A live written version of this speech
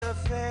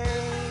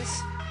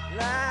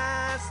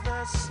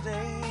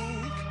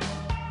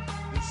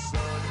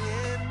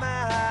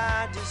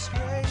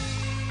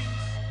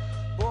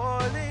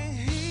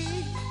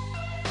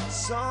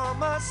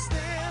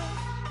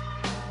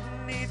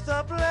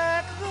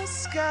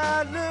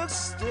sky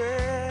looks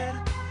dead.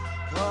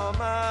 Call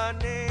my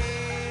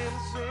name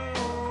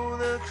through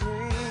the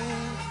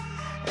cream,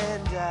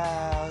 and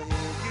I'll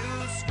hear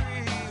you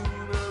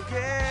scream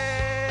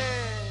again.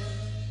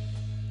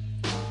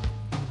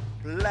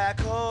 Black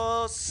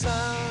hole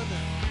sun,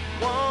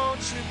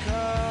 won't you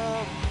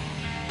come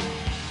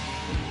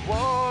and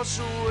wash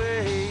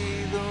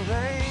away the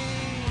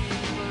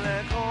rain?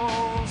 Black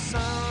hole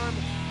sun,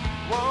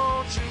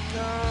 won't you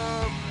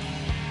come?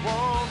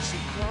 Won't you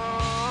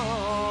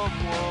come?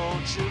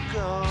 Won't you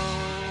come?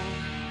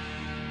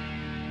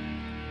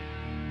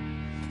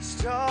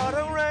 Start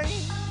a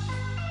rain,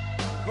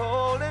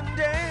 cold and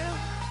damp,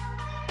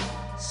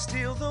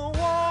 steal the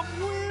warm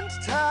wind's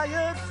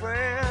tired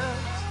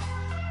friends.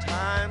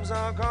 Times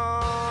are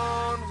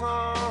gone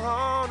for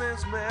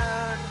honest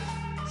men,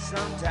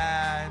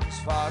 sometimes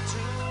far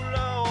too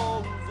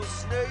long for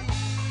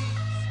snakes.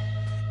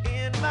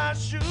 In my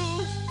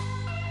shoes,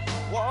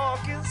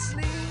 walk and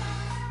sleep.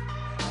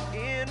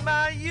 In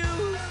my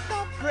youth,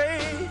 I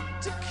prayed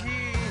to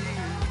keep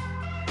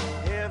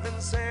heaven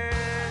sent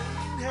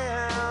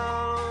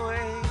hell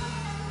away.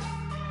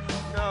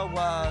 No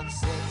one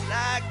sings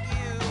like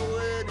you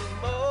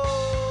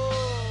anymore.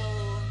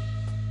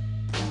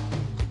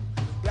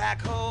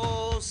 Black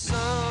hole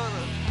sun,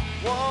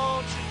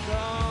 won't you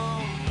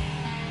come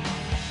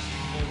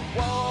and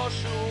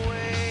wash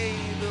away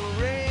the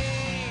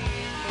rain?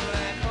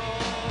 Black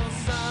hole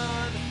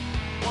sun,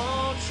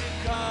 won't you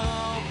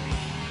come?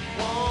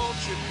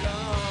 Won't you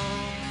come?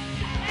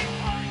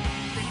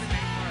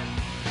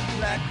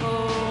 Black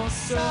hole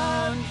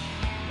sun,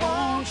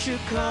 won't you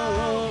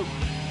come?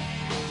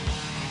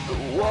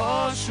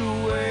 Wash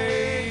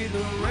away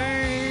the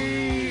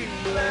rain.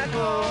 Black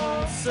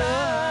hole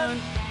sun,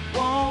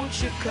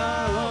 won't you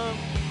come?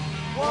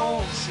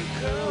 Won't you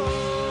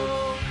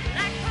come?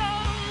 Black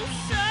hole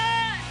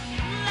sun,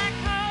 black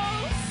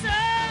hole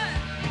sun,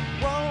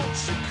 Won't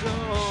you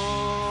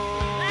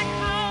come? black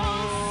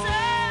hole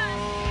sun,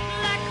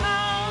 black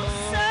hole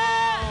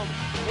sun,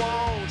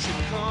 Won't you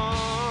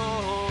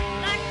come?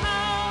 black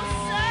hole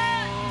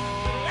sun,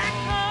 black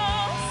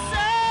hole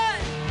sun,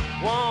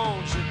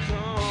 Won't you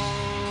come?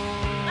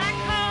 black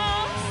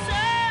hole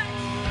sun,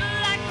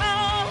 black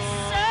hole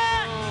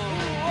sun,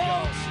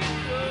 won't you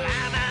come?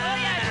 Oh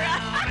yeah,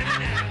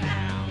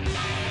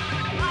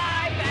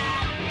 my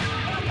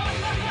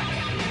bad.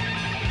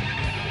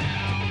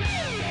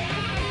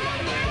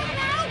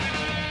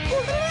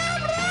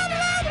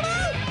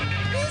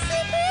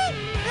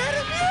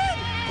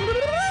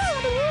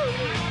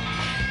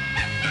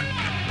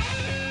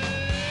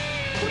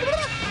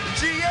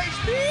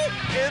 GHB,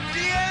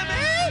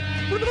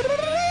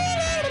 MDMA.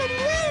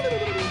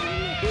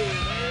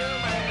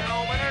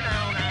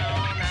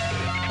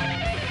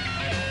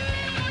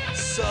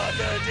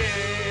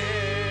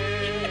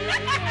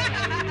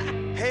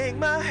 Saturday. Hang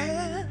my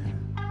head,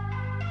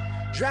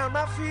 drown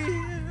my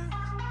fear,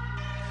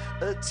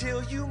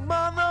 until you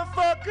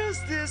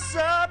motherfuckers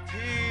disappear.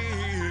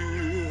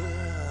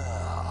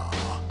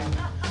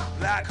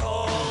 Black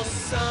hole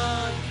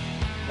sun,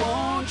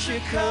 won't you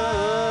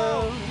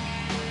come?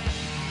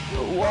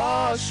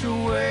 Wash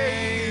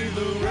away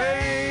the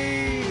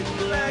rain.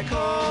 Black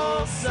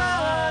hole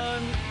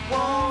sun,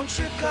 won't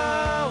you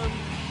come?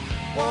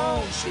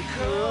 Won't you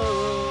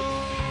come?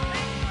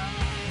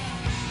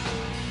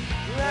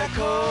 Black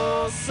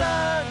hole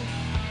sun,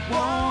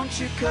 won't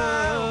you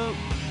come?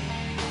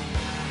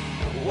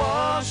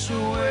 Wash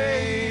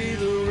away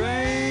the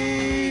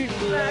rain.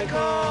 Black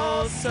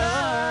hole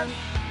sun,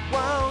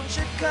 won't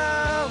you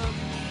come?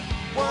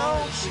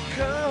 Won't you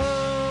come?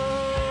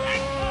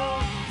 Black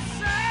hole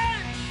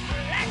sun,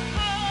 black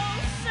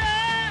hole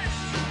sun,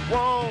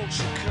 Won't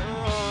you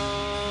come?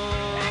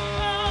 black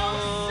hole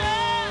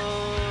sun,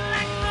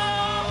 black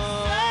hole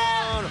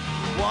sun,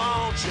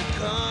 Won't you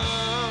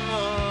come?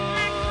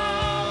 black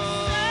hole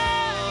sun,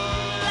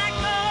 black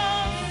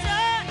hole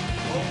sun,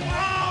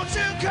 Won't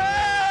you come?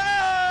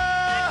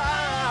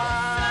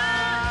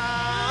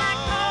 black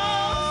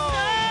hole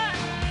sun,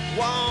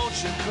 Won't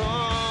you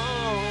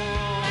come?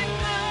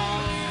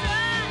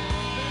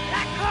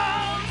 black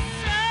hole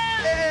sun,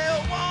 Yeah,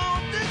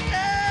 won't you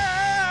come?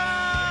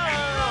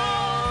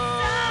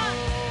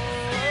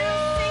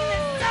 still sing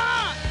this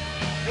song.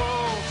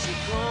 Won't you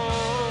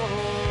come?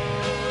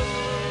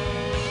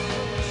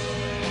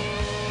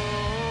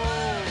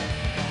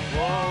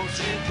 Won't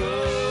you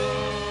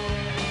come?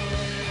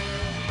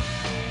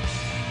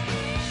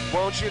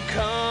 Won't you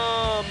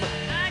come?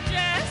 I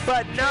just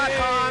But not did.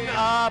 hung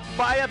up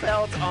by a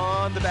belt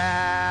on the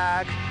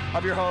back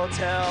of your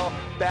hotel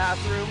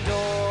bathroom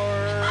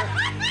door.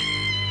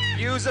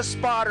 Use a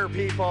spotter,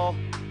 people.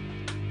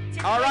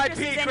 Tim R.I.P.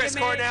 Waitress is Chris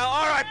in your Cornell.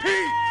 R.I.P.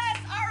 Yes,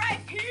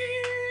 R.I.P.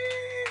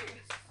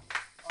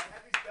 I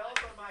had these bells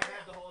on my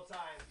head the whole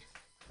time.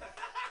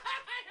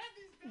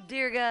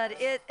 Dear God,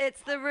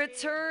 it's the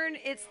return.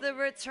 It's the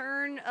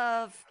return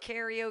of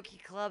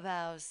Karaoke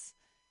Clubhouse.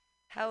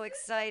 How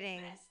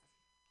exciting!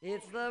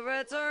 It's the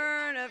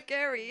return of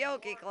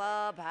Karaoke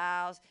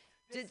Clubhouse.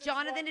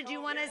 Jonathan, did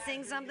you want to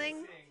sing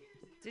something?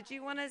 Did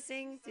you want to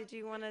sing? Did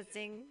you want to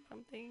sing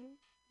something?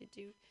 Did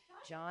you?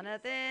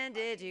 Jonathan,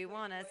 did you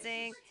want to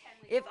sing?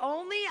 If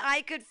only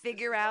I could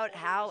figure out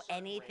how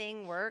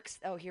anything works.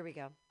 Oh, here we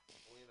go.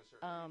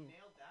 That's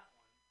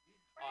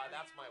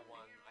my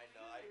one. I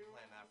know. I've been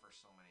playing that for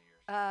so many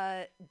years.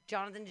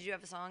 Jonathan, did you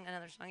have a song?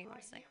 Another song you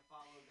want to sing?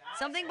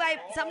 Something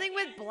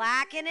with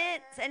black in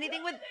it.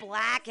 Anything with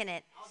black in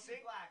it. Sing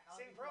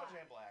Pearl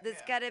Jam Black.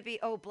 This gotta be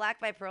Black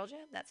by Pearl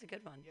Jam. That's a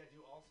good one. Yeah,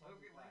 do all songs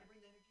with Black.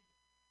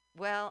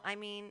 Well, I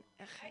mean,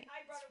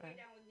 I brought it way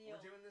down with Neil.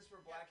 We're doing this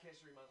for Black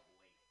History Month late.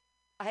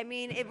 I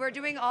mean, we're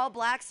doing all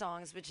black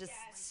songs, which is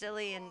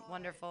silly and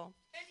wonderful.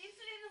 And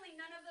incidentally,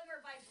 none of them are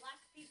by black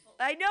people.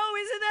 I know,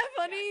 isn't that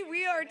funny?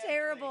 We are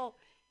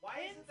terrible.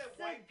 Why is it that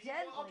white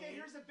people? Okay,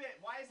 here's a bit.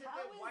 Why is it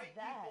that white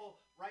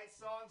people write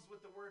songs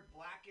with the word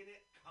black in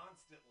it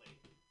constantly?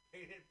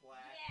 Painted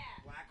black.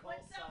 Yeah. Black hole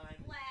What's sign. up,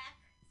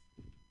 black?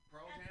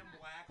 Pearl Jam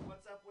Black.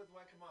 What's up with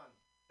what? Come on.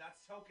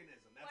 That's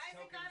tokenism. That's Why has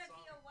it token gotta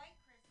song. be a white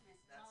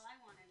Christmas? That's all I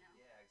want to know.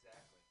 Yeah,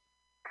 exactly.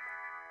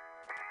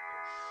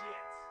 Oh, shit.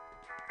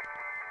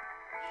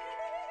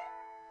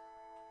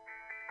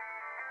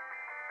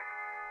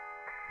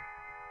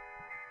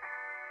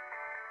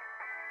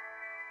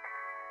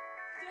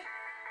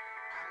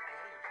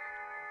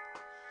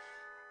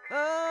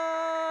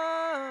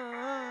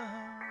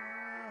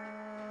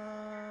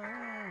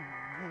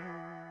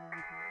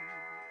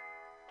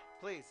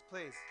 Please,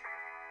 please.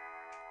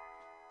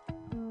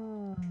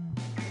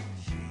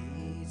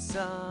 Sheets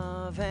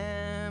of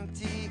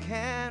empty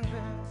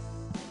canvas,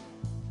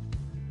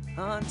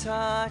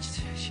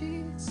 untouched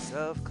sheets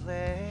of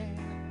clay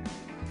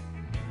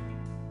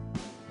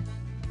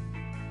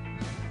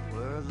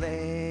were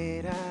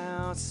laid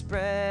out,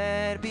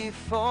 spread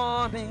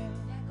before me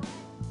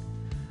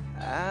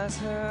as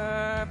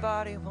her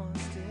body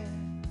once did.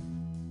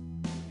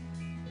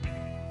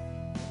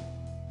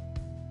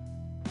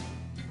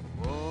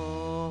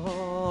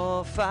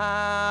 Oh,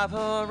 5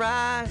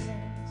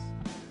 horizons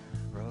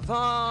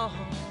revolved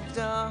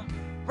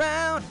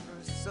around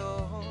her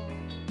soul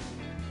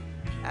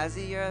as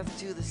the earth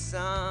to the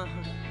sun.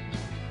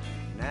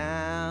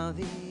 Now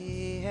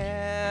the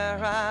air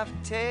I've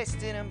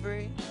tasted and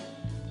breathed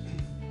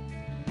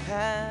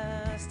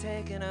has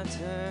taken a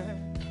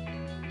turn.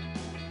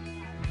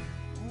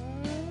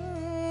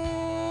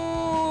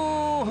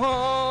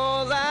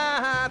 All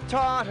I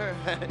taught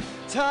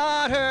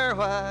her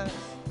was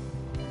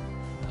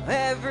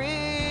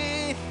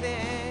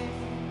everything.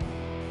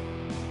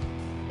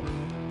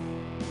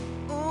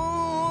 Ooh,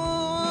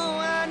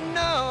 I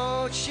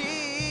know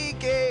she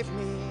gave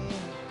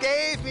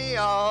me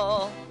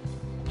all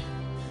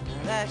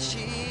that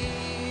she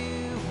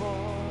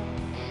wore.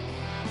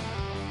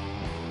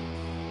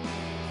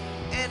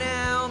 And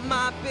now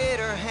my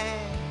bitter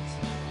hands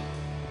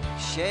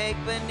shake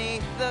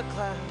beneath the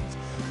clouds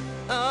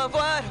of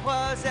what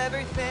was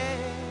everything.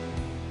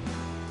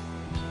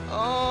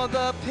 All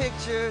the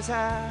pictures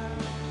have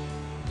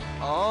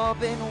all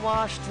been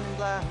washed in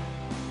black,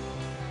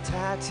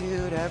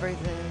 tattooed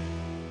everything.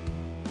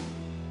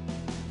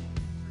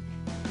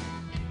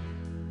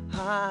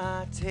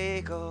 I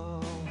take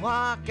a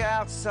walk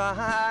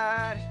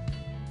outside.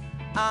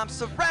 I'm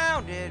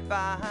surrounded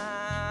by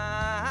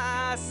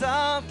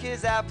some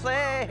kids that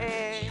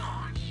play.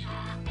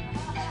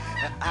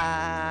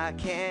 I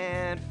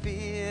can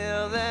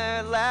feel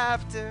their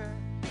laughter.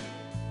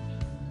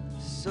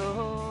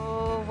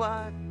 So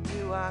what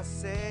do I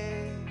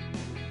say?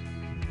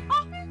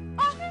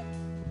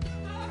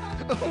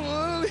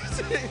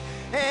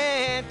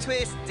 And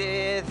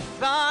twisted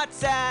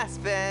thoughts I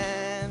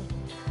spin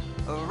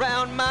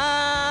around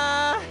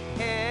my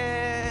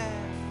head.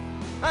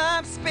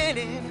 I'm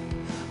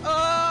spinning,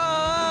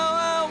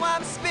 oh,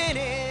 I'm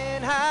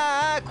spinning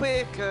high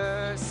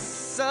quicker.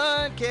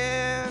 Sun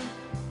can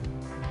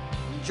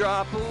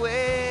drop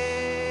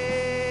away.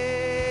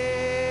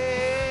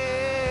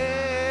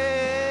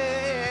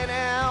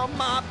 Now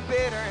my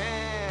bitter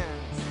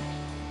hands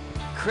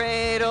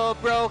cradle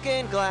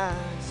broken glass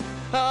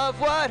of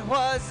what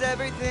was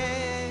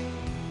everything.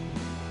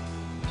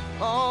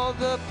 All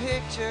the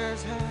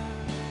pictures have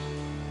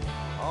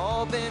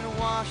all been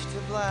washed to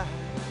black,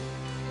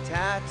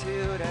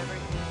 tattooed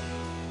everything.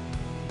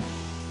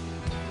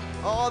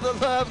 All the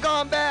love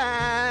gone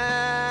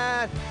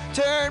bad,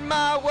 turned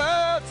my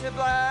world to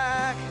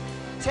black,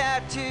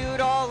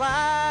 tattooed all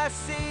I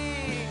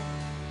see,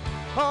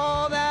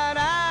 all that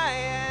I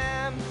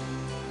am,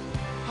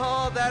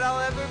 all that I'll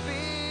ever be.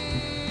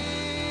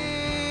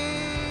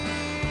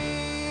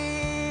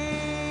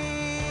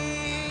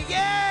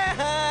 Yeah.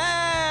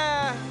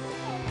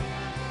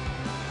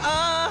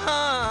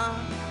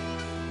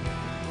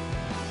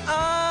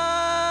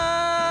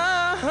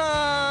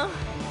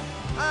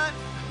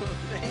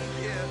 Thank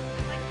you.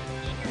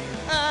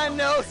 I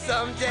know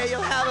someday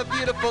you'll have a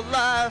beautiful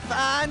life.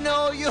 I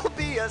know you'll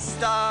be a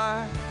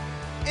star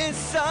in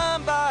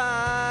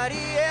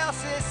somebody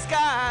else's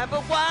sky.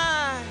 But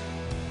why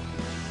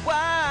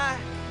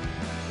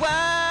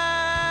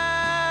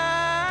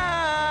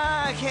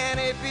can't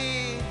it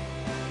be?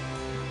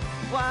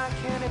 Why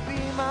can't it be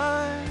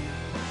mine.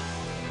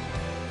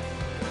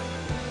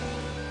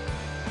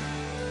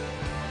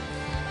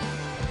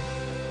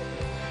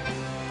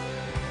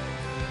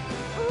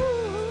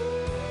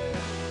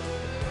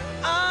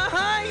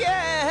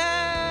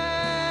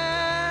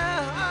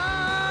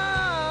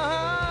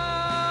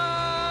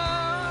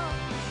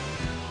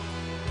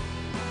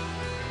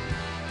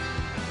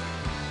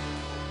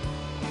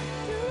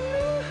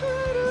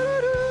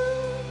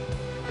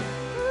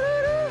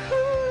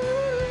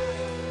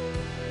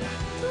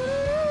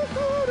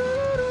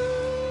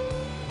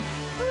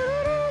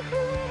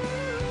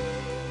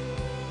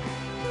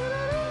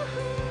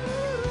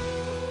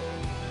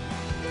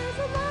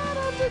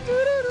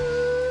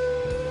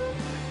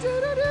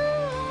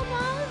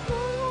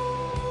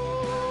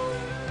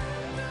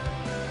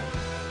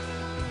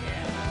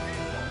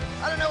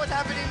 I don't know what's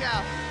happening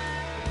now.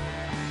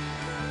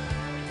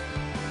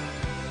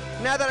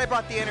 Now that I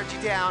brought the energy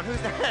down,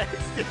 who's next?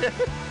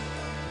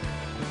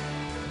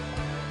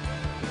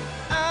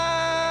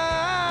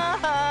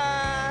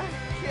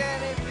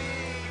 Can it be?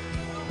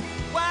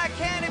 Why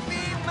can't it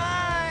be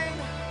mine?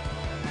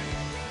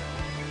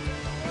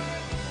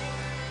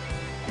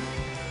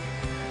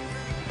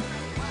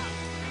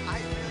 I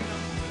really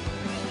don't.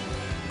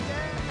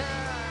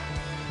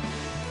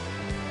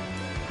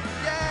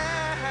 Yeah.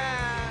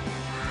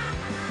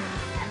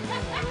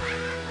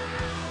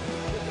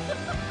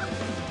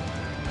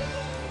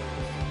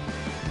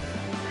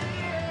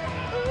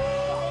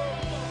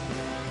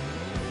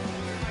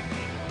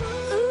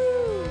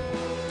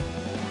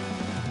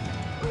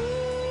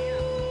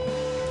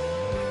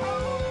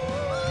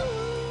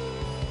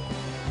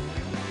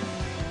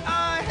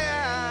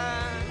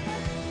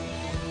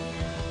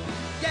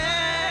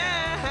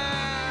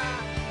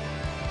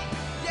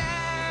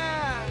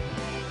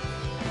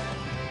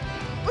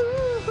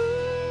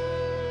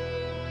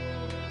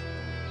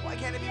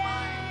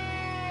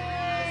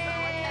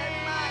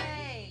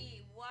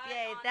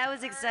 That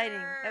was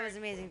exciting. That was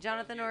amazing.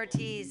 Jonathan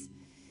Ortiz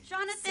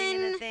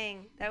singing the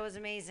thing. That was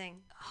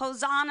amazing.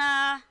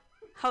 Hosanna.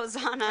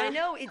 I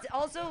know. It's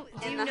also,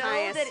 do you know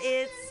that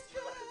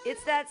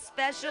it's that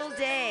special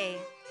day?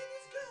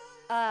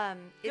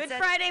 Good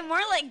Friday,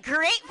 more like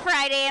Great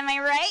Friday, am I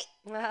right?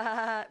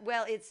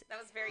 Well, that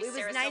was very it was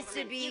Sarah nice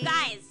Silverman. to be. You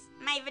guys,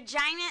 my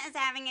vagina is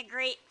having a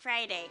great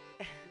Friday.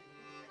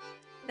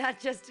 Not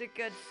just a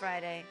good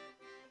Friday.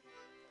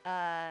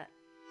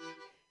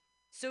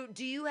 So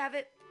do you have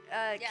it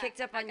kicked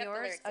up on yours?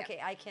 Lyrics,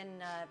 okay, I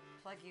can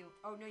plug you.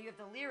 Oh no, you have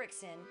the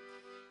lyrics in.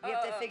 We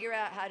have to figure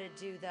out how to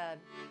do the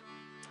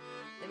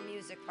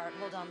music part.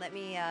 Hold on, let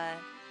me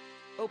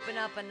open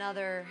up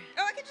another.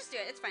 Oh, I can just do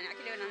it. It's fine. I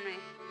can do it on my.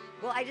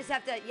 Well, I just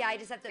have to. Yeah,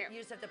 Here. You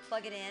just have to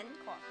plug it in.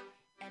 Cool.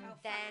 And Oh,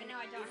 then fuck. No,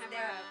 I don't is have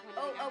there?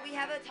 We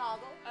have a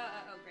toggle.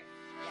 Oh, great.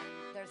 Yeah,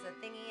 there's a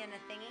thingy and a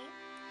thingy,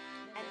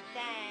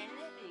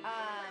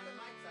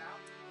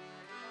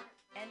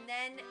 and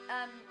then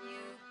you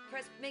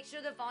press. Make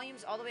sure the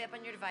volume's all the way up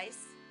on your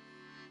device,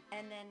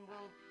 and then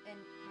we'll see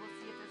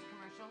if there's a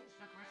commercial. There's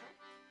no commercial.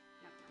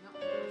 No.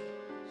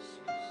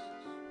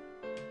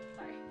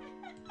 Sorry.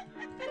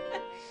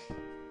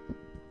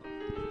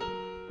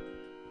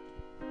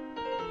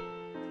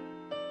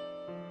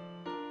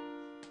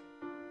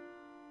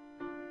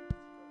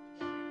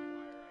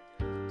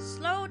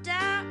 Slow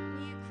down,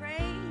 you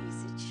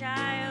crazy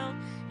child.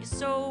 You're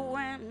so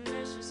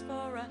ambitious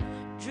for a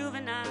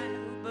juvenile,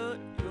 but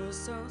you're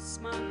so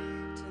smart.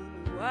 Tell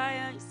me, why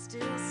are you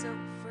still so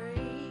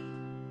free?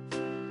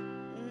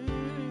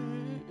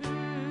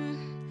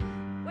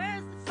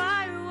 Where's the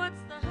fire?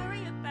 What's the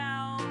hurry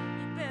about?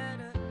 You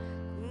better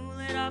cool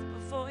it off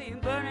before you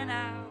burn it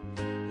out.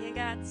 You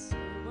got so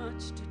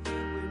much to do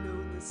and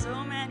only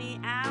so many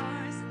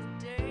hours in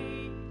the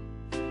day.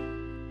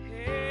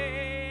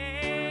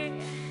 Hey,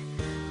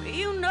 but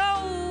you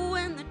know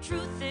when the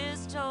truth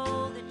is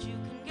told that you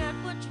can get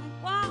what you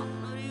want,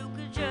 or you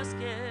could just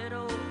get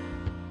old.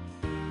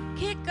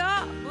 Kick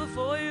off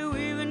before you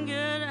even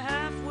get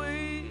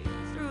halfway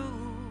through.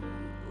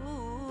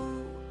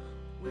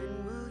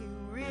 When will you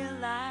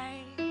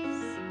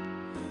realize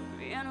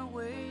Vienna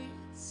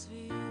waits for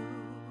you?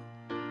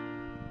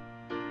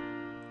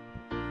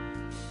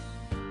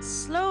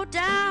 Slow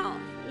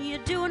down,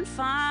 you're doing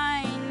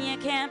fine. You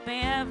can't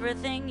be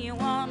everything you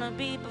wanna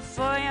be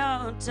before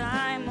your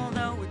time.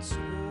 Although it's so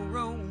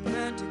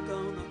romantic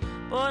on a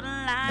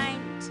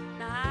borderline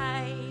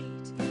tonight.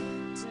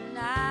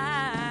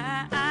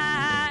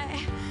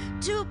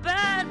 Too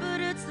bad, but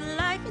it's the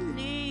life you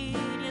lead.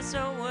 You're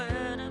so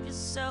aware of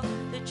yourself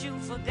that you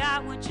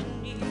forgot what you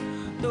need.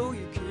 Though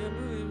you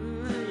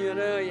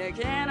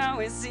can't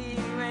always see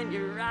when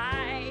you're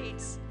right.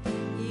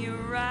 You're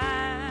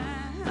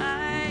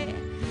right.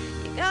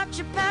 You got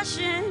your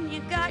passion, you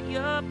got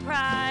your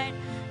pride,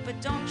 but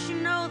don't you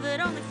know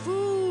that only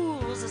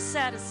fools are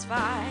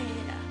satisfied?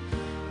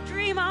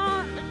 Dream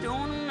on, but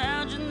don't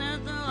imagine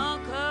that they'll all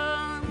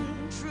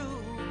come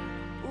true.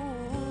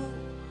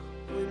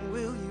 When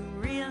will you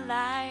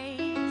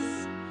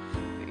realize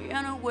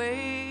Vienna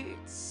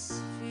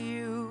waits for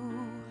you?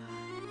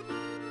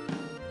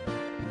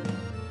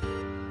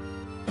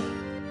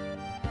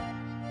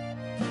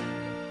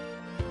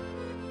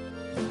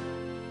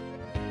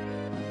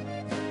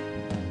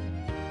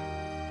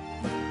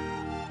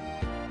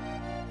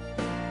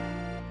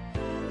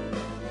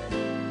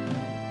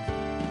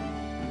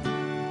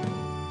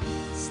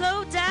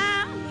 slow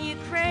down, you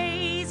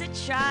crazy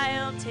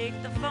child.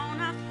 Take the phone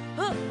off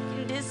hook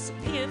and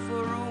disappear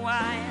for a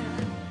while.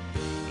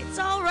 It's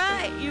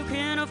alright, you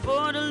can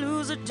afford to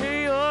lose a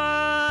day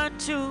or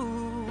two.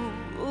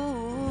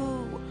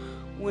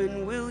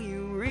 When will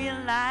you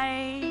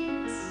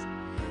realize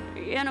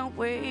Vienna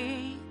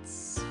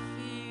waits for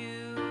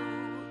you?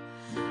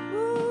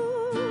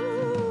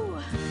 Ooh,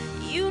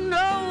 you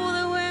know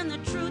that when the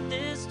truth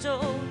is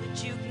told,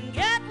 that you can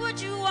get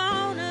what you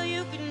want or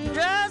you can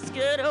just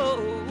get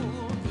old.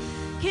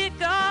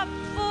 Kick off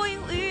before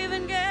you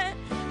even get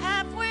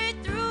halfway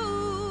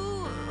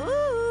through.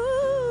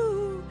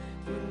 Ooh,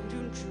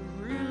 don't you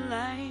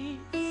realize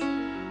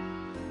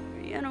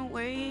Vienna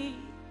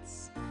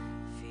waits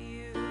for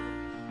you?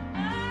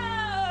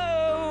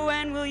 Oh,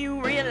 when will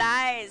you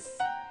realize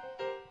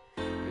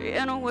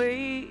Vienna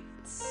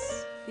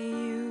waits for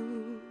you?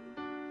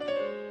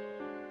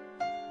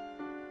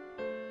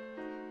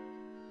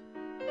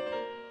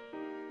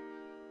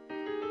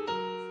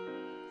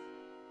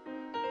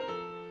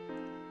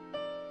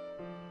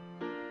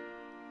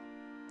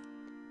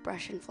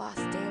 Brush and floss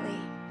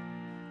daily.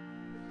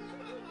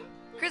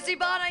 Chrissy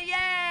Bana, yay!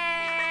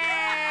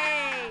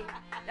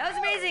 That was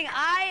amazing.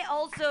 I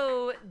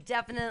also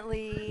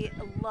definitely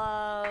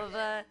love.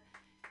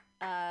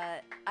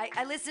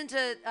 I listen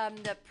to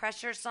the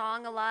Pressure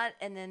song a lot,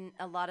 and then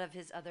a lot of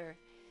his other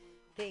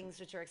things,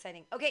 which are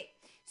exciting. Okay,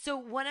 so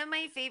one of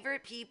my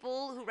favorite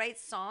people who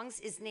writes songs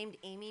is named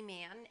Amy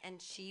Mann,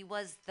 and she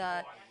was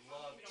the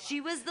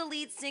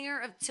lead singer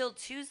of Till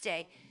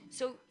Tuesday.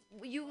 So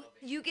you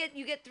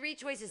get three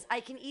choices. I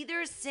can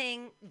either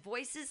sing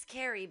Voices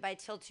Carry by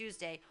Till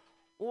Tuesday,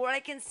 or I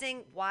can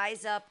sing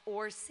Wise Up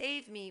or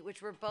Save Me,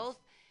 which were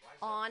both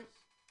on.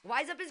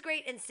 Wise Up is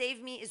great and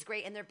Save Me is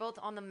great, and they're both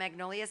on the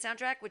Magnolia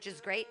soundtrack, which is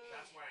great.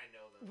 That's why I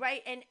know them.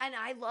 Right, and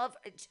I love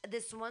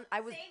this one.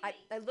 I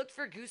looked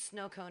for Goose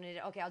Snow Cone.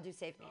 Okay, I'll do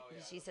Save Me.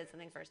 She said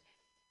something first.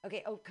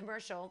 Okay,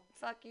 commercial.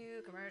 Fuck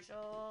you,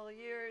 commercial.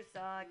 You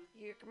suck.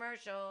 You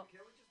commercial.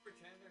 Can we just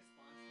pretend they're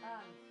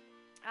sponsored?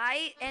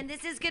 And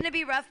this is gonna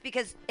be rough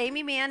because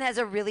Amy Mann has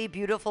a really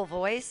beautiful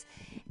voice,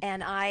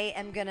 and I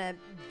am gonna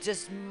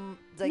just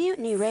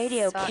Mutiny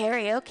Radio suck.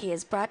 Karaoke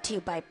is brought to you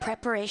by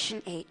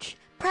Preparation H.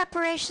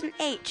 Preparation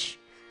H.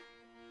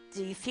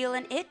 Do you feel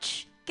an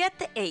itch? Get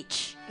the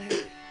H.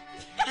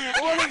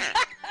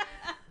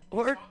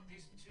 Or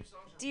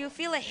do you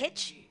feel a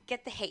hitch?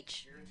 Get the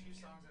H.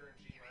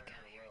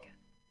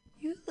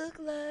 you look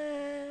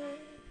like.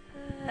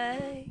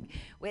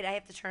 Wait, I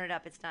have to turn it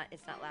up. It's not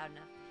loud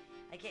enough.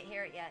 I can't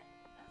hear it yet.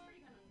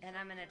 And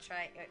I'm gonna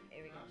try.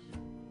 Here we go.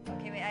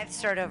 Okay, wait. I have to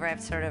start over.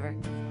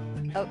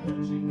 Oh,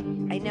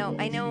 I know.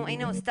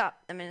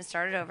 Stop. I'm gonna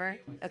start it over.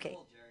 Okay.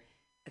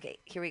 Okay,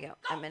 here we go.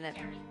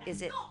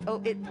 Is it?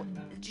 Oh, it.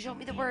 Show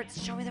me the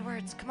words.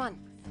 Come on.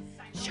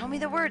 Show me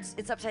the words.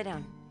 It's upside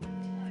down.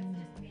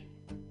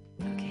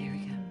 Okay, here we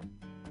go.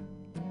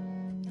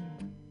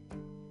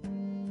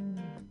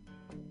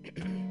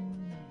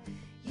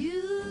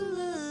 You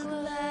look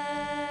like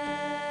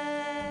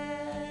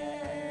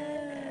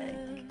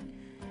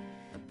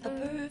a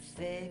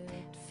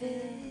perfect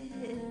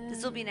fit.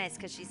 This will be nice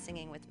because she's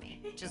singing with me,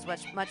 which is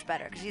much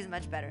better because she's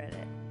much better at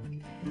it.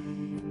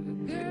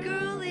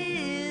 Girl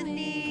in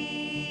need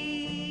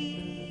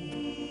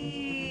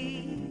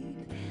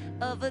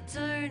of a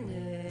tourniquet.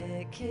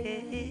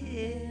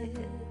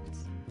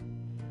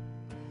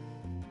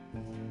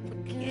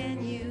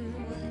 Can you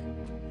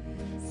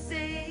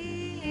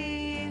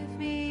save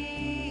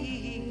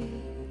me?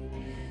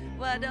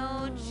 Why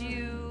don't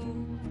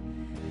you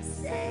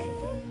save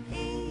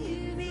me?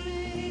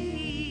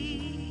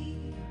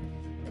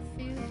 If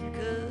you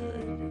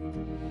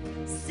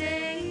could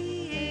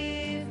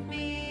save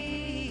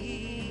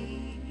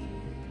me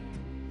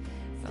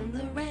from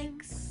the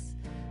ranks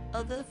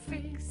of the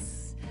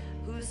freaks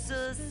who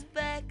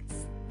suspect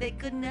they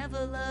could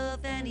never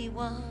love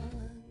anyone.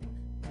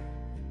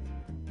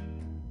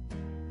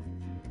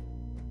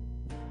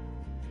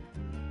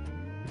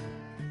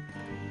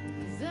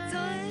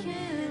 Time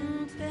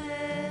can tell.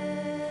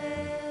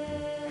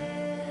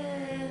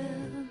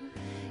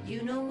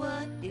 You know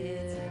what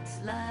it's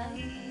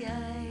like.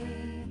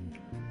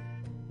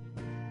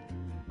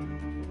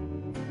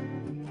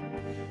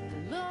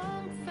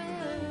 Long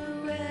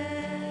farewell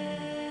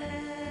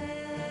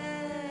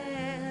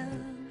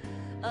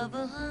of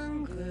a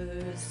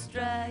hunger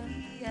strike.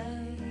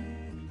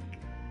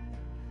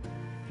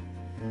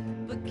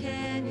 But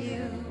can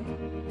you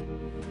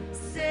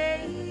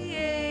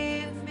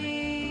save me?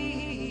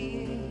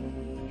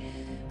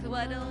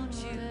 Why don't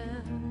you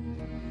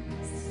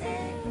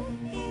save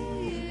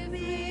me?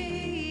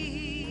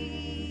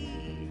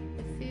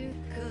 If you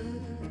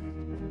could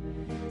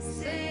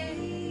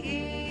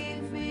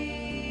save me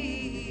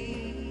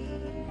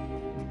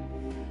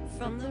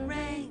from the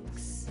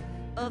ranks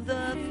of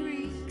the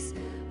freaks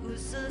who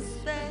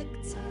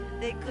suspect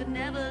they could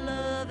never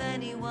love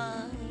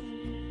anyone.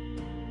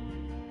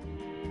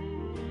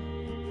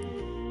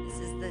 This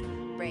is the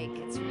break.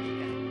 It's really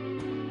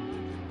good.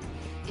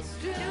 It's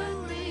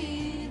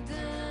truly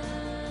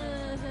done.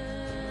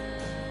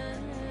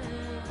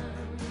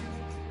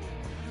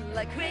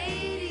 like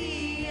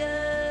radio.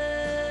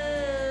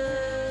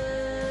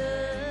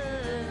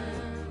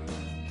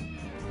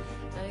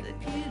 Like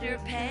Peter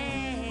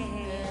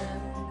Pan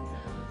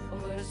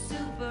or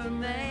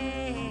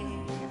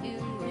Superman,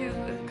 you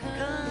could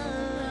come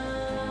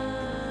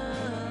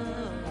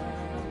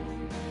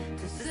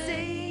to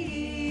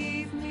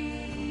save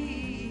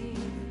me.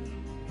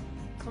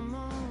 Come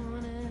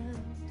on and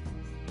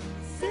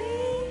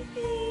save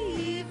me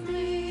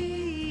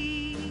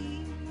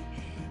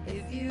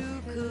if you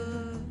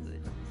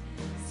could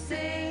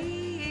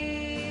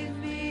save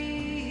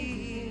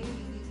me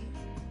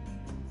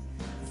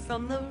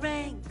from the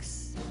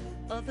ranks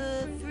of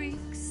the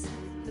freaks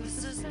who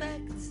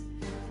suspect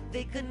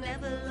they could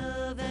never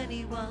love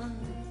anyone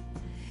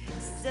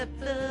except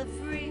the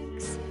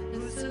freaks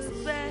who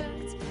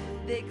suspect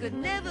they could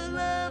never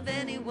love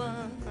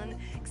anyone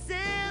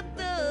except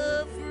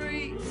the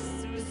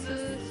freaks who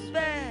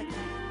suspect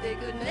they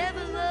could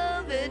never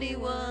love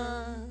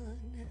anyone.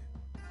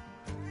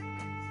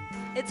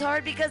 It's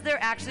hard because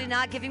they're actually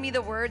not giving me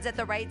the words at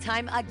the right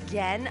time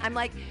again. I'm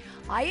like,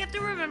 I have to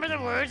remember the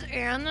words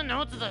and the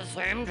notes at the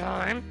same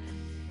time.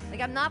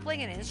 Like, I'm not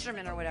playing an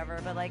instrument or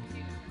whatever, but like,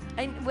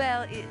 and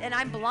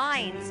I'm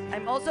blind.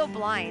 I'm also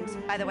blind,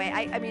 by the way.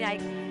 I mean,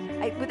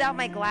 without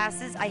my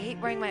glasses, I hate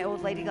wearing my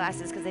old lady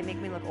glasses because they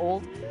make me look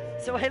old.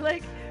 So I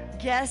like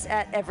guess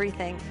at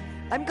everything.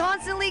 I'm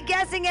constantly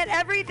guessing at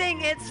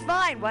everything. It's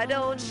fine. Why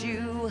don't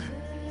you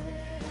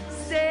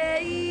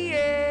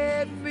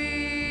save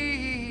me?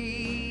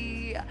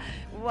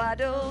 Why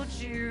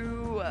don't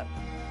you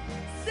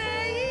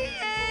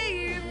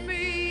save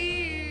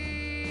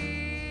me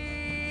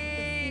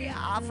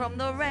from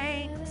the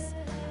ranks?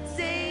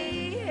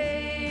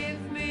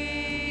 Save me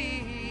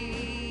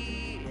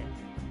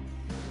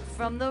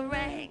from the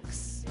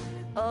ranks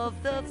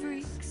of the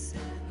freaks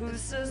who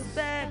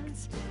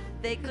suspect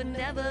they could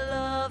never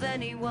love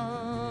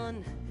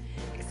anyone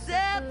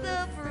except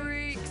the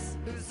freaks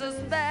who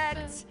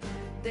suspect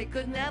they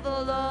could never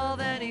love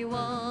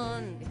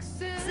anyone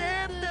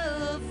except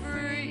the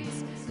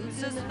freaks who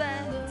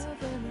suspect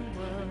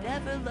they could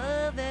never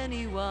love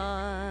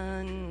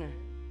anyone.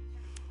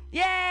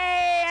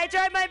 Yay! I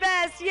tried my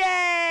best.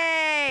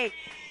 Yay!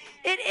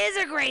 It is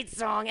a great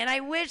song, and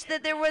I wish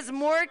that there was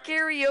more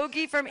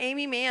karaoke from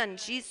Amy Mann.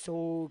 She's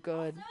so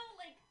good. Also,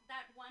 like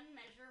that one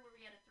measure where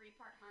we had a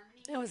 3-part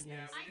harmony. That was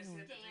nice. I Just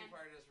stand. hit the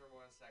 3-part just for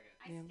 1 second.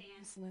 I Yeah, stand.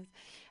 that's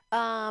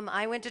nice.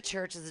 I went to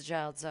church as a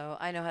child, so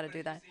I know how to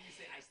do that. You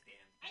say I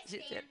stand. I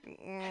stand. I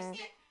Mm.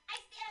 stand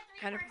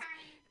a 100%. 3-part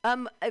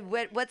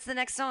harmony. What's the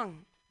next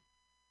song?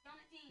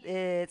 Donatine.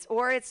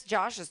 It's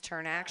Josh's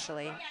turn,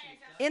 actually. Yeah,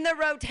 it's In the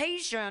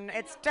rotation,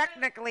 it's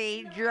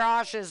technically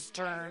Josh's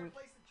turn.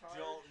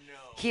 Don't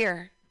know.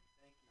 Here.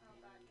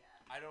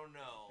 I don't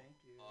know. Is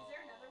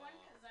there another one?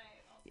 'Cause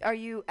I Are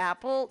you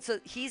Apple? So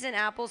he's an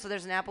Apple, so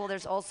there's an Apple.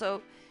 There's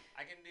also,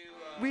 I can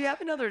do. we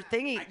have another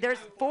thingy. There's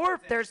four,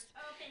 okay, no. This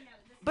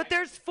but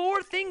there's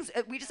 4 things.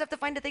 We just have to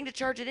find a thing to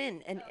charge it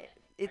in. And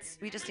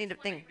we just need a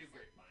thing.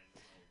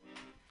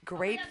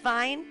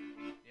 Grapevine?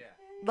 Yeah.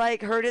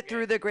 Like heard it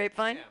through the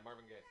grapevine? Yeah,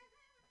 Marvin Gaye.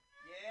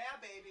 Yeah,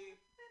 baby.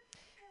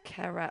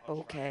 Karaoke.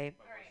 All right.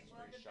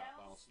 Well, the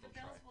bells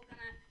will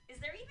gonna. Is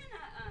there even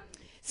a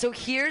So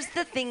here's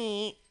the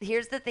thingy.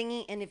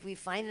 And if we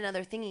find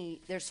another thingy,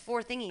 there's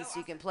 4 thingies, so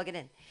you can plug it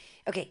in.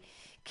 Okay,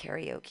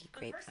 karaoke, the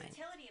grapevine.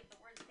 versatility of the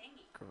word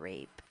thingy?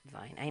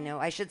 Grapevine. I know.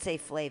 I should say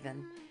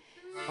Flavin.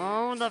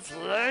 Oh, the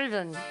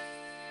Flavin.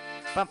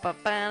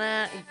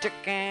 Ba-ba-ba-da,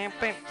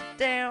 ticka-ba,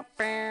 da,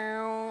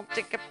 bow,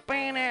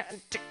 ticka-ba-da,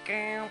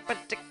 ticka, ba,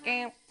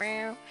 ticka,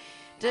 bow,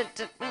 da,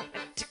 da,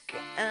 ticka,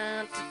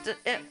 da,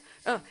 da.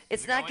 Oh,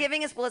 it's not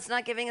giving us. Well, it's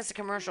not giving us a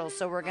commercial,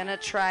 so we're gonna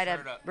try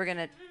to. We're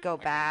gonna go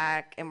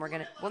back, and we're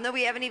gonna. Well, no,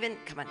 we haven't even.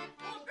 Come on.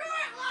 We'll do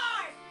it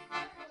live.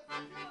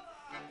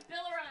 Bill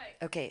O'Reilly.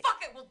 Okay.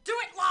 Fuck it. We'll do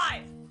it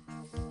live.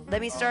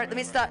 Let me start. Let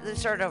me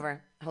start it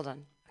over. Hold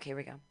on. Okay, here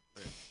we go.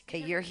 Okay,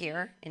 you're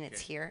here, and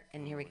it's here,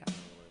 and here we go.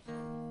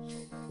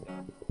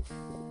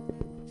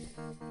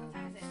 What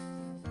time is it?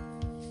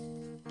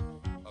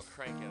 I'll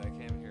crank it. I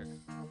can't hear.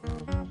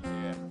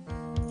 Yeah.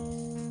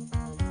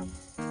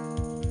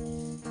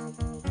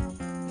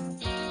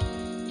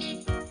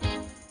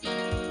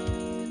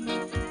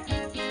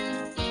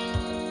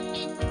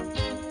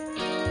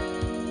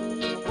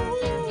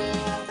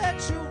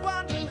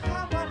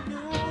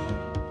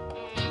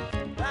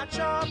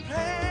 Your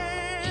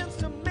plans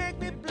to make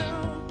me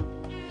blue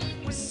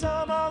with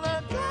some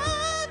other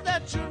guy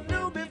that you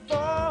knew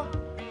before.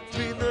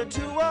 Between the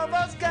 2 of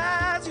us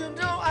guys, you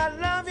know I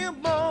love you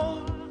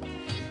more.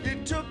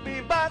 It took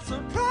me by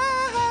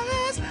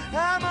surprise,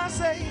 I must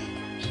say,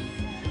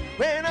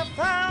 when I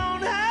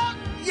found out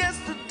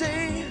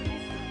yesterday.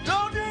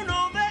 Don't you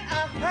know that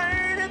I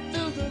heard it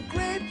through the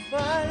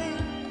grapevine?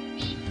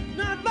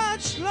 Not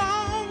much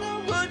longer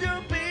would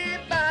you be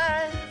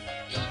mine.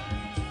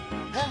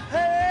 I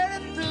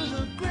heard it through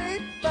the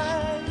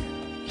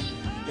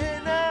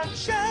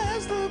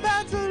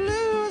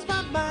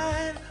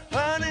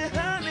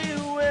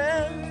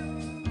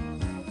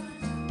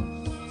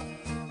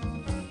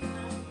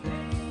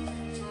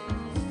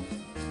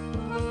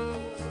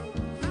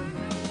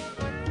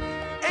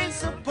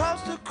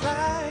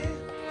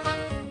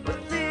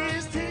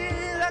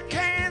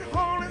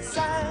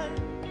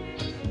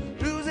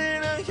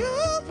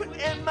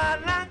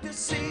might like to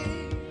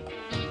see,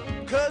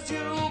 'cause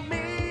you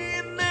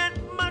mean that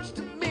much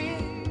to me.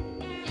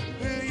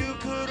 You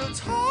could have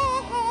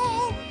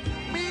told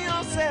me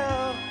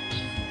yourself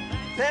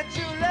that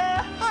you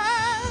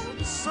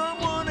love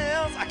someone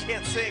else. I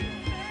can't sing,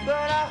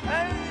 but I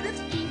heard it.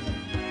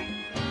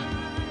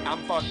 I'm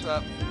fucked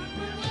up.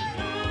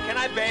 Can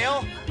I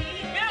bail?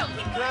 No,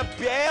 Can I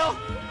bail?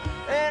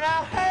 And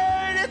I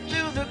heard it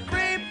through the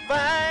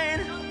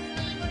grapevine,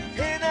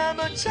 and I'm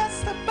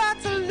just about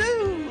to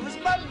lose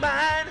my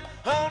mind.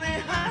 Honey,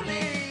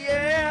 honey,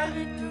 yeah.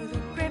 Through the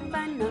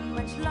grapevine, not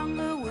much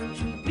longer, won't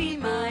you be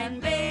mine,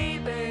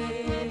 baby?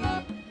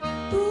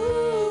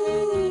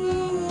 Ooh,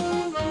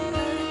 through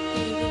the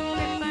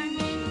grapevine,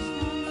 not much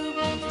longer,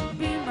 won't you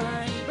be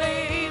mine,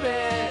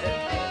 baby?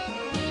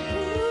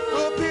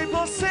 Well,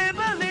 people say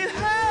believe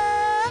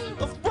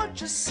half of what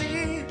you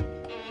see,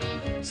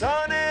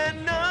 son,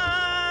 and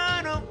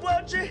none of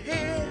what you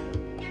hear.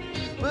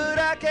 But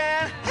I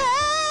can't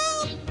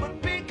help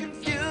but be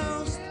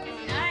confused.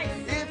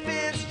 If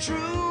it's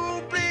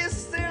true,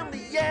 please tell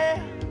me,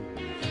 yeah.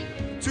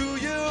 Do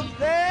you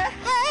plan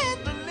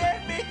to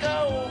let me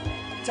go?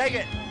 Take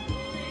it.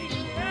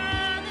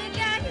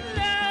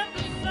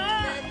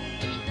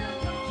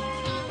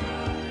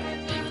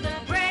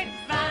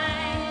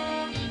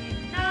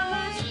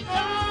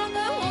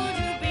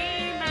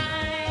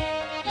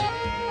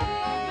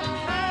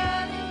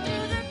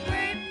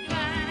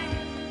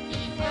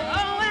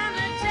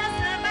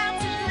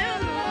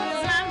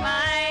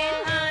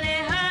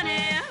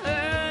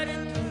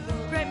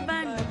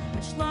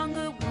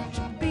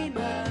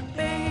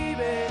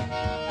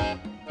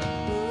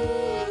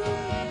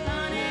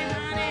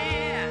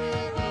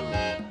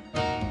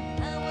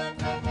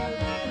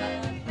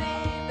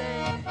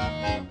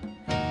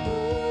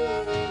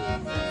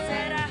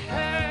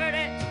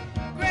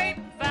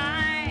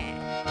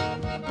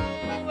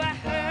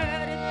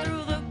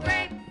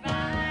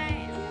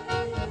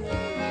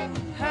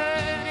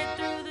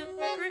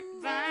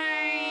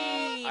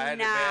 I had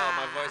to bail.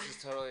 My voice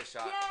is totally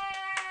shot.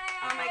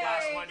 Oh my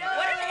gosh. What an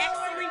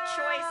excellent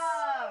choice.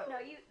 No,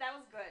 that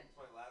was good.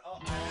 Oh,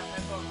 I have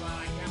headphones on.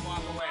 I can't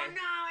walk away. Oh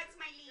no, it's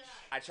my leash.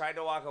 I tried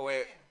to walk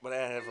away, but I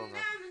had headphones on.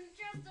 I'm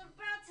just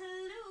about to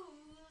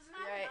lose my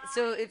Right. mind.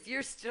 So if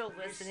you're still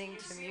listening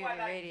to Mutiny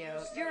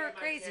Radio, you're a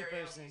crazy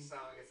person. It's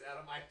out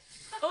of my...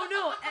 Oh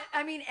no,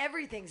 I mean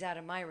everything's out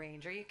of my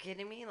range. Are you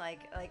kidding me? Like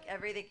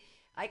everything.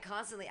 I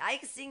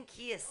sing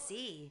key of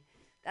C.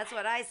 That's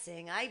what I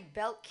sing. I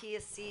belt key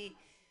of C.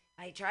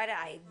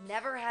 I've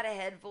never had a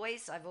head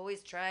voice. I've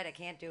always tried. I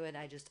can't do it.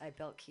 I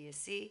belt key of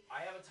C.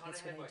 I have a ton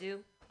That's of what I headphones.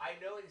 do. I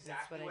know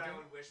exactly what I what I do.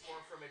 would wish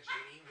for from a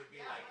genie would be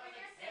like...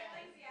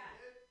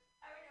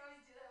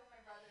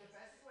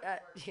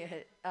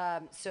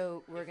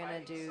 So we're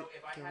gonna do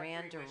if I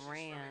had Duran three wishes from a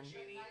Duran.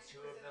 genie,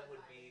 two of them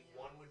would be,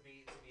 one would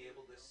be to be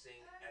able to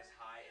sing as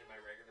high in my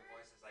regular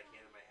voice as I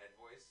can in my head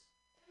voice.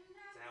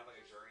 To have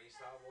like a Journey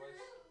style voice.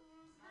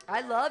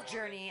 I love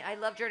Journey. I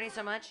love Journey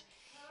so much.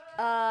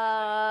 So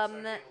I'd be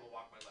able to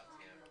walk my left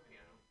hand on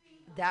piano.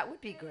 That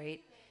would be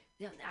great.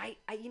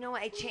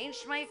 I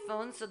changed my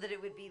phone so that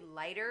it would be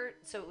lighter,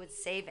 so it would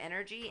save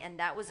energy, and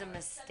that was a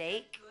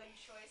mistake. Good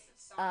choice of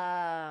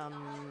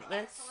song.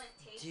 Let's Excellent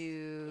taste do.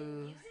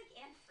 in music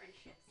and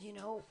friendships.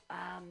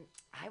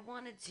 I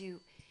wanted to.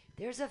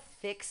 There's a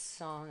Fix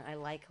song I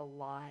like a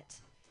lot,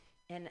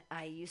 and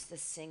I used to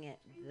sing it.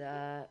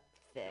 The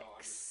Fix. I'm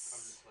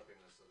just flipping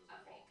this so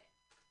there's a fall.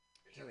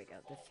 Here we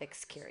go. The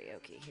Fix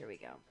karaoke. Here we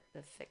go.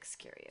 The Fix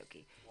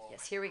karaoke.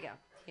 Yes, here we go.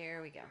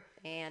 Here we go.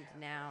 And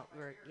now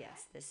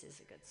yes, this is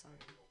a good song.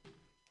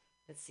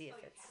 Let's see if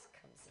it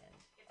comes in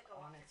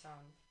on its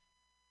own.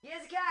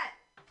 Yes, cat!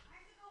 I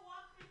have to go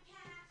walk my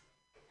cat.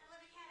 I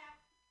let the cat out.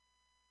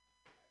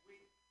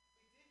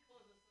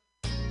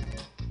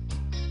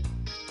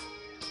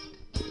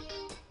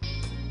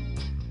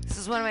 This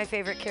is one of my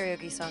favorite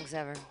karaoke songs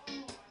ever.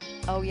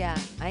 Oh yeah,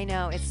 I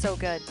know. It's so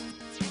good.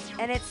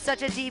 And it's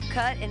such a deep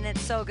cut, and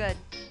it's so good.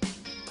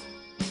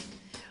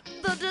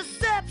 The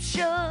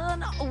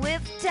deception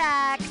with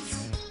tact.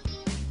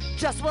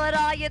 Just what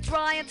are you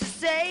trying to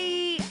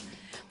say?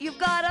 You've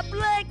got a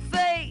blank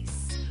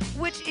face,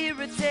 which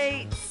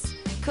irritates.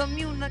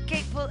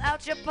 Communicate, pull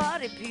out your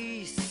party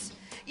piece.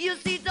 You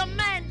see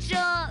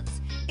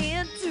dimensions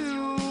in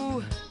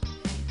two.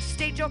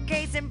 State your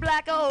case in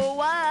black or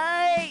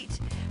white.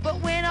 But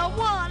when I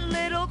want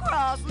little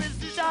cross,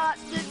 listen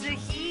shots, listen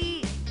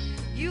heat.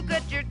 You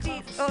got your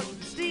teeth,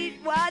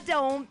 why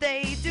don't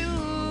they do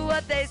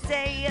what they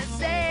say and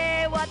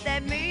say what they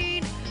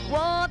mean?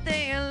 One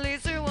thing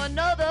leads to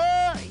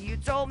another. You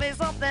told me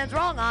something's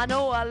wrong, I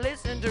know I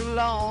listened too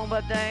long,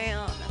 but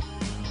damn.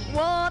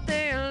 One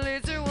thing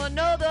leads to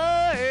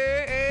another.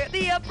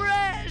 The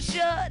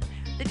oppression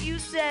that you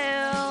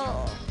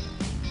sell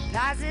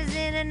passes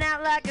in and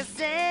out like a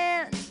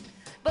scent.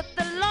 But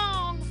the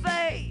long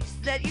face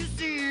that you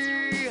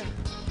see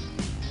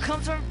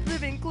comes from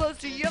living close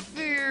to your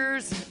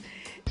fears.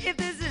 If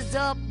this is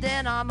up,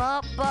 then I'm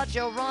up, but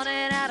you're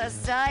running out of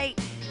sight.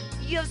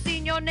 You've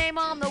seen your name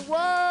on the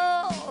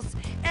walls,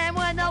 and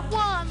when the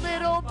one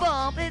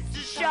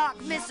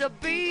miss a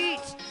beat.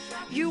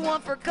 You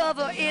want for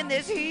cover in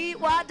this heat.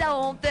 Why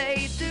don't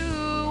they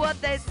do what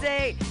they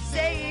say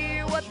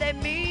what they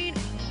mean?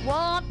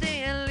 One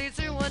thing leads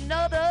to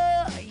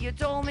another. You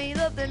told me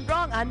nothing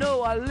wrong. I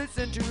know I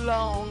listened too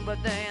long,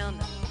 but then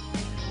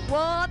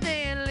one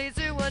thing leads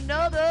to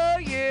another.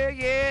 Yeah,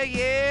 yeah,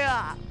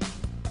 yeah.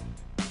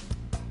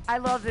 I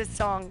love this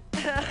song.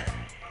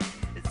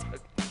 It's so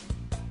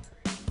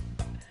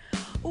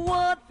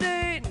one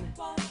thing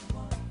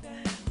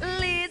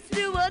leads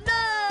to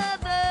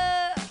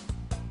another.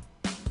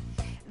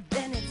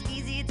 Then it's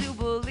easy to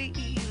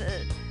believe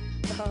it.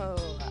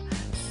 Oh,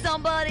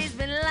 somebody's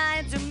been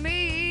lying to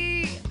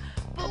me.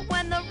 But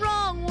when the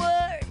wrong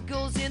word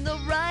goes in the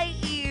right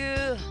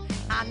ear,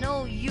 I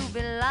know you've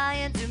been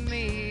lying to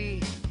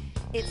me.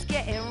 It's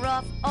getting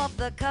rough off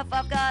the cuff.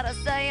 I've gotta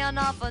say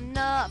enough.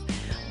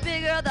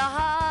 Bigger the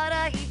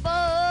harder he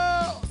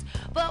falls.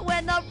 But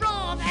when the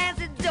wrong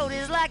antidote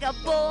is like a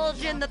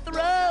bulge in the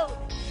throat,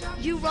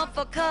 you run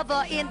for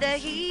cover in the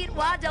heat.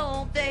 Why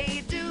don't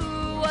they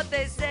do what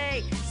they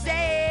say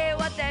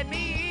what they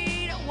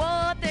mean?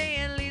 One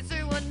thing leads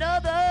to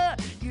another.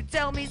 You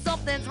tell me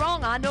something's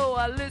wrong. I know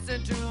I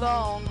listened too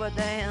long, but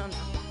then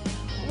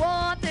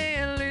one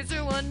thing leads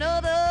to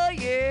another.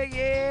 Yeah,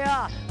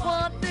 yeah.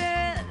 One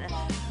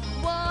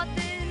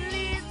thing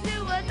leads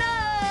to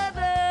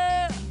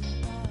another.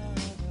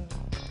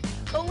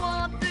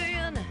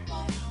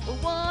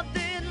 One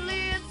thing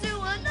leads to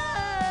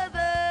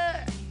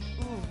another.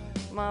 Ooh,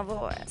 my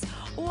voice.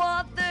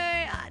 One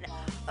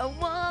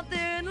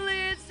thing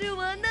leads to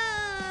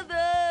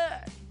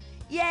another.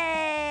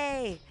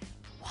 Yay!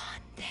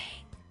 One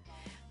thing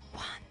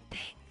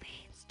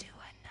leads to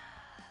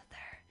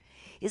another.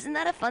 Isn't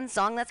that a fun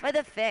song? That's by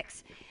The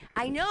Fix.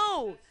 I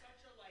know.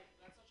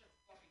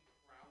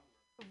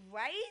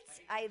 Right?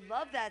 I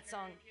love that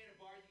song.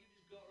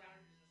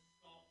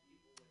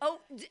 Oh,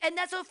 and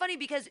that's so funny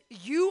because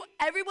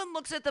everyone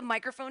looks at the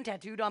microphone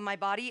tattooed on my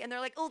body and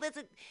they're like, oh, that's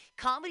a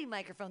comedy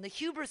microphone. The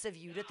hubris of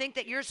you to think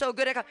that you're so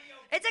good at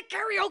it's a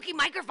karaoke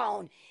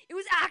microphone. It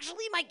was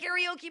actually my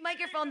karaoke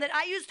microphone that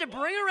I used to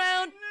bring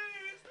around.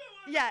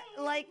 Yeah,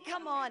 like,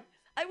 come on.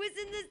 I was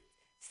in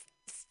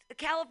the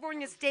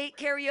California State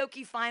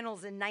Karaoke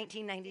Finals in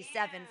 1997.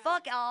 Yeah.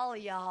 Fuck all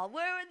y'all.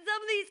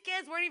 Some of these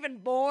kids weren't even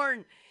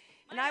born.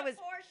 And My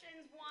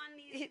abortions won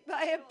these.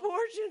 My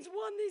abortions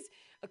won these.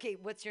 Okay,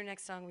 what's your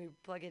next song? We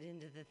plug it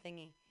into the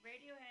thingy.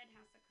 Radiohead,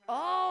 House of Cards.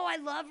 Oh, I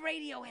love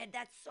Radiohead.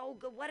 That's so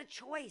good. What a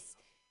choice.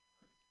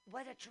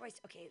 What a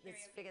choice. Okay,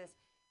 let's figure this.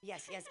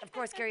 Yes, of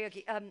course,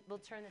 karaoke. We'll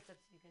turn this up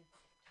so you can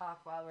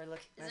talk while we're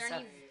looking. Is there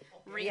any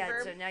reverb?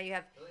 Yeah, so now you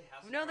have.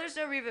 No, there's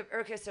no reverb.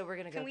 Okay, so we're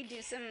gonna go. Can we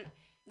do some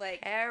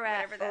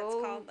whatever that's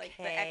called, like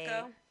the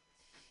echo?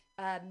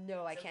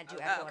 No, I can't do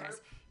echo on this.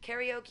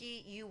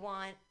 Karaoke. You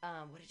want?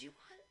 What did you want?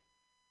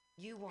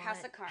 You want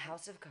House of Cards.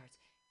 House of Cards.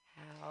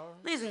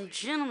 Ladies and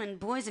gentlemen,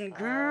 boys and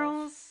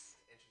girls.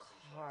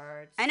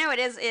 Cards. I know it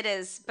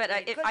is, but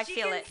I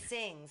feel it. She can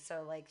sing,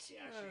 so like she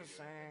can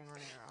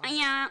sing.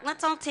 Yeah,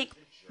 let's all take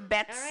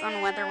bets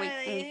on whether we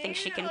think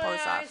she can pull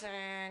this off.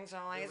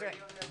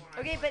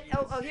 Okay, but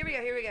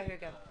here we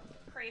go.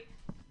 Creep.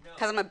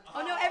 Because I'm a.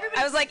 Oh no, everybody.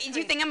 I was like, do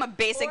you think I'm a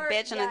basic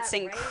bitch and I'd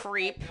sing right?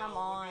 creep? Come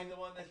on. The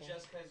one that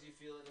just because you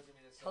feel it doesn't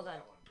mean it's Hold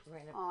on.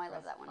 Oh, I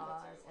love that one.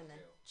 And then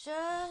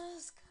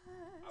just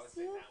cause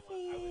you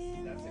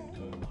feel that's a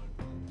good one.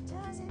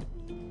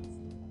 doesn't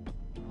mean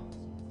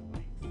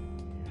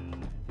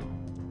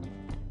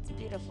it's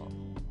beautiful.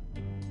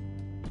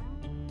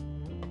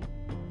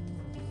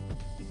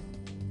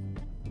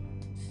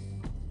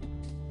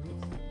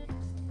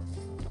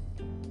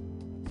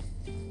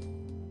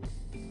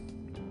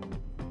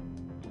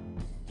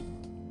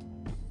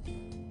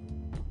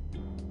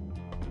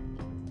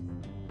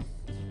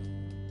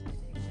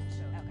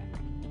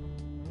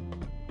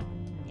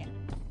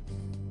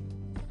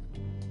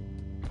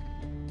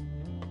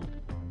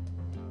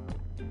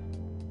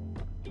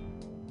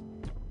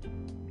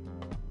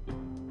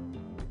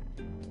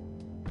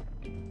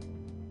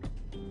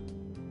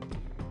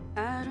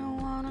 I don't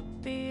wanna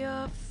be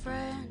your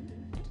friend.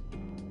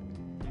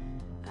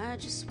 I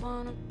just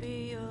wanna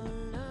be your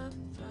lover.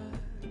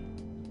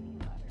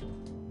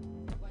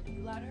 What,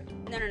 you louder?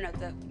 No,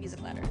 the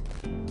music louder.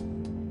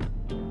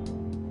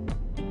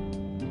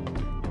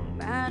 No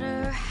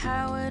matter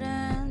how it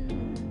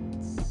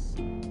ends,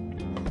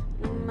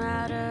 no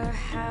matter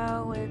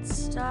how it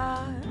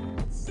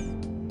starts,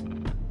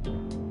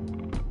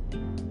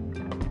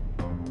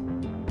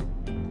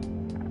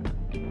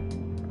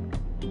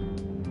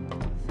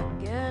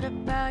 forget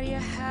about your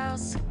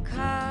house of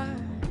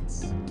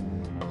cards,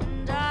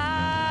 and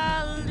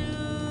I'll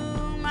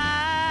do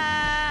mine.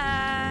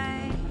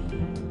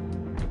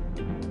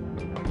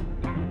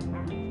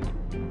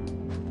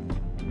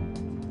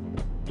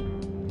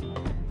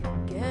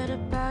 Forget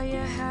about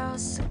your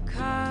house of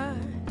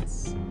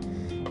cards,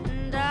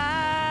 and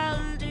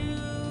I'll do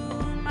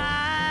mine.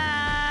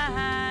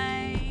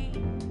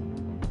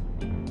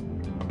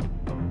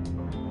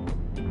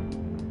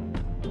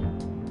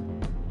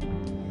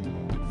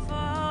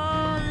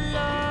 Follow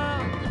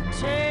the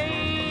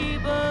tape.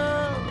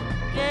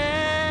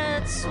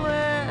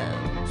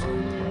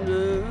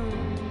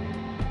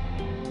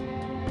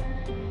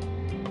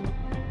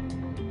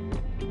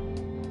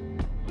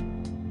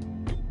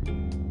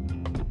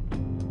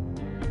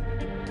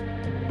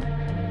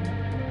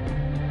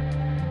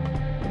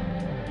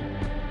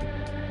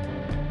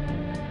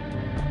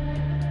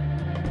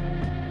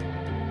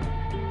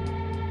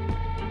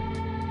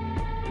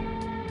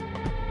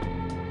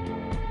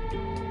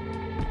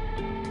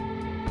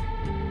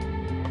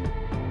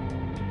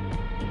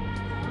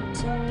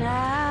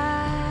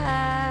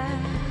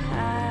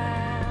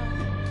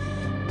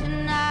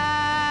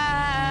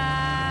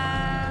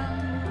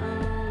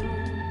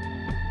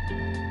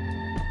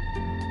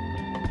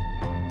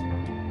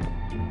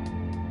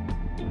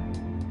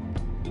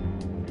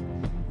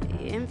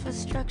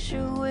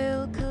 Infrastructure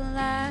will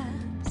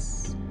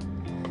collapse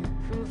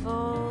from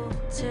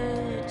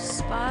voltage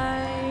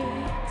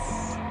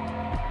spikes.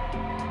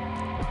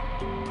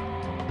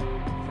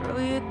 Throw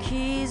your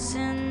keys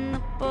in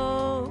the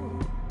bowl,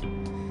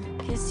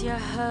 kiss your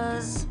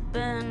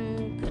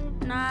husband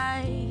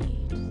goodnight.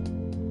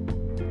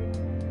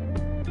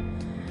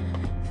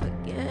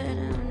 Forget,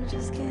 I'm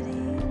just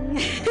kidding.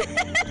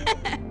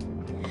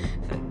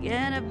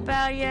 Forget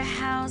about your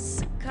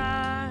house of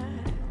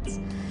cards.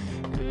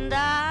 And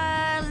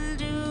I'll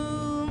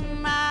do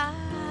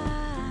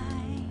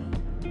mine.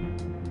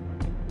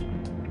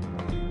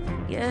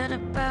 Forget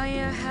about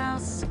your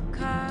house of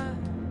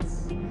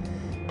cards.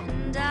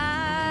 And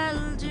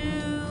I'll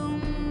do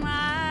mine.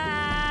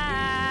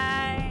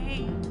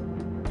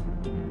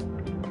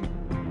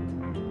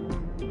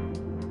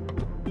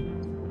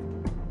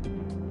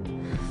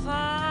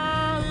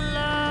 Fall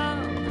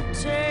off the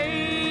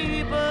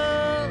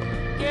table,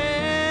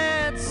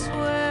 get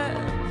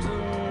swept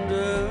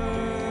under.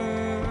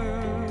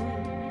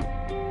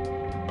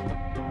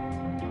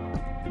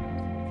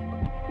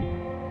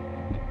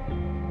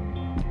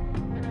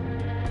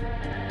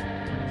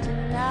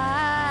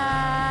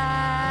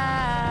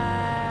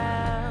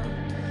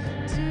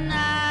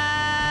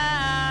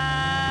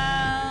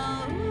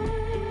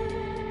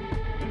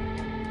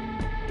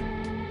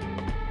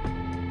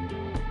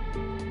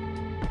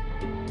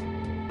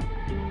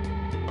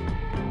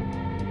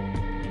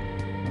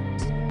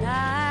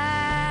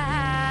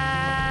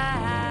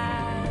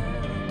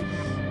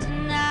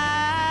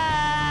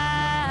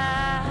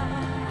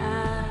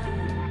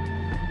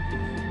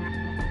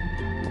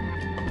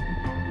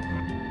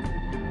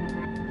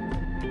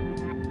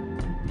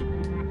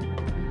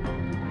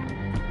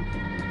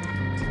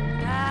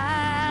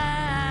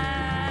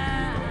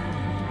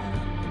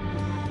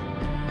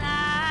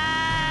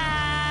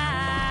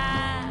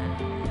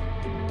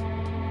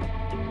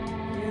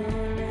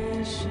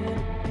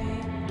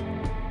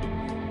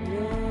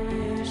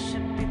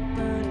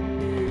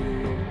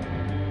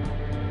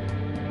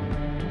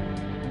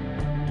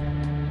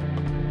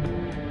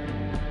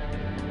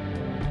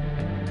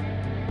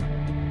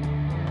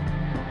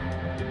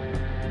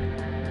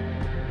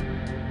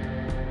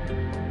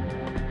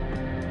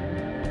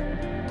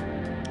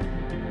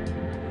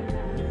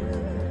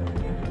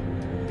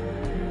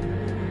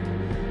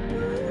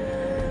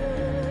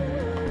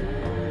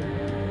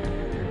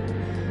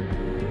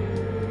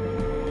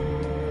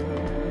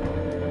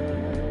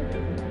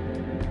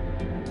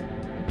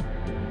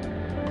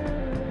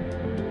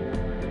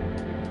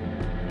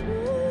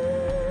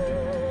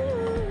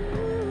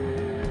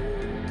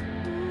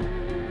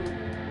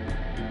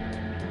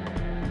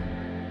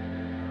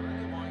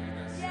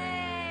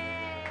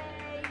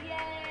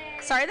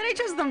 Sorry that I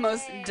chose the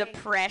most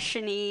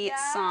depression-y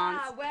songs.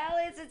 Well,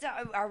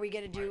 are we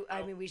gonna do?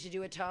 I mean, we should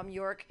do a Tom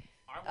York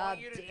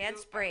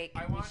dance break.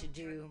 We should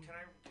do.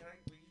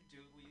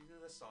 Will you do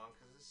this song?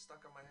 Because it's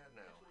stuck on my head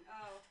now.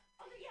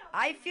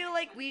 I feel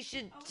like we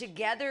should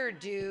together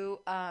do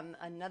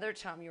another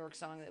Tom York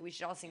song that we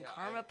should all sing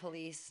Karma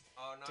Police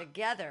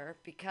together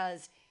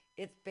because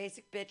it's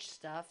basic bitch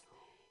stuff.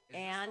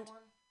 And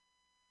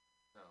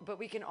but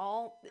we can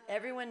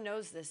everyone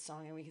knows this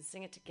song and we can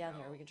sing it together.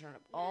 We can turn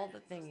up all the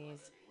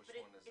thingies.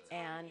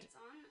 And it's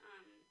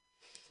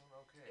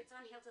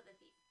on Hail to the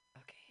Thief.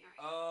 Okay.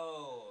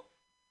 Oh.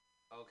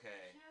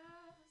 Okay.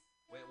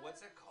 Wait,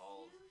 what's it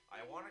called?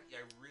 I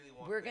really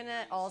want. We're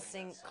gonna all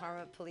sing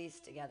Karma Police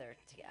together,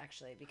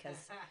 actually,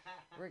 because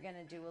we're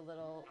gonna do a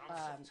little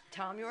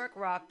Tom York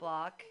rock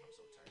block,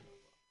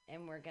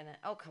 and we're gonna.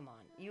 Oh, come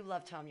on! You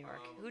love Tom York.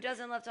 Who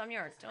doesn't love Tom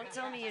York? Don't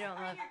tell me you don't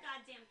love. Your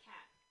goddamn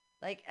cat.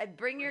 Like,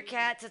 bring your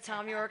cat to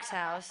Tom York's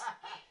house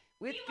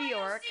with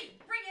Bjork.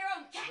 Bring your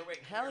own cat.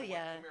 Wait, Hell come here,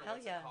 yeah, come here, hell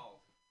what's yeah. It called?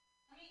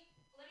 Let me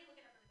look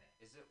it up in the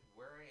book. Is it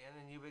Where I End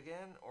and You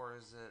Begin, or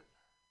is it?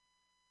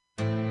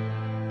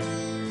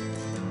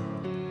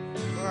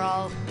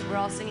 We're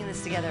all singing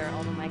this together.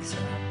 All the mics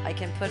are up. I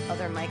can put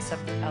other mics up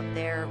out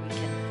there. We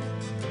can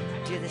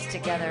do this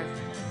together.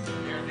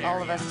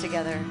 All of us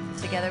together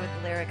with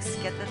the lyrics.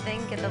 Get the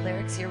thing. Get the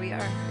lyrics. Here we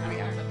are. Here we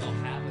are.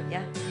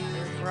 Yeah,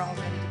 we're all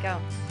ready to go.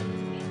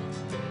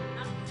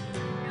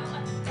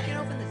 You can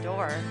open the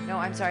door. No,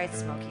 I'm sorry. It's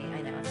smoky.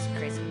 I know. It's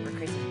crazy. We're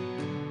crazy.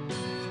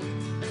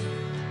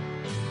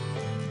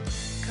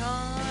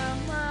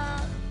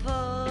 Karma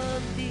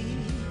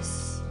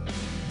police.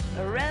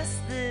 Arrest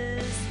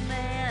this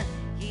man.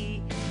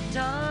 He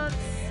talks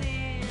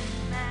in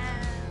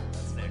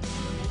mass.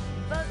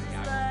 Buzzes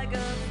like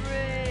a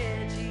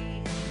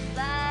Reggie.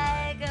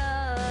 Like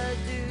a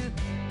dude.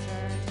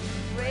 Turn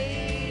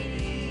radio.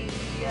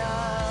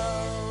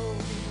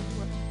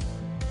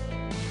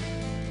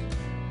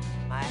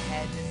 My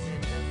head is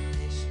in the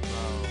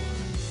fishbowl.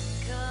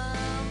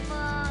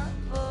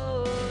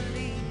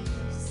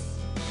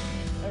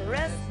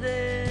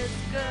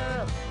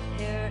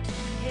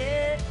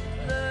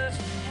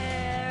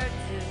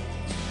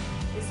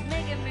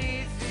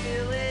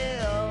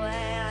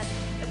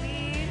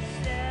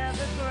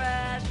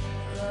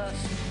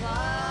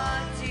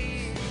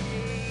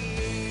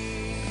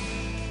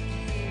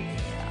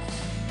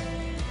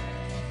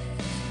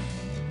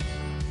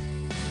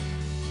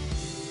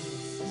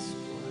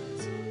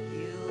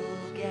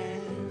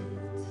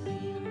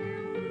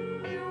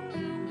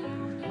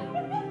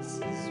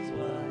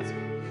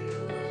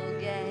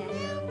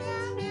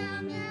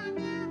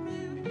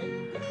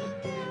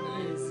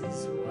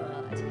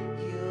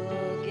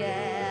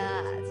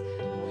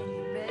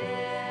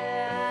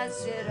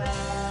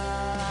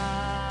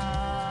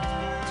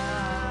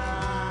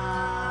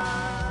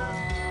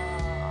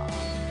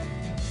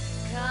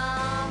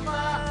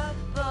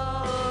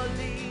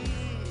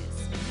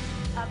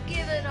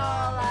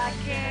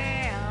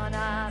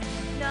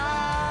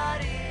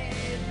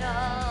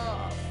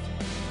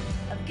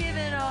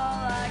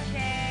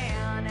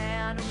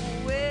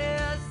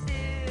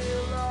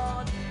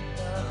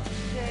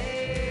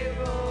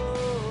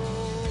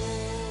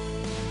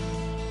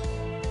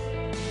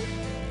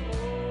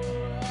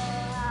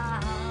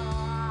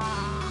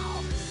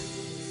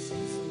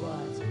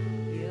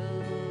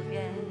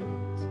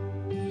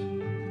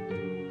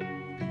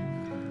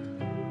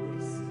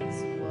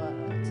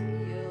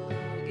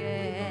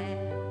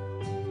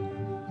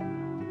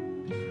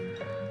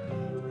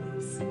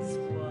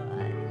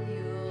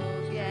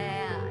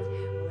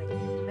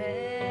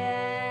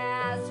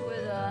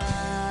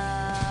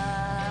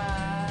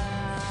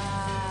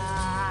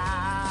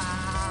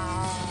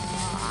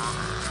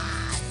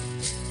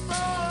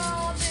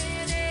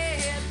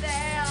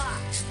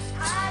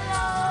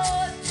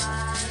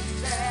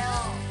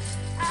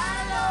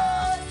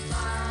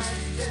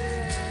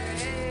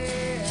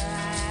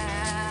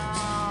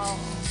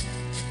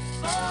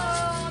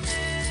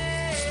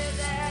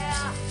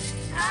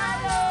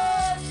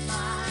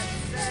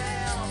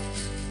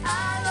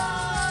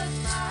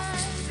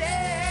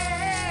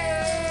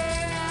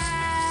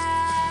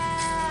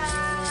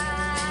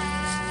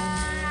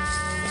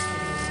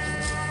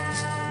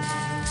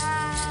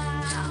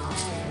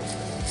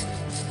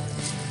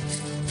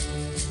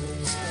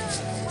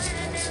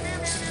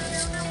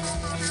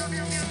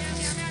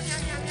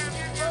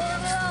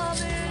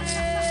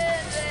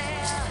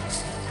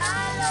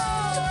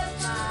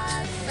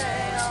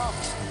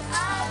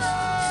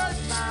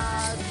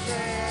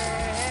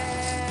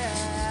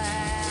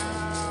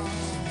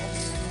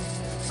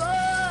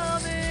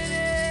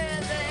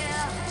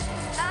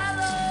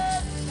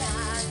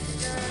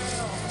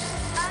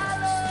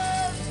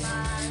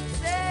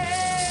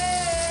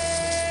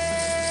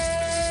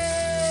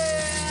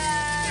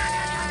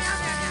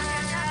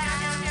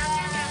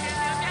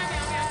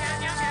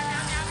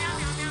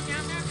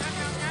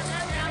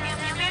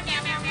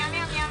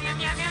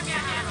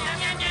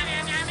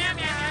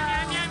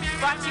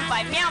 to you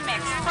by Meow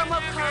Mix. Promo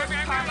code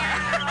Karma.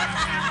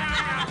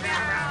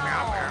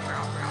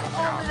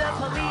 Only the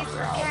police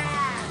for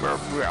cats.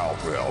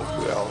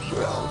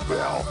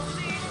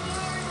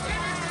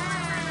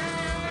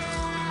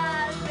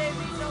 They'd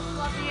be so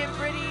fluffy and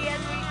pretty as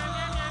we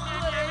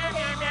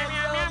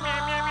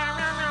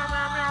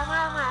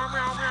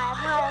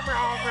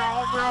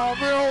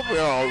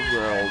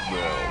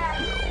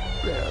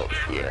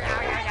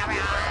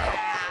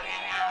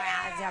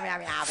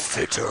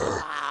Fitter,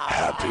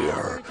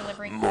 happier,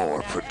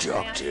 more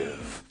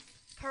productive.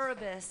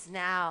 Puribus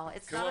now.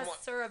 It's not a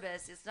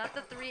Suribus. It's not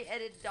the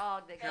three-headed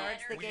dog that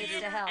guards the gates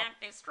to hell.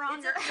 It's a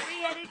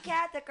three-headed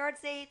cat that guards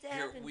the gates to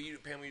heaven. Pam, will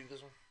you do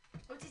this one?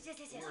 Oh, yes.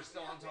 We're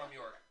still on Tom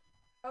York.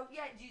 Oh,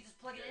 yeah. Do you just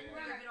plug it in?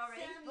 You're good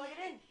already? Plug it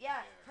in.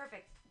 Yeah.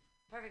 Perfect.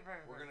 We're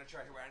going to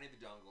try here. I need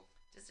the dongle.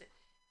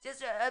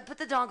 Just put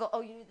the dongle.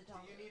 Oh, you need the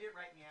dongle. Do you need it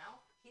right now?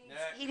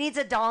 He needs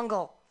a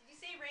dongle. Did you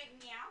say right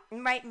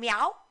meow? Right,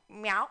 meow.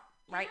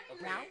 Right,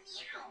 Okay. meow.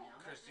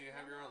 Chris, do you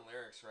have your own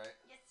lyrics, right?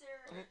 Yes, sir.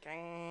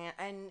 Okay.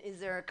 And is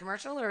there a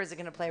commercial or is it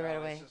gonna play right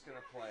away? It's just going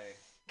to play.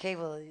 Okay,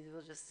 we'll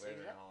just Wait a save it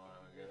minute. up. Hold on.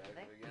 I'll get it at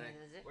the beginning.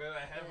 Is it? Wait,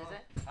 headphones. Is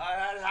it?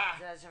 Alright,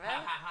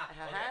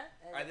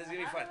 Alright, this is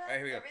going to be fun. Alright,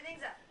 here we go.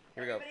 Everything's up.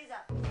 Here we go. Everybody's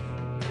up.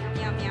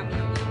 Meow, meow,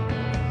 meow.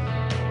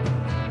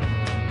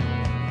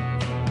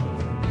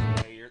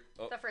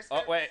 The first Oh,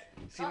 verse. wait.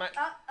 See my.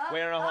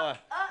 Wait, no, hold on.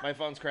 My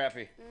phone's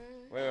crappy.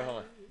 Wait, hold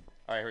on.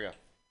 Alright, here we go.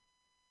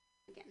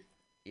 Again.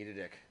 Eat a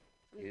dick.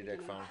 Eat a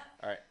dick phone.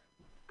 Alright.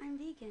 I'm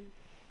vegan.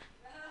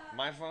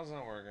 My phone's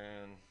not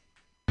working.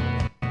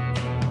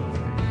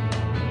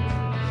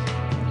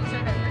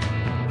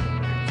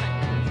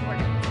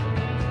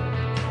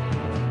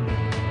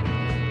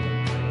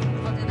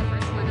 I'll do the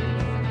first one.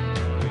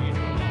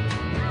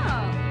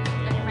 Oh,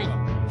 okay, fine.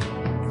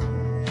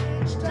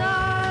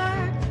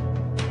 Start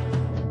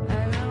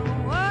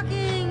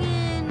walking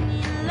in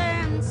your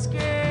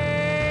landscape.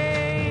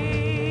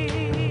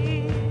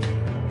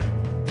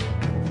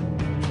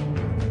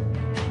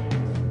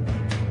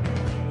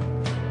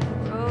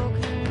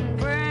 Broken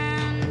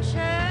branches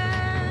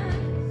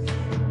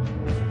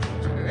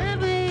trip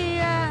me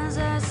as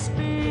I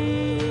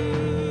speak.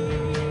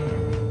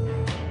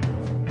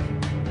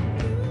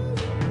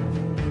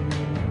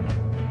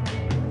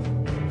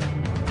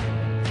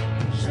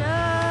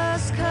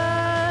 Just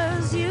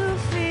 'cause you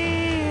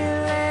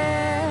feel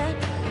it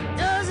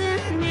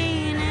doesn't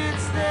mean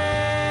it's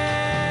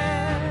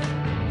there.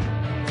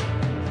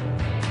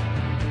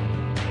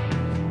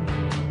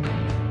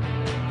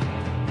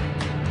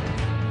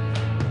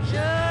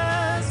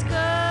 Just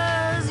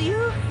 'cause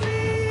you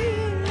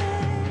feel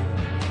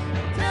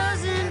it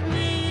doesn't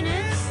mean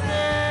it's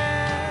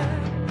there.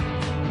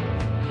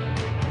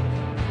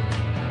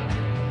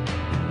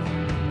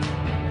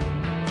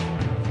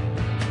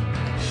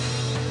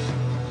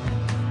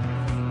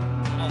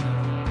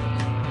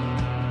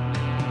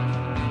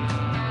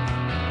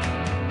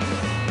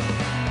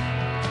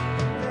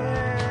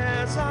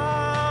 There's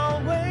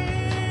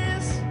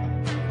always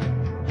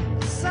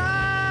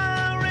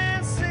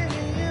sirens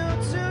singing you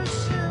to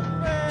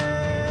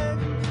shipwreck.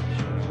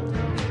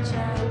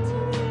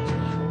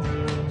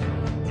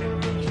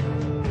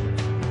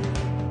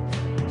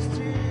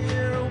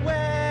 Steer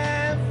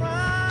away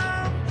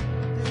from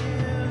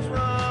these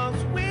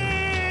roads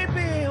we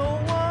be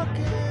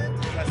walking.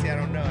 Trusty, I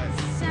don't know it.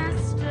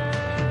 Sister,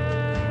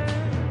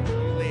 You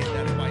lead,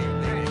 that's why you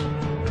lead.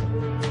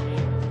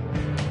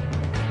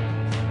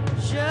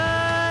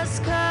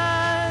 just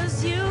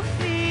 'cause you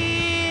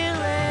feel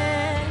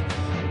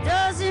it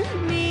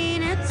doesn't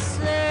mean it's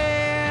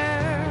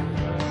there.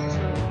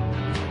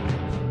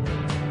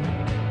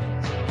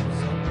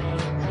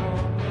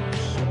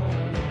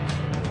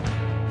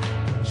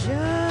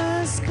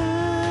 Just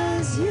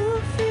 'cause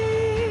you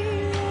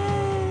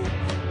feel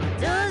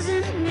it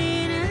doesn't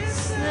mean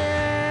it's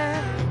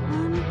there.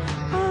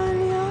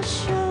 On your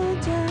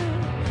shoulder,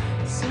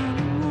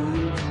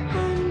 someone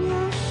on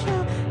your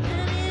shoulder.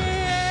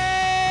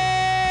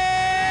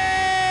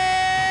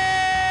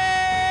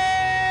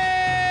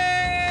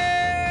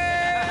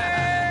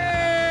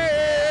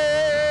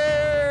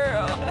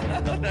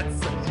 That's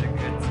such a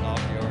good Tom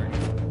York.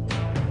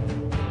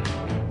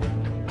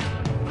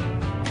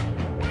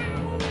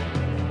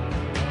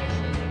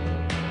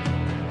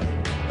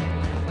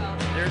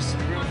 There's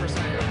room for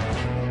some.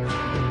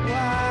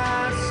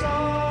 Why so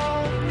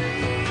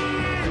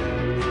green?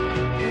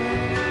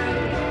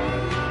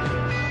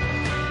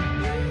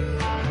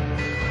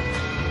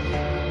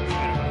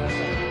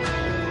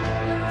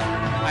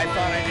 I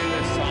thought I knew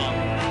this song.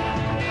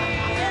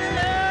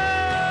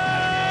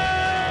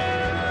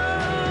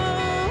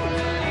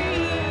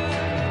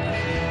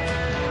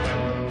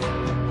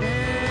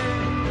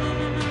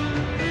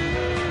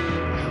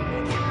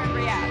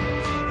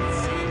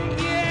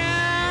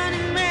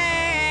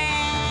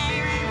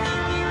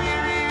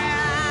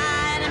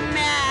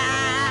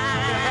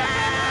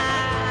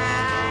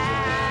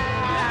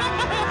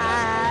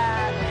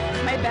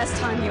 My best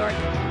Tom York.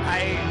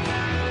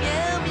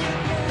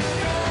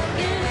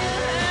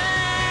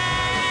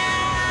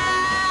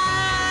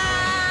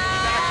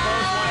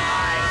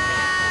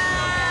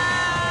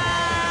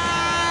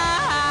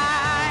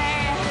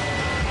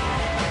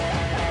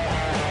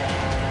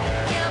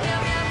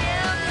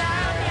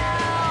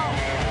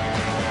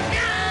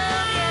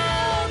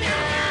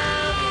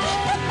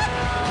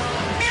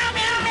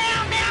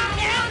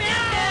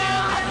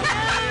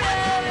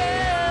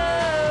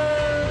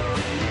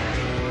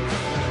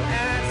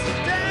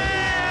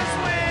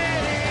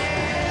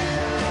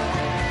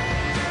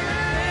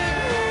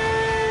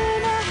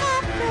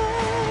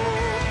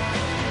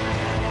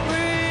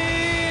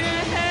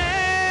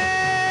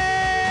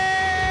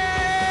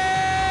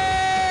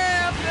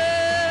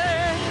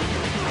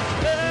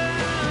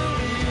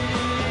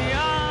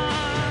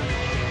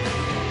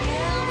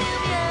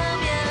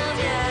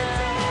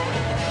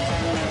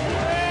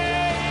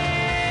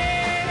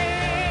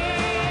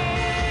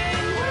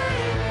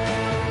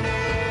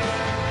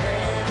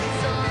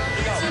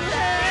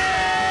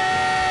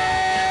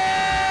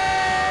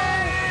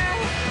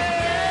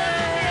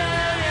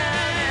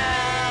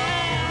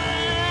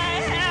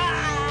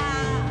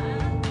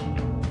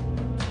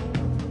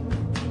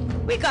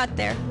 We got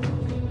there.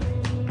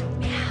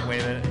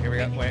 Wait a minute. Here we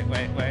go. Wait.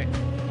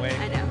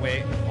 I know.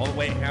 Wait. Hold.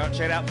 Wait. Hang on.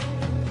 Check it out.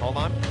 Hold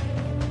on.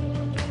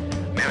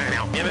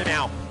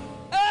 Meow.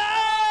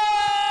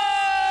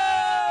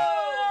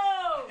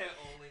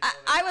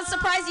 I was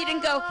surprised you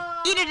didn't go,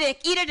 eat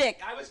a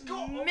dick. I was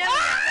going.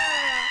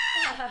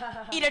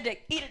 Eat a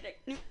dick.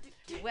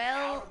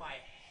 Well,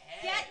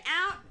 Get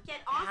out, get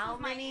off how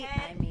of my many?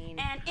 head I mean, and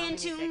how many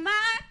into things?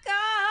 my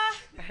car.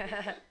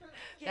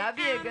 That'd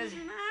be a Get good. out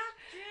of my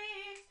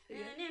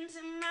dreams and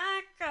into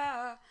my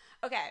car.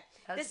 Okay,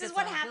 That's this a is good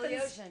what song. happens. Billy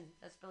Ocean.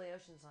 That's Billy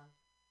Ocean's song.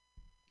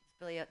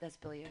 That's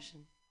Billy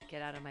Ocean.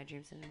 Get out of my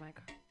dreams into my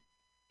car.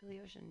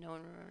 Billy Ocean. No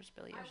one remembers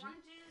Billy I Ocean. want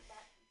to do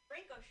that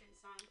Frank Ocean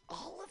song.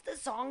 All of the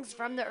songs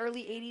from the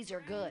early 80s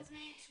are good.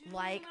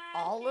 Like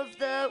all of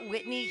the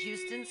Whitney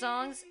Houston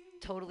songs,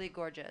 totally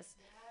gorgeous.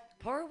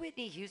 Poor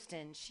Whitney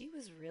Houston, she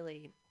was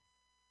really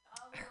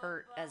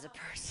hurt as a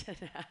person.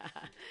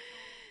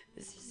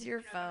 This is your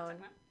phone.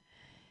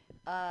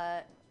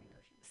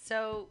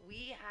 So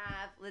we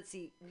have, let's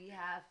see, we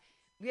have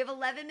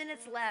 11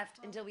 minutes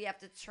left until we have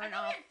to turn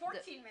off.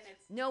 14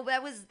 minutes. No,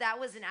 that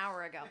was an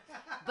hour ago.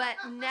 But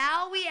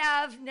now we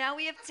have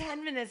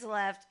 10 minutes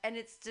left, and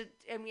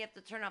we have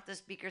to turn off the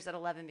speakers at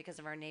 11 because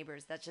of our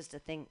neighbors. That's just a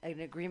thing, an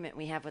agreement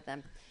we have with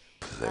them.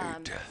 Play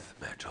death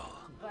metal.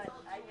 But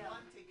I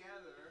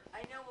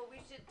know. Well, we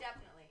should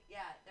definitely. Yeah,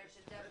 there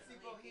should definitely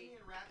be.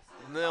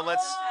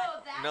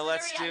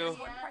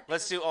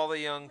 Let's do all the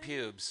young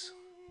pubes.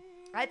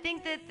 I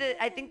think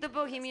the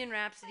Bohemian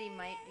Rhapsody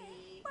might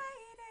be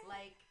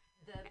like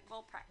the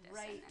We'll practice.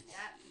 right.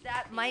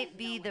 That might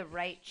be the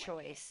right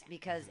choice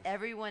because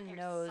everyone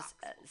knows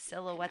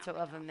Silhouette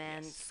of a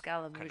Man,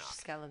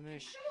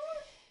 Scaramouche.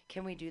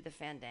 Can we do the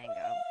Fandango?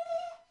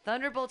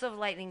 Thunderbolt of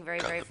Lightning, very,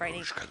 very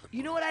frightening.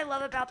 You know what I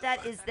love about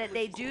that is that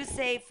they do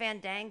say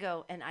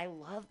Fandango, and I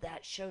love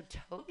that show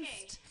Toast.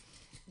 Okay.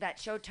 That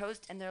show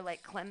Toast, and they're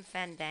like Clem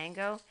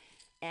Fandango,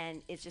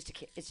 and it's just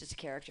a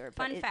character,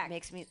 but Fun it fact.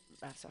 makes me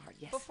laugh so hard.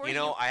 Yes. Before You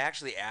know, I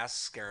actually asked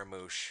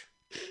Scaramouche.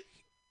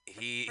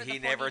 He For the 40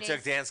 never took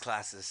days. dance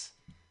classes.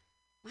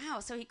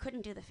 Wow, so he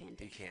couldn't do the He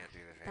Fandango. can't do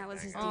the That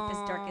was his Fandango.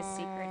 deepest, darkest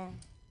secret.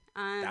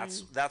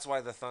 That's why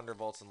the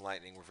thunderbolts and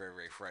lightning were very,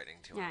 very frightening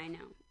to Yeah, him. I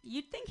know.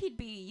 You'd think he'd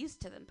be used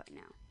to them by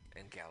now.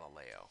 And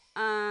Galileo.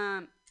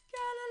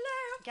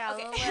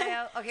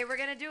 Galileo. Okay, we're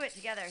gonna do it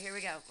together. Here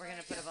we go. We're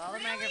gonna put up all the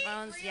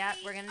microphones. Yep,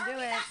 we're gonna do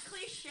it.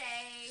 Cliche.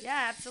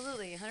 Yeah,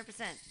 absolutely,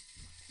 100%.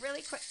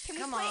 Really quick. Can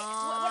we Come play?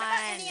 What about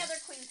any on. other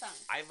Queen song?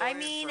 I voted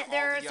mean, for all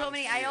there are the so young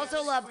many. I pubes.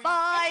 also love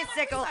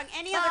Bicycle.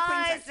 Any other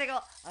Queen song?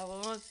 Bicycle. I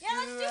want Yeah,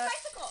 let's do to-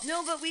 Bicycle.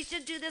 No, but we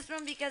should do this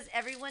one because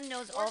everyone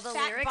knows Or all the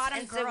Fat lyrics, Bottom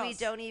and so we Girls.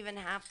 don't even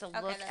have to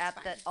look that's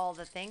at fine. all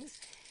the things.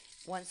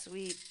 Once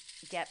we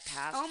get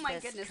past Oh my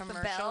this goodness, the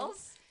commercial.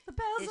 bells. The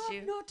bells issue.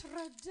 of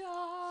Notre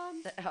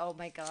Dame. Oh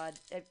my God!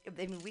 I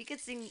mean, we could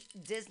sing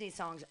Disney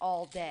songs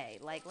all day.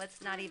 Like,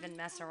 let's not even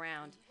mess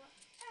around.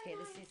 Okay,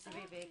 this needs to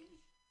be big.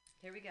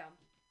 Here we go.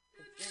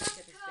 Let's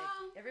get this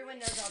big. Everyone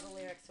knows all the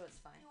lyrics, so it's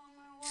fine.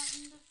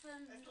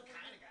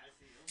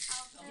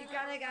 You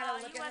kinda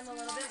gotta look at them a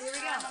little bit. Here we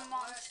go. I'm a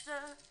monster.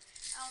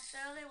 Out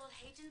there they will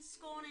hate and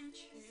scorn and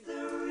choose.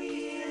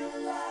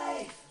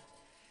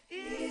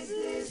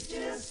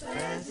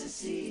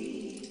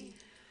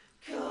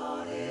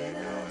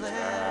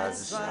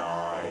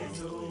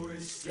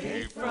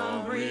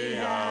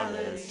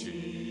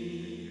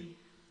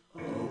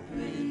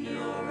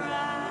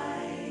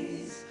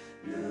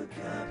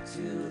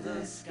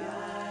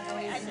 Oh,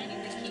 wait, I need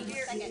the key.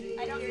 Second.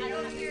 I don't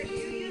Here, you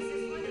use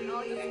this one, and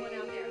I'll use one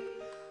out there.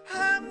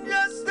 I'm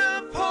just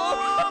a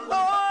poor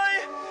boy.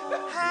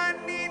 I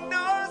need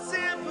no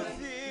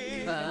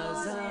sympathy.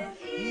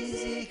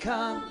 Easy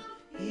come,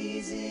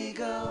 easy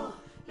go,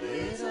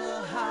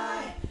 little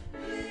high,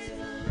 little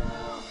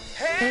low.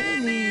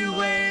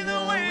 Anyway,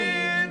 the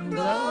wind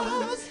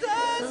blows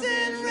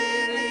doesn't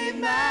really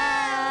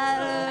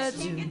matter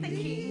to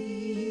me.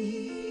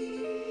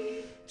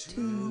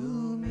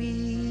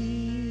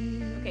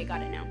 Okay,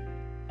 got it now.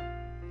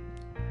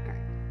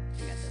 Alright, I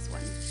got this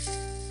one.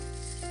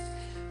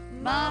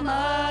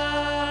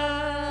 Mama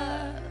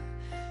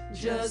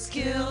just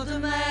killed a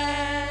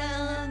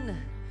man,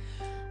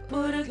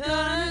 put a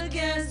gun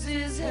against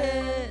his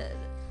head,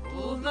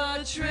 pulled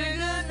my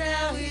trigger,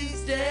 now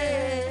he's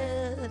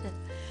dead.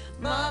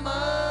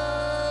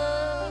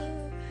 Mama,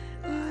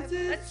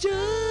 Let's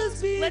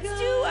just be Let's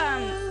do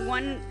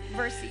one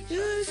verse each.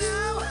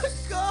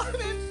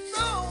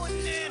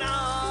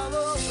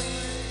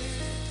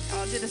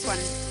 I'll do this one.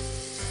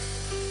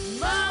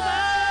 Mama,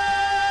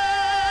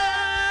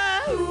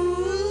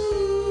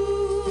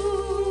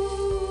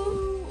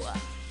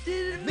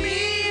 didn't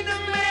mean to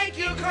make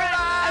you cry.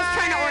 I was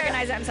trying to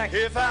organize it. I'm sorry.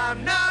 If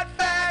I'm not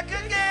back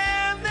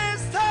again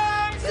this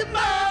time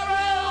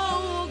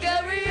tomorrow,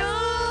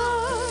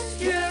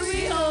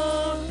 Carry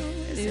on.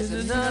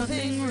 Isn't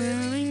nothing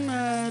really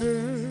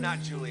matters? not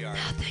Juilliard.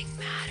 Nothing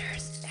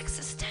matters.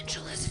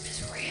 Existentialism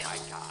is real.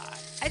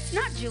 It's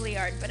not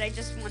Juilliard, but I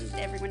just wanted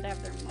everyone to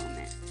have their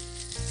moment.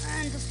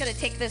 I'm just gonna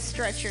take this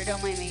stretcher,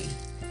 don't mind me.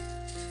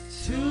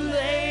 too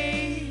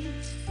late.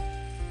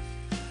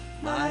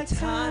 My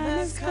time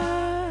has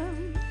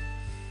come.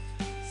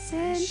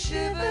 Send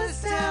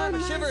shivers down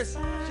my Shivers.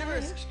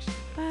 spine.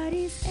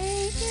 Body's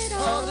aching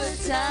all the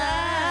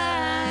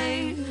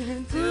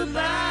time.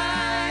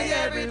 Goodbye,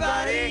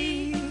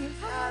 everybody.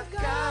 I've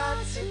got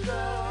to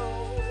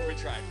go. We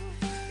tried.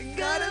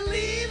 Gotta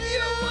leave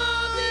you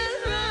walking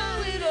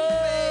around in a way.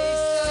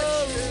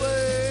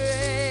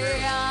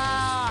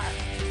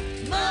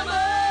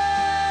 Mama,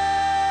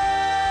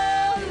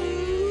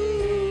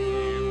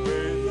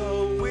 where the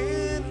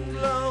wind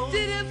blows. I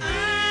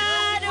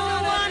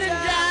don't wanna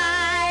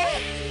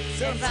die.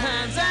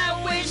 Sometimes I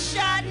wish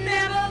I'd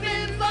never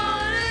been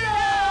born at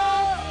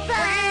all.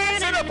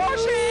 That's an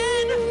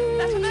abortion.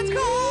 That's what that's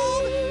called.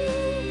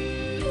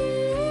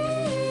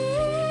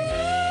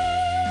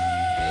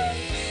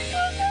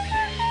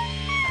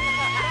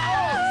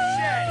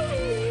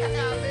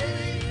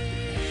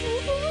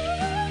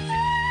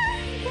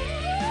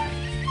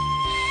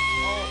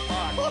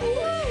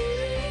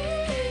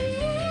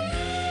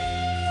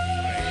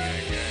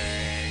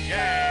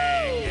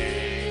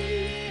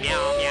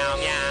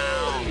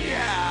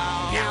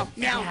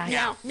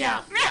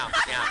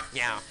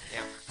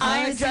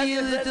 I see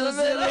a little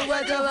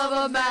silhouette of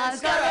a man.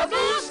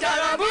 Scaramouche,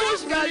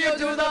 got you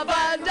to the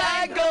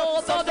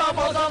fandango. So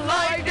double the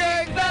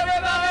lightning, very,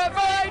 very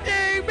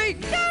frightening me.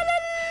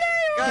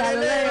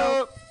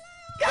 Galileo,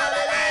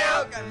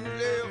 Galileo,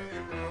 Galileo.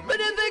 But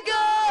if they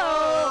go,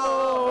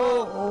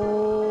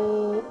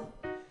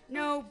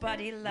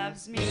 Nobody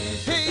loves me.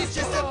 he's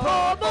just a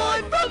poor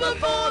boy from a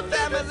poor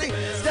family.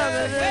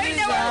 Wait,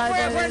 no,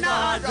 we're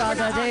not.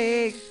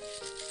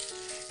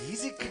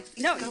 Easy,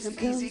 No,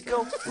 easy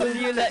go. Will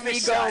you let me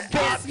go?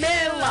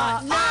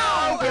 Bismillah.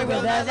 No, we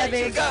will not let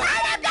me go.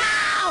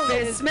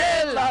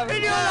 Bismillah. Will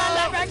you not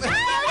let me go?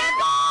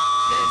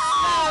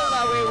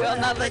 Bismillah. We will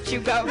not let you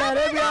go. Let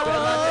him go.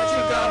 We'll not let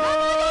you go.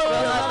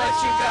 We'll not let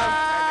you go.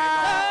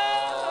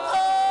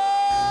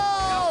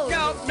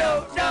 No.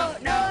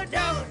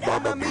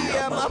 Mamma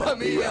mia, mamma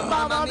mia,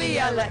 Mamma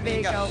mia, let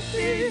me go.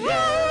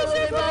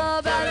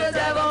 Beelzebub and the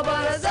devil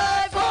put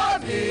aside for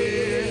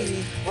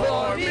me,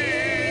 for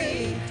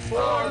me,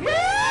 for me.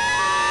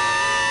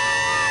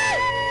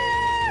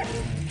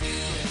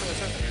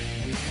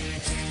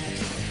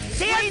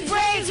 Satan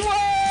praise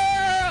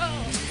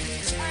world.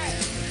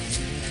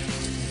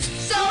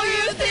 So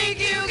you think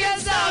you can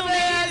stop me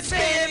and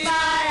spit in my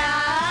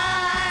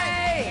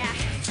eye?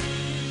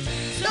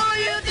 So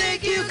you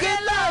think you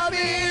can love me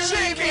and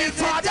leave me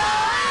to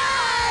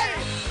die?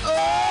 Oh,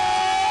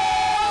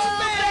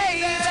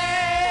 baby,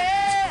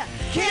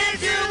 can't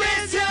do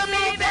this to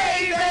me,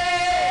 baby.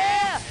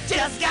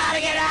 Just gotta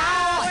get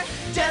out,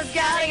 just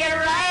gotta get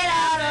right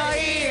out of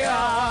here.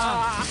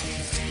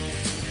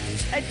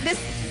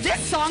 This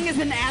song is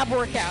an ab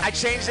workout. I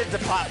changed it to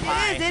pot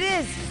pie. It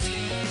is.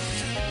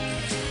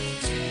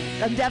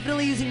 I'm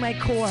definitely using my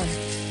core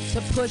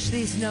to push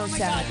these notes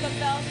out.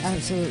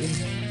 Absolutely.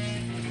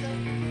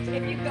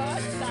 If you go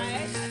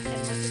outside,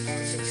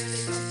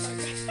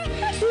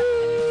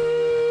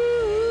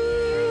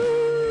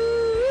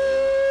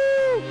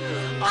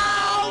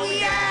 Oh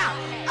yeah!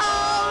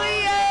 Oh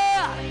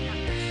yeah!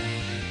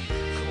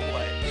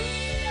 What?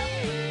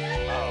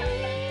 Oh.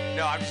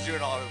 No, I'm just doing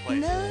it all over the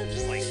place.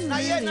 Just like,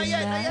 Not yet, not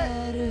yet, not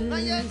yet.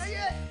 Not yet, not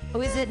yet.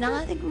 Oh, is it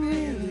not?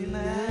 Really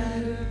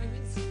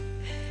matters.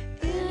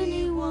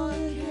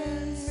 Anyone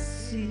can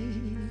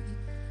see.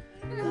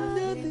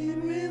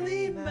 Nothing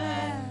really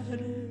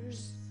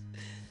matters.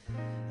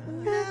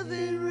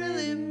 Nothing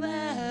really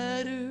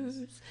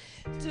matters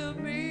to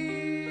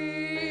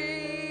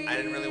me. I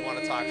didn't really want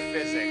to talk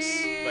physics,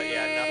 but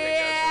yeah, nothing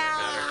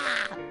does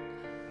really matter.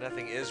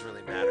 Nothing is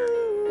really matter.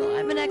 Well,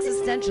 I'm an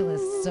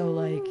existentialist, so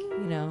like,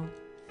 you know,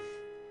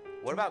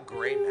 What about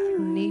gray matter?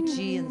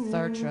 Nietzsche and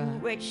Sartre.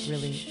 which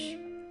Really.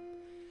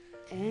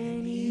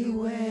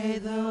 anyway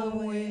the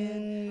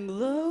wind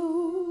blows.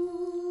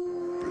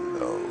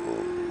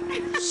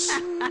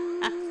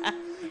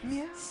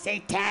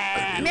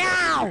 Satan.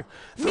 Meow!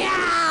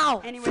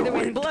 Meow! Anyway the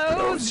wind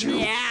blows. To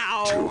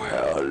Meow.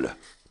 hell.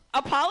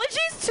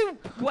 Apologies to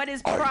what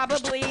is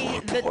probably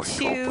the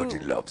Nobody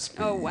two. loves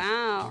me. Oh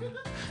wow.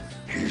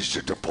 He's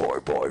just a poor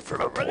boy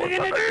from a poor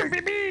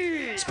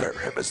family. Spare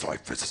him, his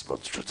life is his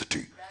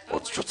monstrosity.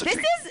 Monstrosity.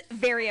 This is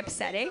very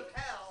upsetting.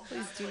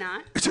 Please do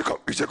not. Easy go,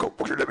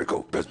 won't you let me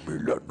go?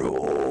 Bismillah,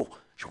 no.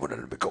 You wanna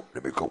let me go,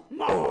 let me go.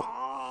 Oh.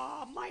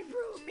 My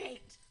roommate.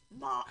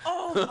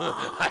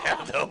 Oh, I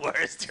have the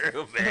worst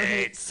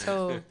roommate.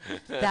 So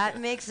that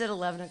makes it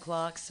 11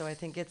 o'clock, so I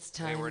think it's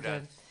time we're to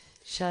done.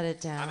 shut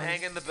it down. I'm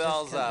hanging the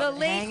bells The up.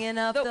 late- Hanging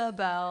up the- the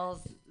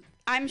bells.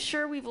 I'm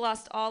sure we've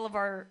lost all of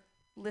our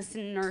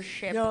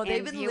listenership. No, and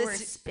they've been viewer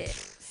listening.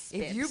 spits.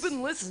 If you've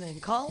been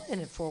listening, call in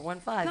at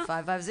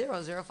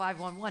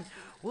 415-550-0511.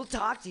 We'll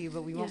talk to you,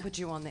 but we won't Yeah. put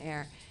you on the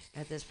air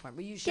at this point.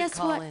 But you should Guess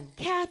call what, in.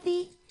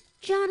 Kathy?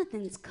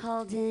 Jonathan's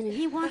called in and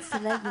he wants to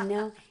let you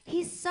know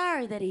he's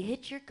sorry that he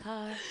hit your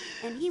car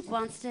and he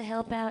wants to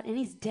help out and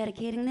he's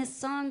dedicating this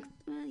song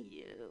to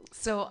you.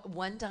 So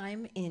one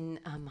time in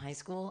high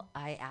school,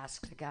 I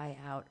asked a guy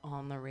out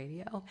on the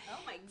radio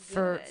my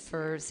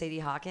for Sadie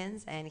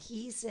Hawkins, and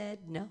he said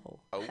no.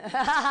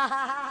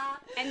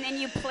 And then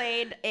you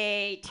played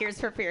a Tears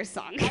for Fears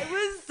song. I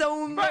was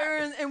so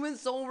embarrassed. It was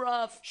so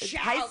rough.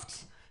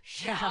 Shout.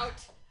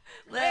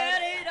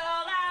 Let it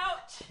all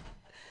out.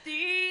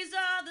 These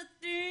are the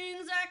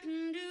things I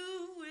can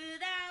do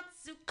without.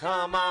 So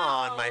Come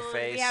on, my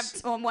face. We have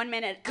 1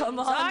 minute. Come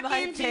on, Talking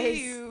my to face.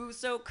 you,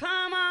 so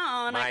come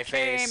on. My I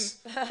came. face.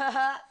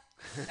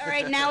 All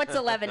right, now it's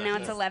 11. Now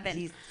it's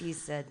 11. He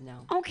said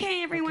no.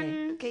 Okay,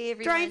 everyone. Okay,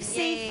 everyone. Drive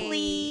safely.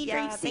 Yay.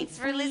 Yeah, Drive thanks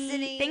for safely.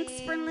 listening.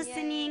 Thanks for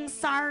listening. Yay.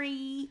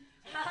 Sorry.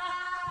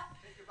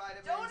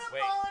 Don't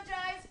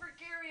apologize for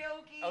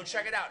karaoke. Oh,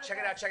 check it out. Check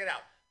it out. Check it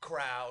out.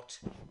 Kraut.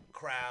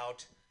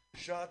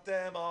 Shut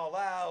them all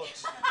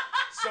out.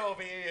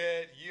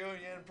 Soviet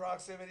Union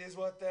proximity is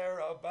what they're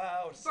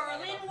about.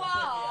 Berlin Wall.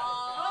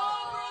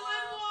 Oh,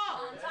 Berlin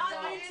Wall. I'm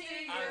talking to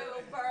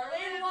you.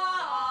 Berlin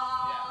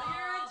Wall.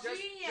 You're a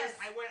genius.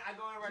 I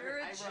go on record. You're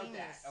a I wrote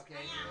genius. that.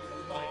 Okay.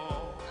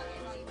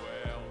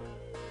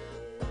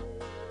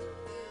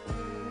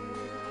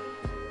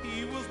 He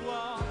was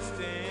lost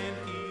and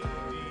he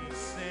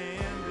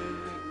descended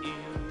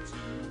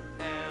into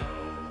hell.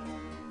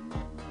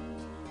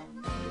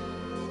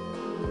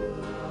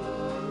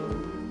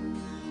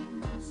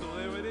 So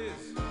there it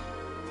is,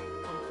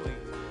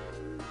 complete.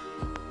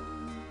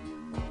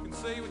 You can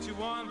say what you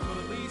want, but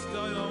at least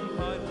I don't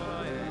hide what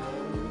I am.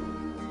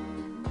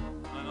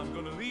 And I'm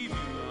gonna leave you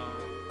now,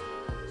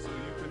 so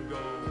you can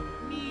go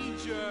knee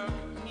jerk,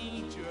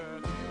 knee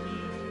jerk, knee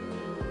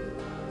jerk,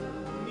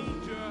 knee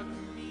jerk,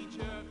 knee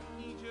jerk,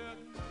 knee jerk,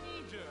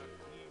 knee jerk,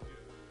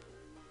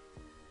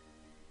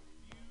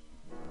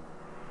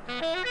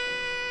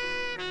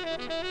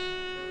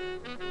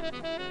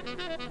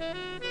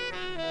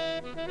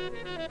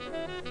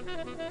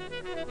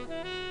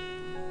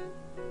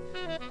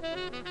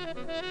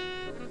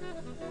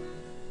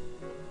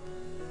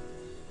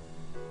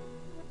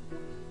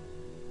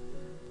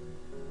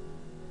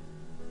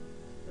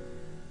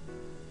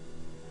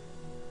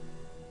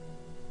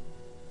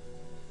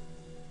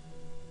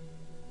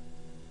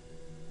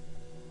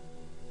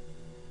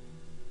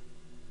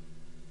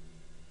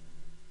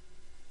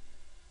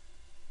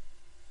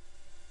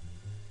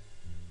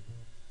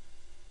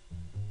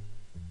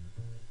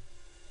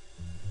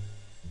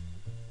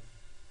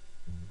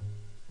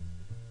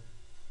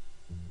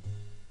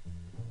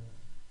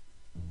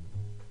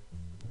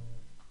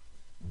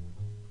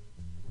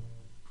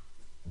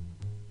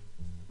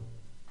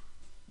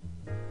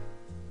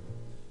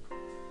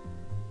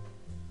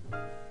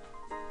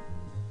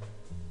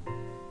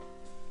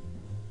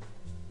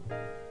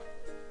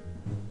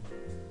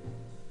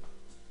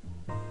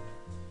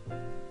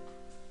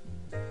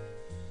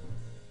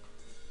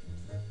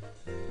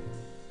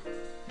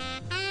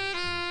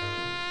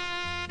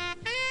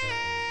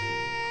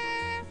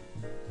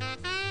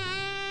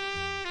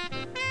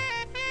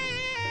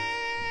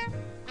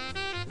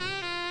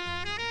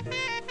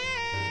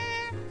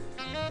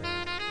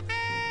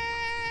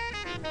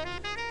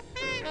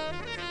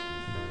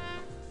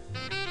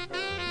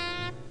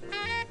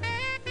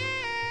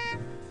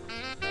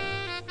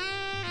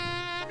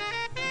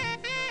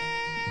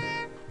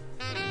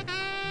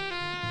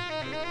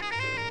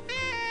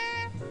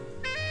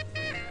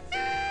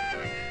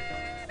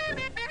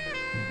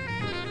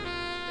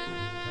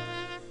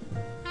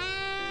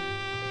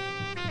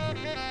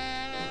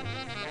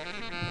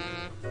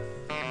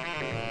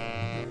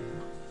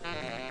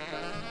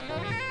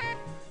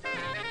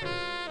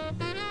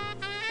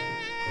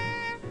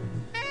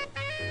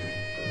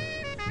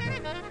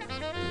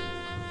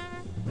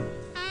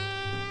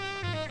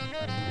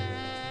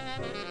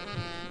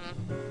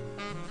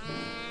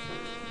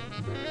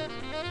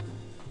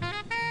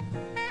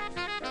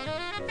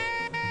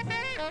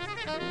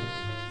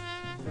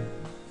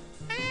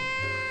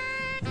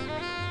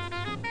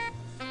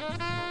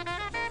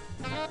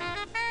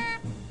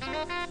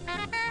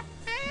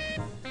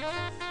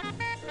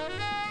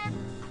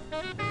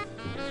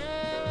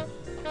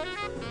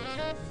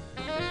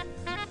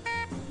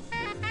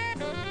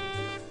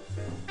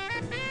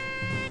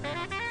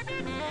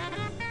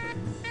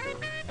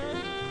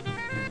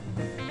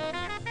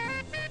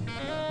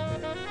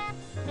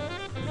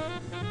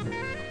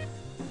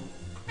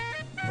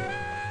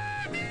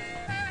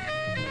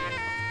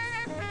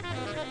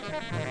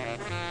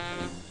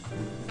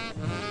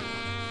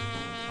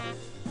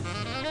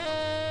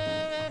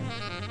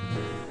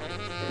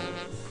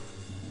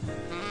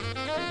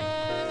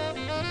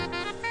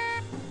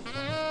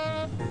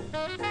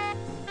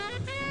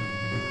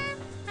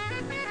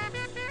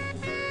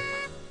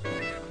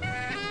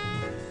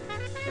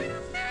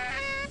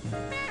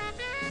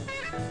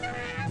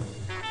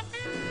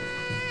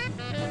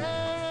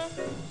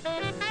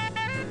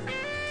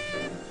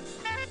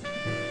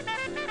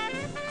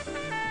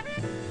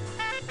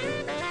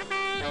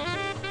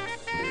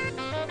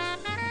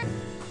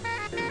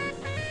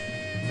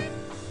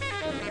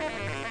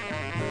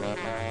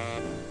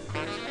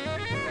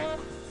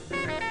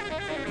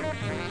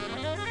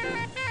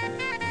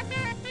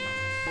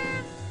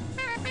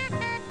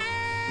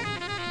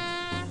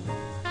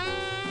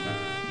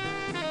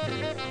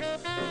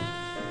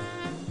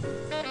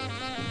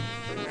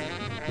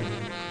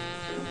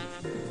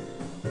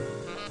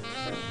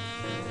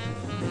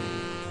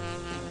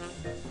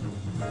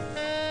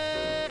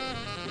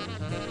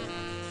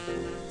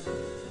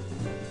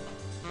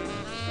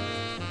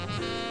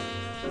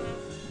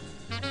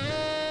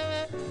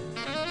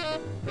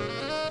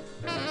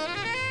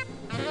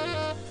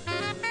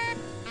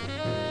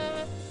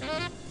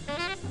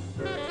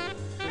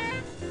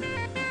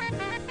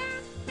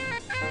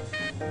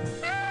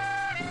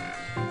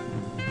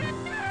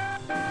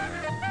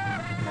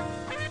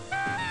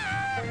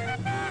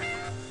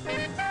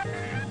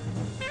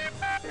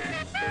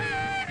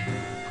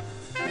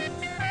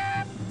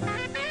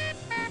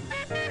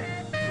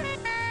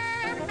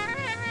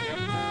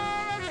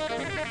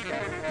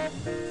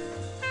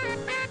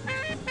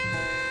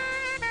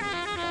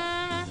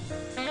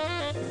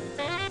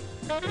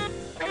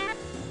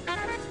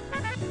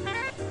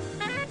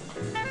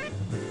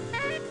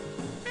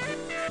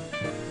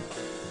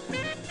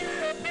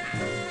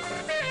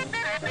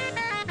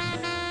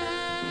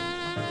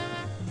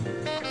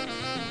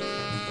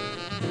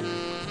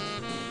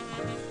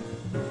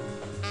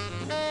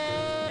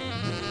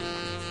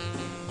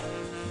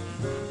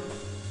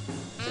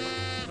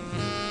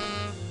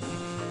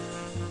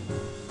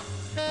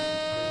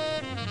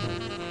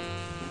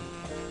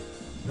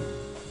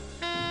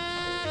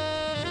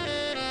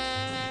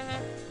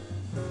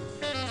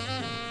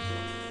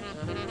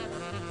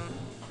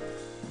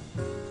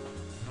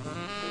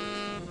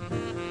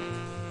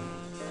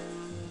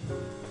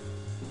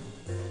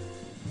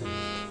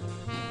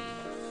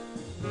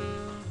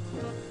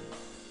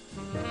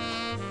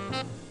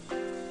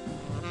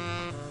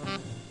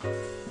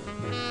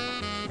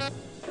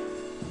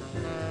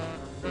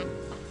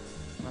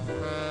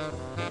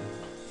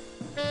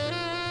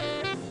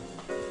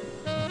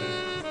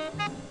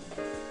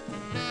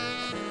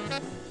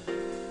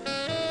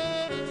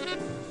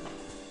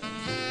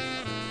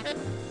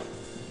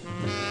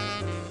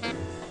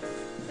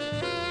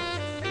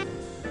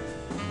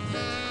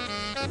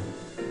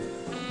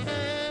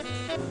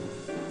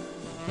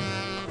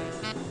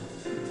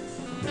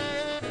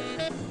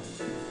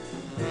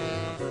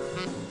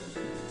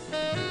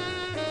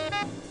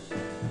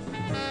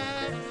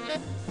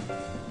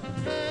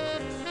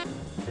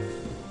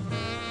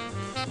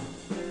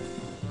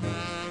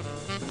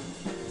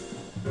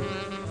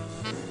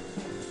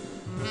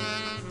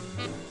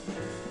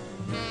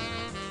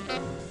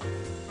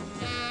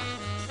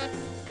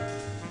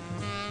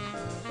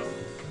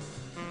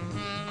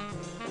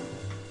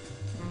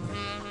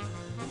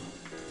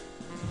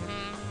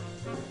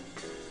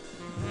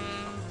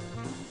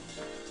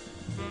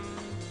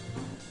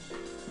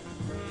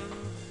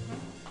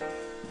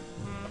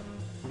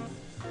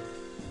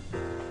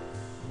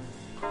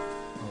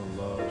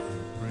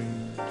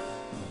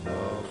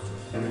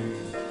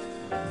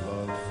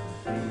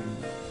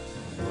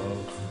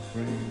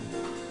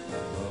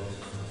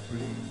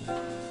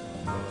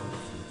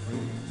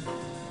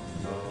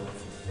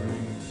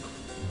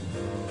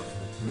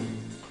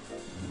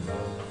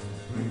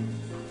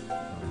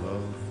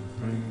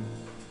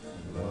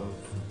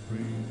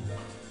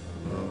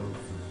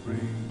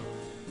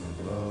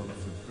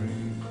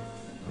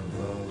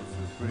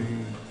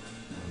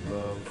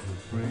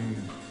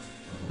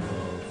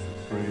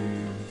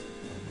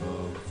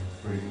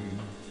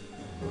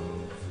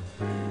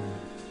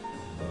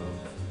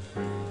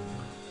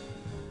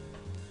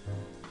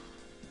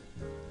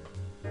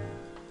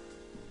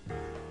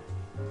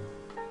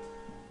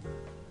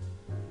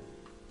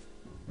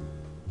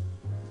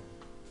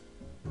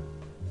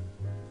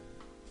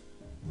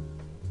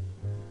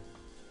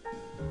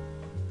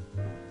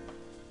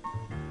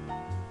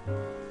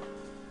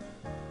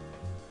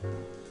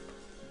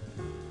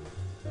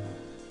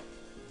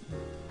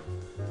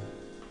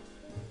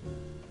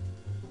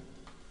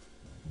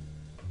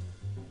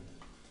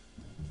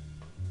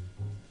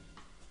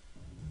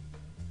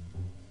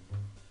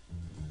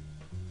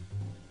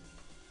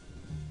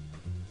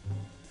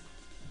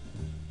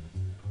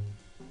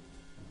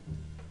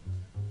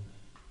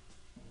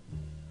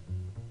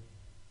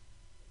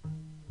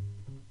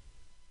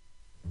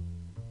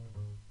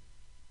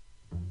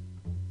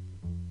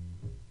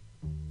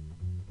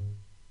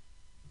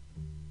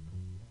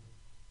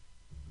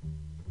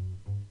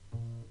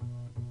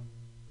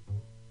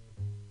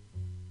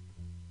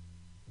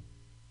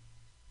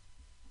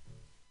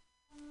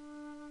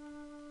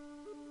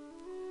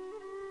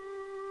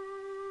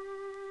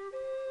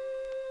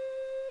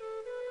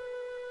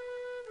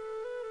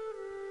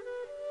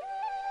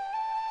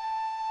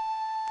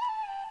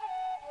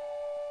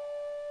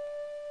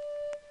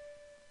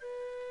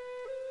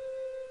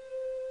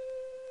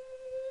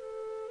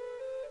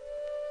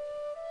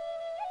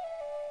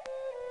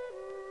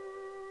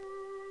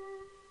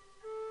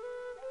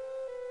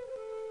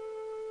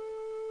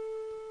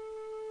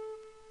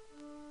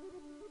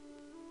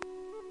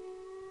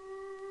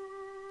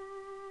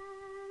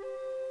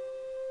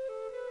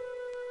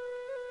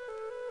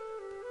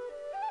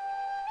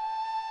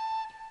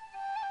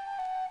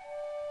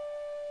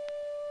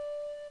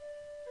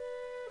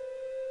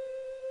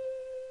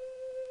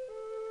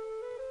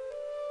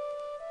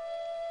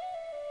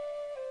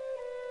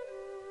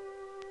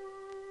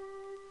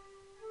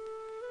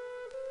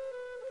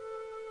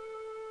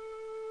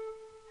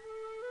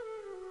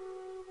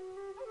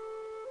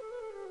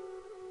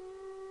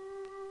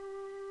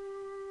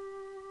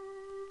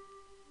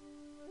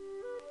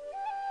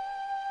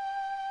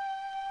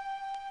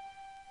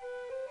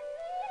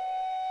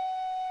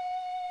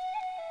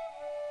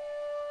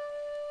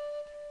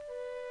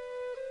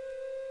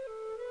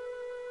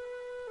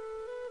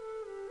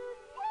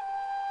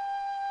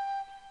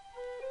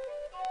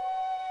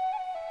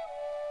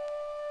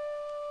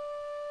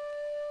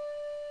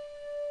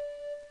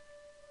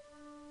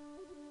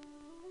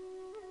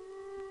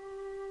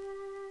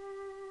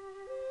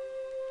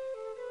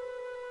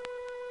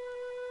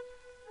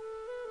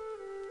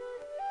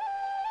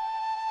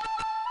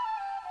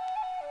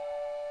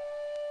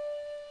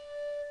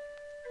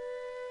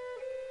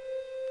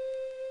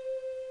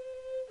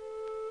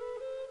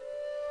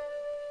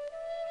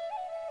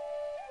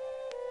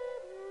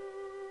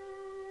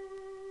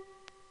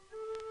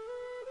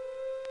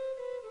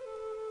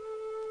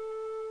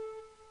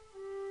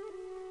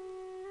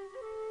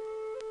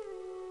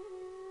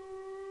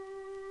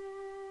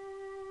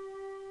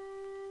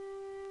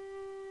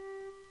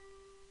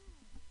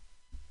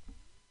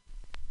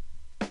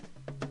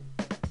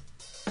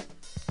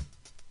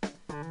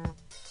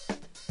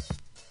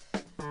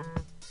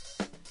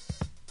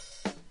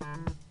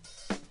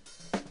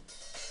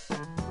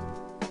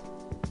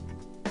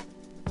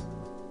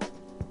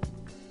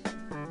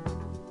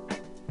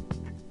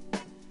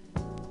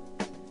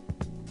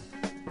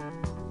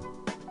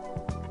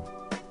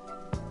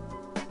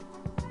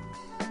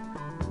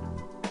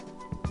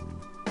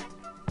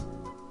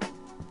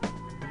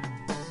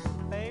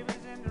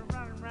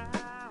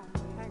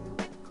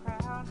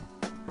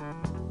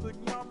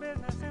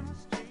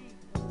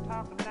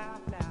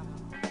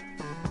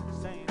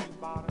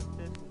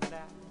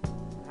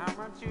 how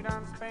much you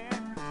done spent.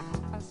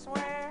 I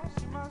swear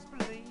she must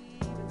believe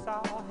it's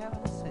all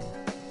heaven sent.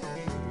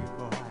 Hey,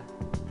 boy,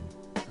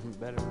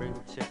 better bring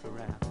the chick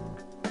around.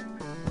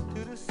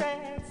 To the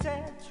sad,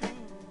 sad truth,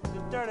 the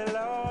dirty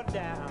low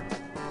down.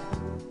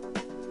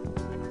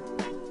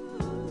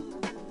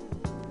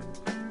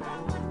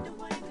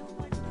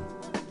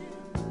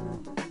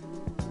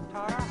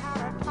 Taught her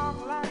how to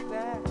talk like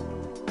that.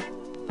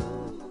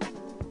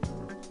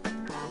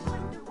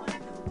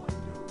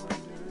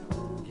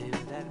 Gave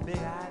her that big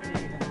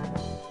idea.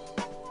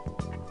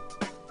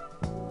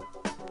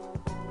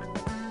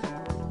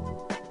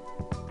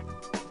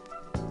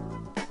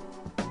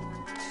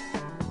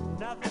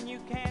 Nothing you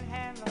can't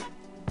handle,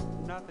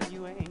 nothing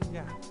you ain't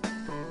got.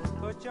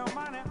 Put your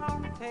money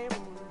on the table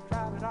and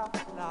drive it off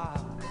the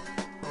lot.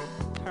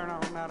 Turn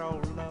on that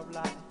old love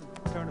light,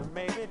 turn a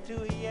maybe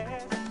to a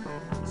yes.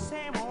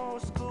 Same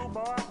old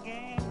schoolboy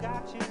game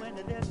got you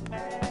into this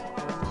mess.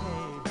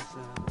 Hey,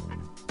 son,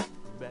 you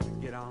better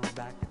get on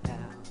back to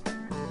town.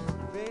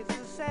 Face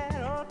the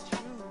sad old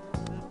truth,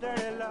 the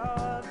dirty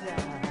law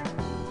down.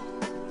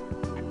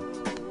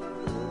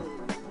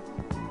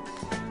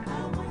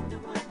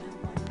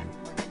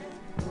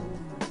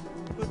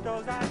 Put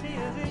those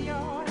ideas in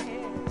your head.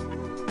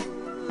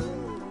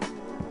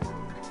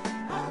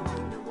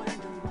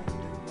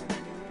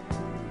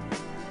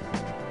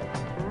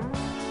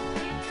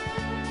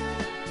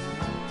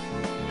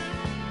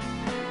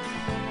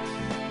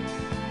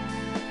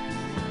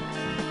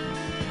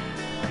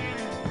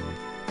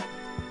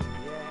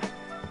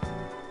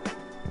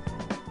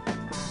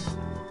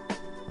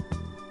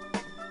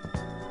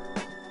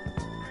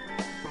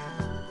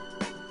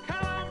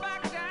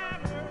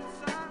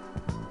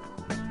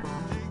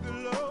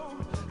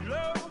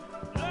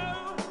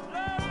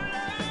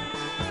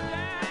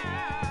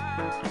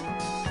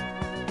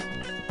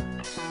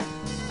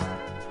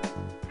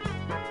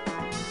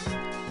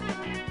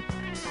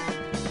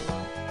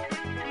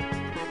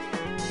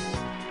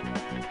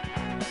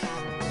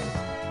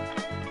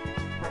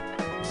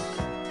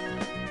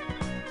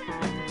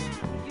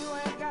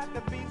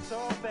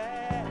 So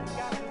bad,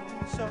 got to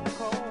be so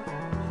cold.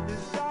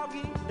 This dog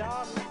eat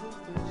dog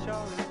resistance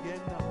sure is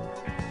getting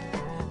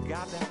old.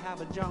 Got to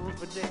have a Jones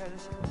for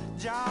this,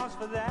 Jones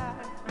for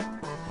that.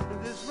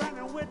 This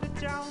running with the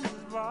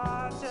Joneses,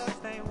 boy,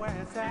 just ain't where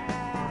it's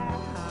at.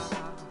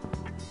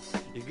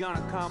 You're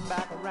gonna come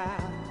back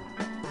around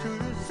to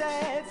the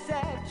sad,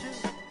 sad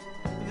truth,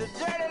 the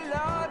dirty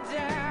low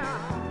down.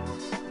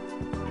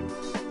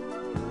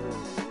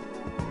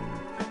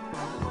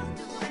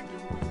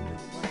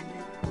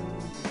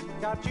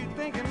 Got you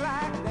thinking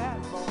like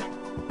that, boy.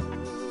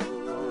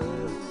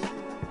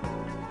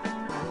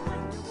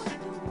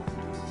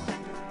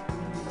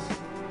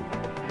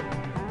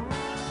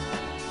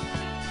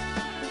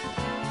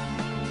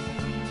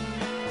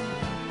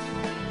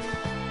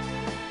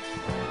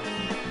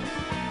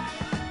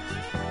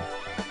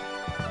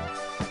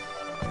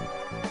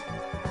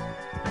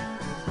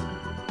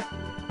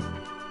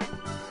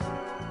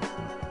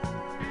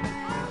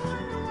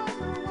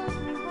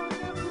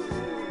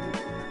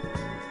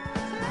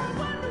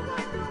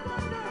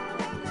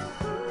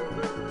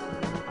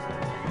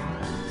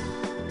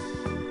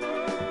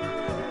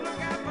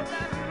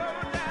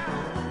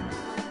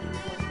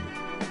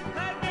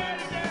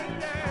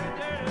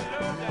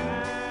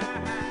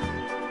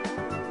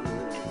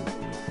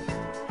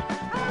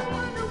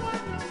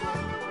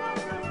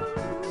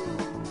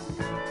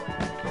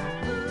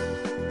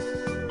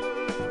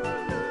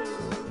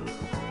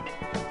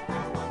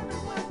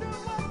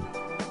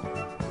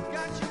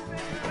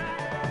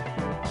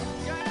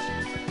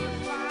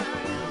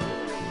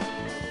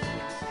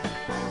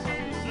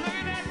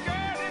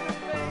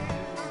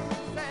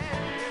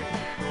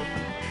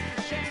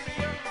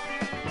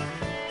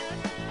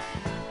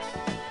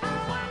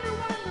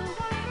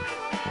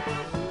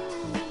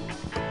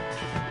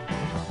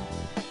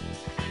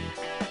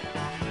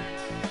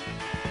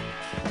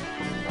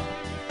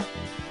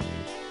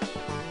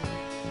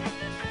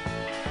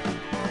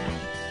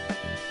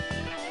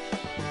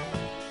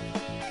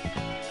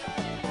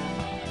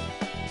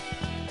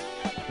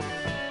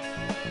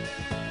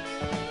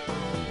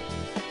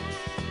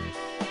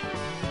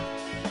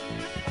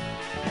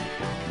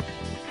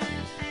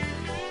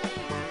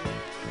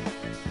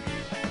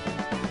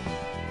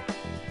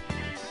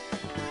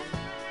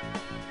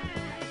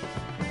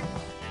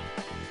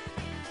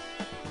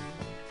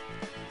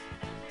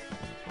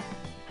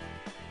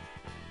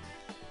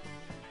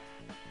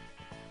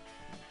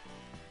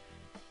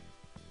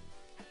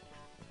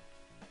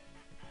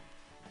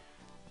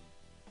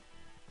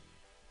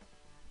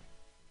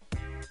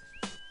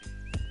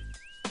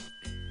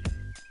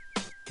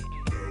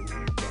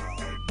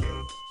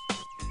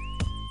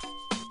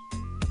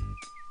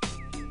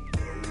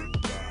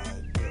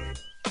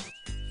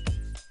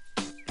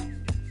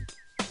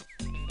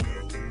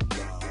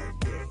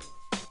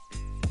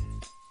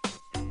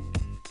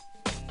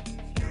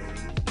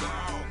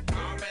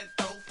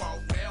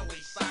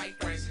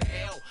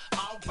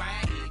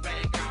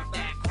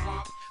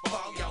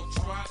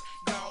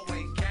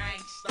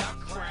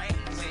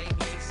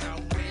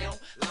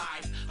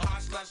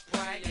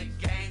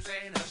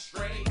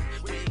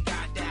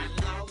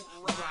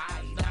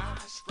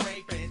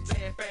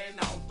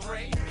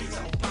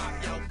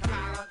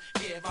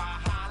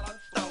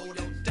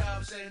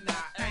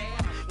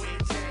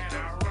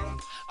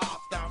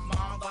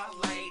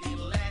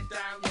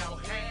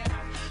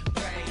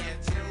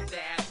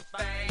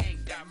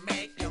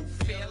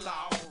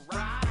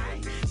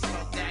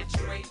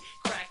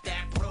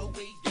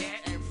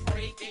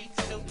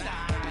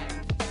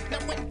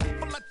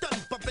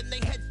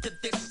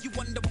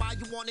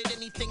 wanted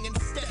anything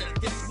instead of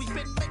this. We've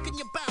been making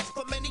you bounce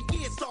for many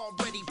years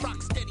already.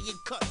 Rock steady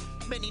and cut.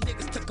 Many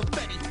niggas took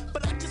confetti,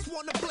 but I just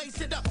wanna blaze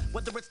it up.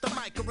 Whether it's the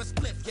mic or a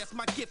spliff, yes,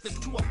 my gift is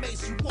to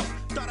amaze you all.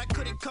 Thought I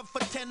couldn't come for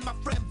 10, my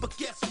friend, but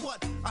guess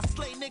what? I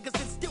slay niggas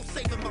and still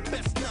saving my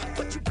best nut.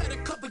 But you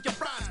better cover your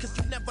rhymes, cause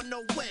you never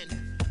know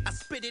when I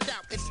spit it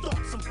out and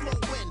start some flow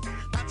in.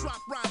 I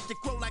drop rhymes that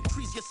grow like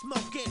trees you're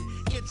smoking.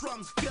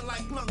 Eardrums feel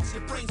like lungs,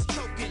 your brain's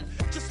choking.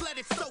 Just let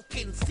it soak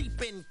in, seep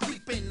in,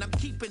 creep in. I'm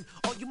keeping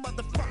all you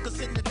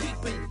motherfuckers in the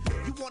deep end.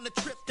 You want a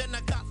trip, then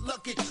I got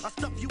luggage. I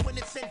stuff you in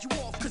and send you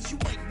off, cause you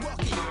ain't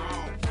rugged.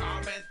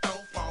 Coming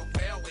through for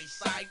Philly,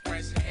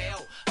 Cypress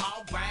Hill.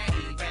 Oh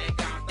baby,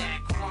 got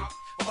that crunk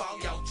for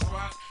your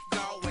truck.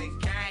 Going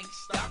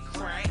gangsta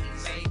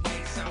crazy.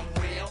 Make some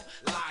real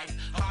life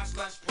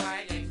hustlers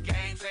playing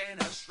games in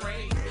the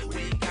street.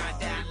 We got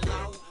that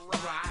low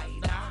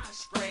rider,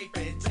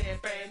 scraping,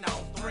 tipping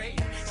on 3.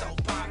 So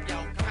pop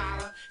your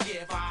collar,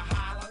 give a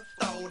holler,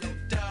 throw the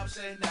dubs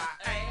in the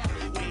air.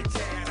 We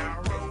tear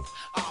the roof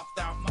off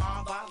the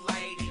mother,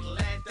 lady,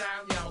 let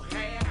down your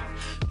hair.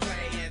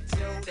 Play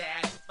into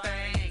that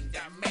thing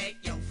that make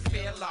you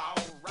feel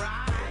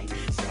alright.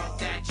 Smoke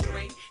that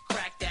tree,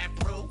 crack that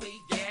brew,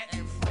 we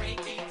getting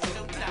freaky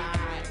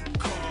tonight.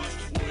 Cause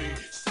we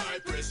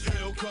Cypress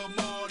Hill, come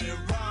on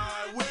and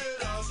ride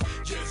with us.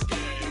 Just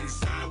get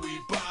inside, we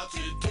bout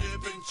to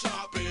dip and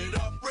chop it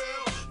up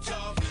real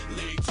tough.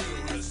 Lay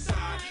to the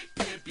side,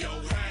 pimp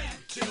your hat,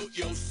 tilt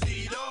your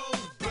seat on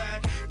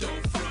back. Don't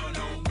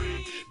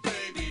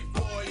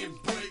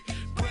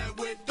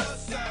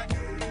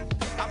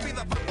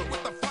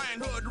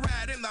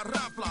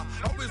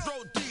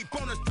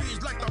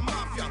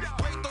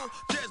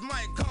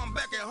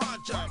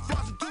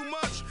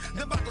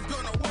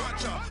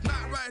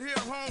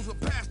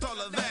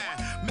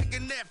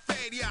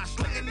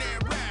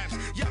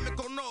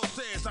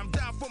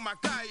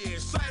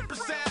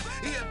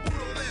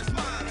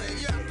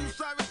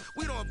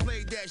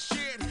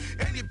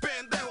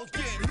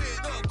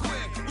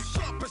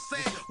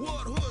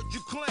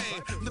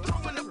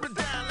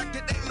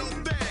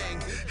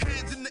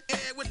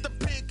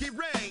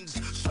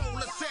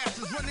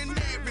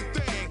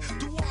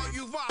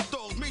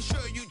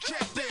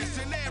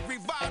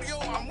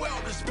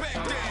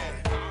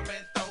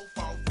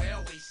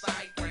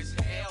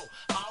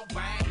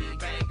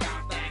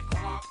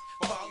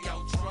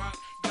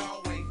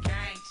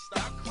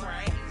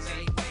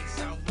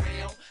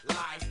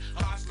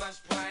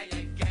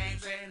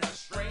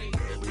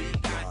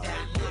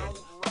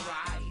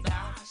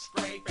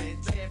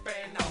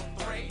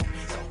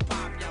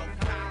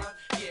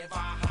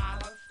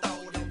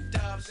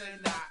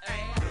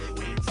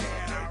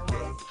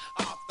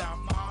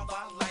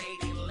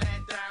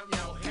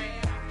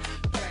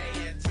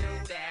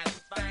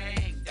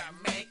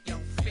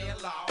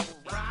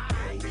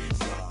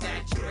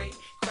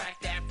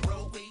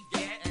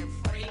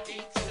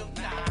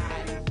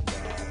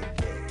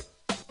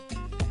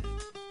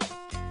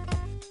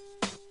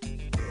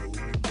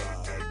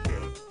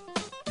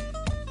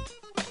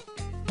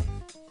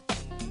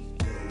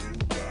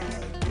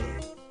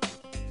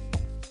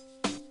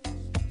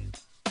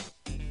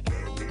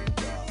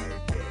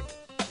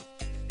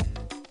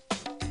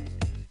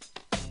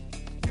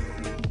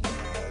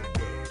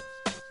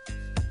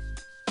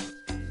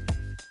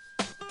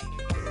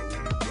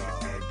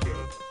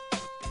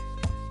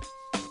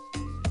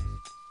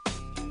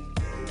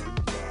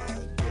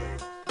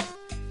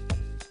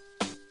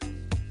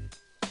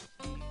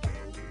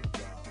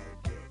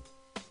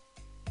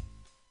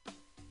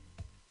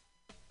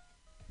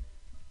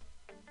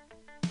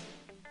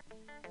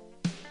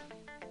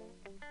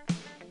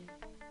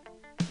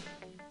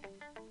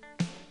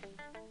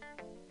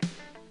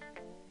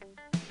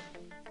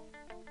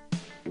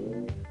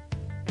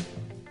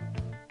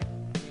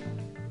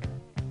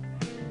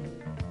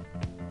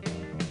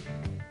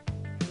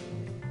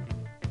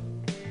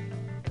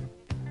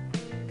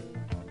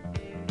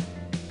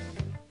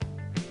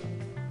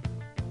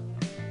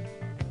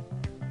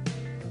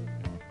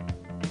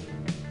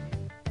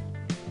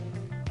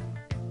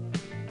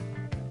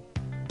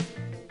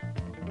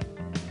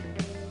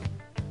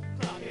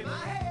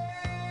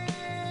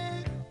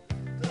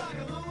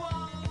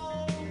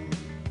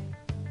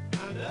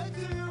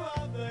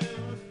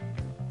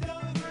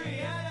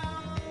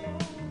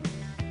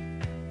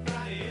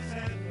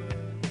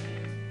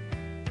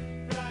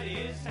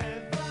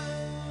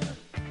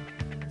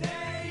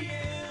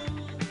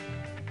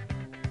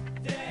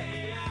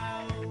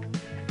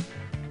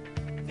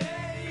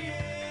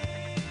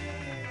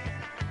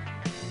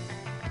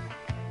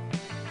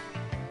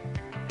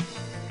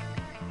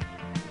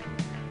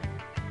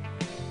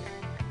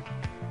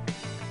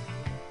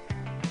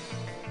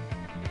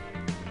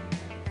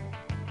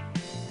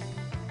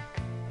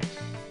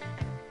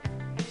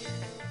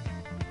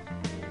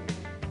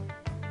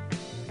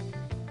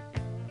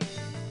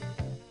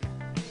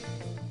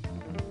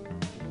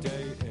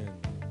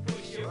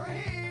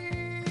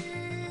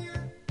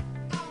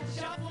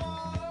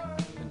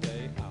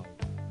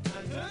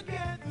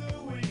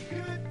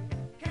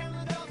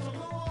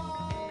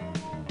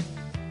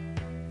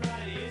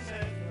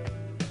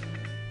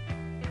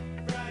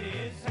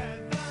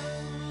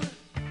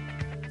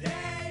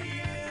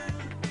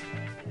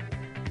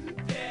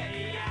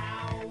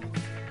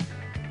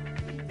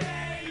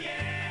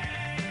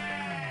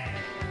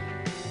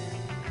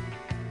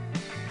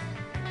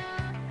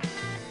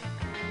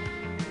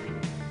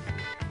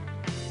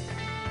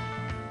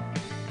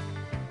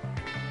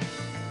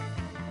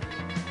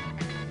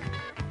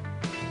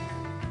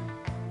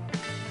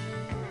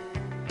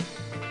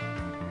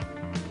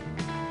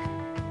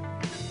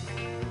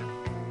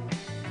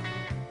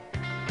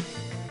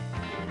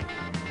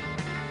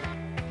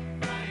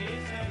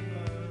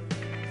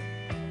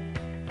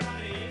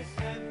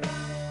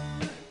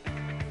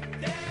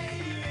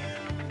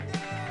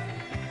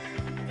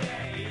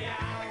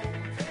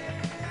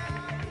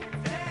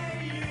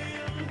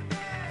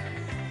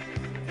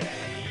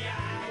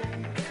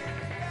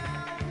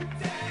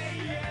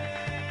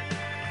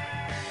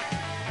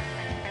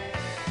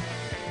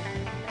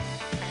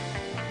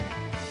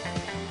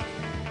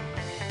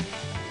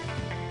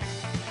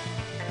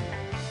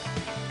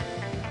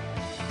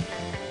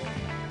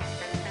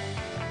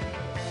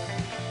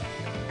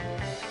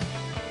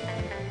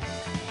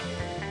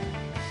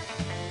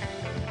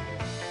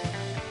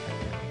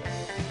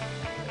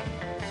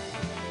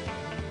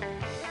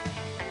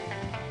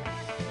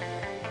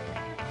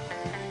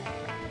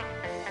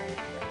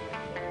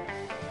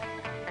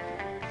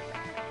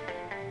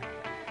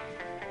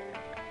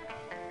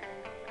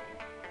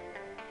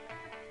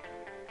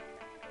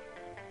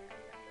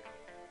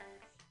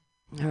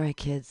All right,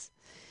 kids.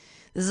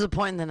 This is a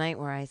point in the night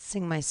where I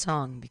sing my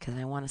song because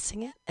I want to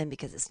sing it and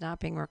because it's not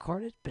being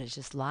recorded, but it's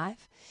just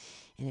live.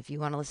 And if you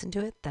want to listen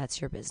to it,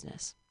 that's your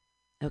business.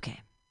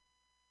 Okay.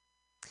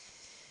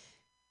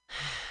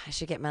 I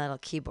should get my little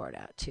keyboard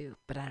out too,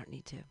 but I don't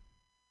need to.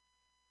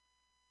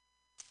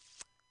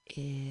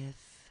 Here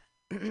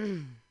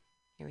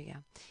we go.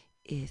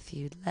 If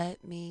you'd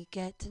let me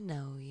get to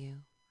know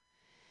you,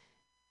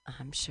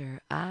 I'm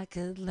sure I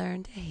could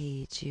learn to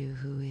hate you.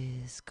 Who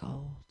is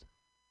cold?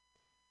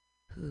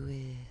 Who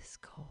is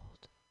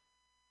cold?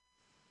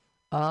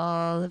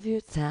 All of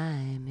your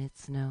time,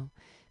 it's no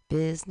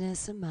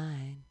business of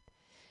mine.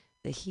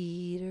 The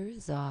heater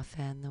is off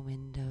and the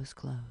window's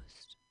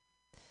closed.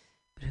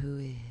 But who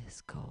is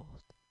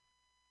cold?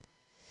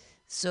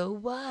 So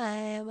why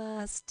am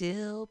I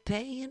still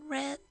paying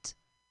rent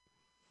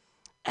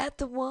at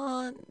the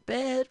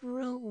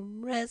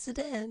one-bedroom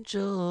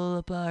residential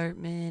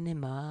apartment in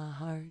my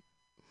heart?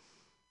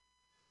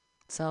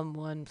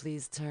 Someone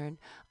please turn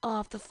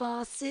off the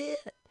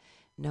faucet.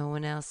 No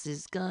one else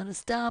is gonna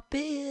stop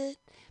it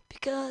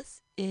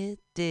because it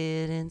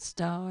didn't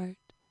start.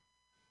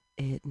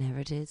 It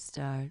never did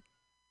start.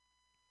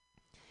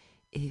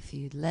 If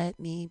you'd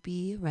let me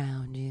be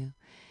around you,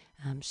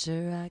 I'm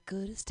sure I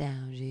could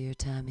astound you. Your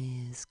time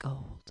is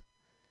gold,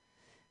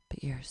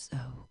 but you're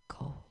so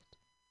cold.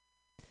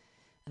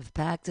 I've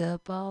packed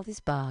up all these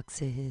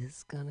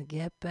boxes, gonna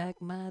get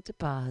back my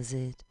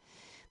deposit.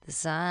 The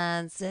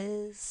sign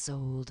says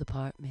sold,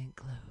 apartment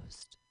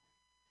closed.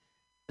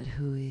 But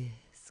who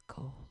is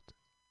cold?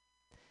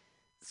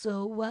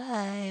 So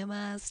why am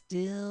I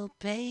still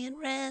paying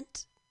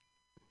rent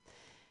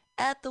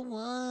at the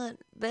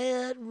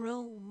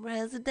one-bedroom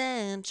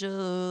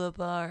residential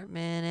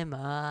apartment in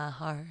my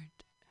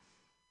heart?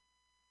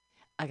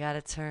 I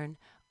gotta turn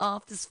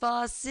off this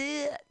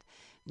faucet.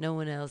 No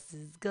one else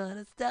is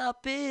gonna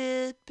stop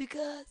it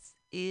because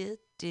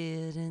it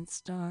didn't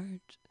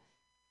start.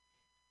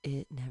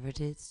 It never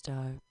did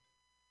start.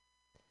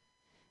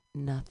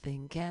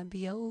 Nothing can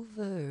be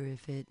over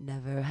if it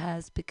never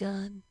has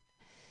begun.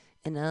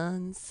 An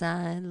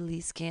unsigned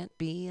lease can't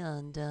be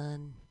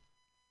undone.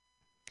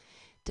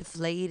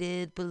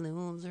 Deflated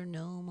balloons are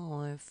no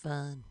more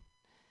fun.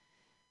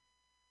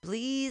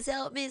 Please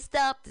help me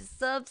stop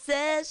this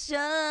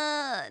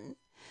obsession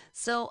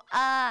so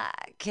I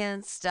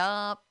can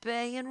stop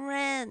paying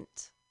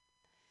rent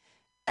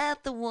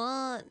at the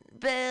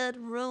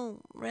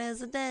one-bedroom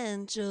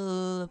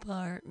residential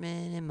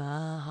apartment in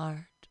my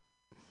heart.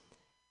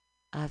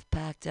 I've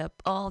packed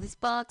up all these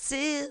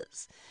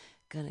boxes,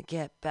 gonna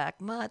get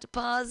back my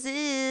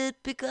deposit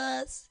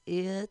because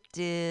it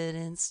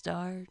didn't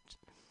start.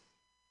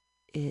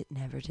 It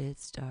never did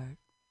start.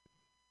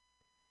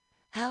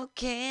 How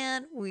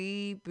can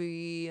we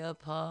be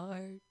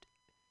apart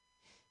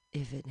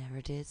if it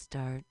never did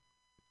start?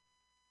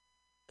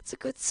 It's a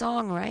good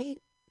song,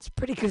 right? It's a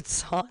pretty good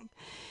song.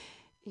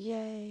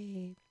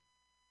 Yay.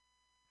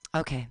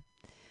 Okay.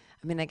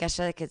 I mean, I guess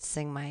I could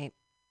sing my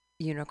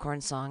unicorn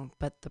song,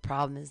 but the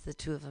problem is the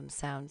two of them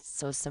sound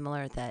so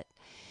similar that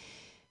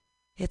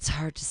it's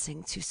hard to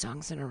sing two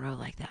songs in a row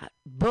like that.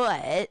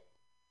 But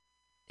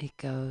it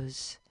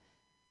goes,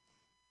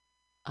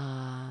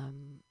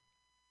 and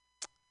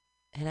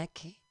I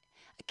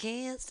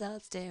can't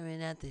stop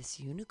staring at this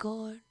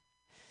unicorn.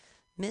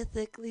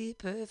 Mythically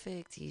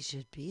perfect, he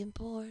should be in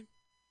porn.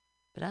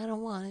 But I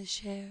don't want to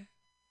share,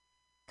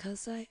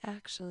 'cause I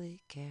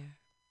actually care.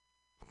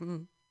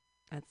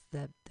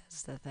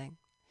 That's the thing.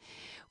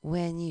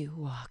 When you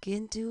walk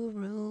into a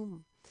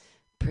room,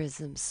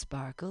 prisms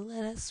sparkle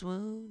and I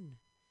swoon.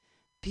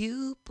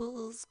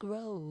 Pupils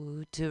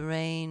grow to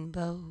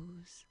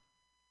rainbows.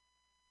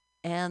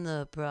 And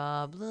the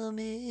problem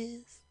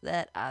is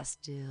that I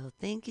still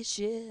think it's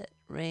shit,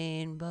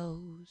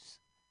 rainbows.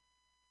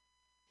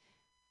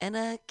 And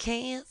I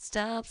can't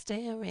stop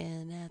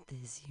staring at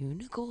this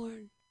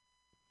unicorn.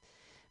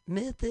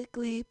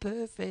 Mythically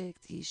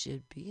perfect, he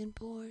should be in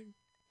porn.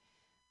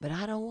 But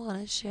I don't want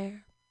to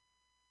share,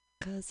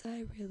 'cause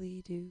I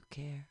really do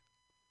care.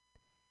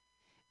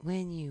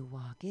 When you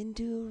walk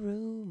into a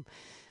room,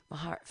 my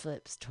heart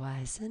flips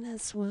twice and I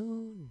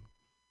swoon.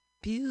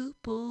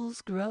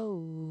 Pupils grow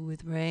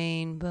with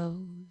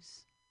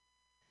rainbows.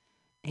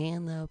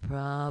 And the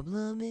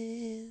problem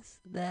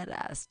is that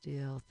I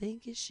still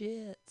think it's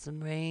shit,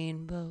 some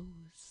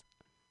rainbows.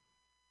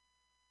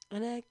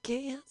 And I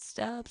can't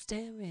stop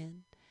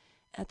staring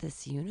at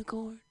this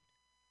unicorn.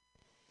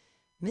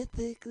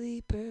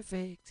 Mythically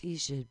perfect, he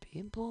should be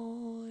in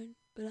porn.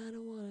 But I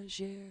don't want to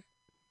share,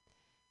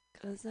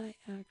 'cause I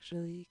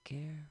actually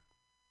care.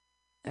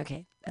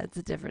 Okay, that's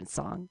a different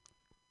song.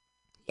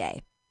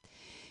 Yay.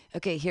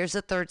 Okay, here's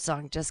a third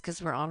song, just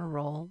 'cause we're on a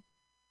roll.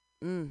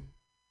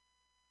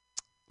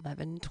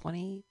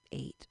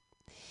 11:28.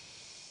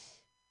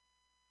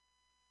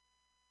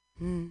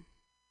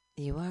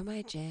 You are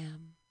my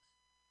jam,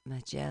 my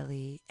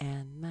jelly,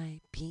 and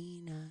my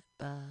peanut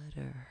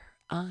butter.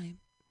 I'm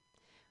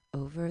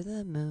over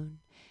the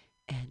moon,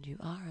 and you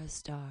are a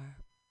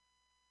star.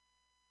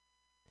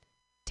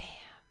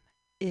 Damn,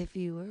 If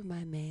you were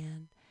my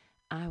man,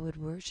 I would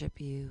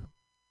worship you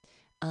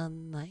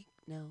unlike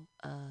no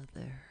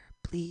other.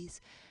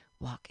 Please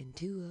walk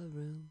into a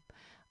room,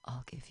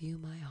 I'll give you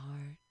my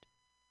heart.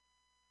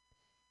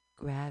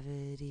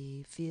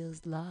 Gravity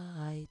feels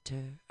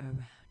lighter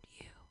around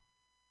you.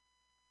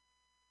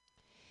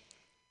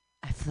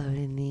 I float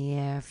in the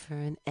air for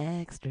an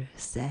extra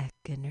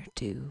second or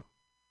two.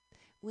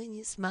 When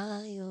you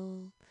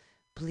smile,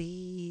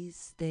 please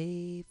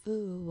stay for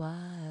a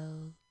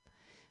while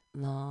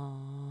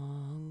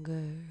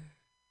longer.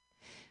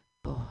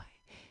 Boy,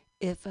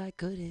 if I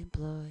could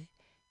employ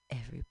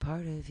every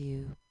part of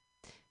you,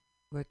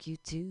 work you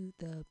to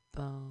the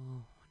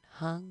bone,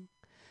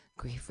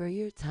 hungry for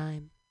your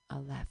time,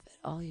 I'll laugh at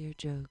all your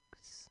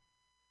jokes.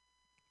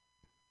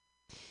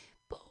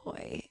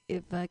 Boy,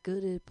 if I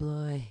could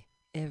employ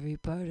every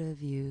part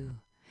of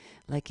you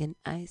like an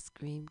ice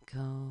cream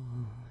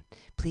cone,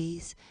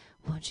 please,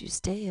 won't you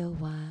stay a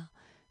while?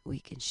 We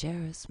can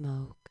share a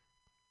smoke.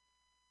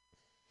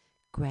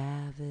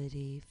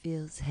 Gravity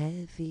feels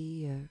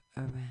heavier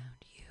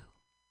around you.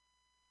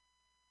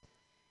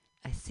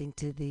 I sink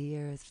to the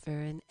earth for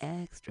an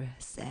extra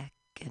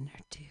second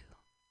or two.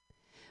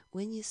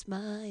 When you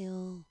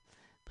smile,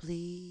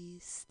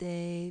 please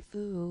stay for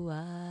a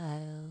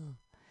while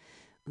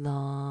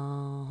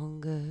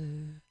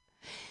longer.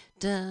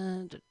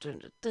 Dun dun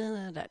dun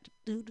dun dun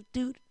do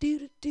do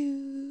do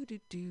do do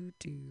do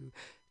do.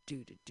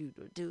 Do do do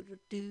do do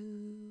do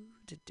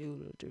do do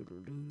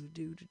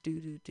do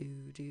do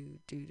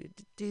do do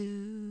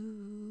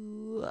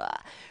do.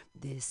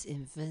 This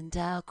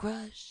infantile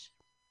crush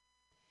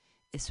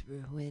is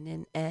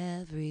ruining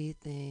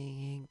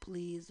everything.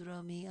 Please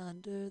throw me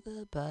under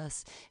the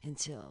bus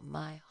until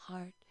my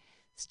heart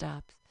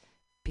stops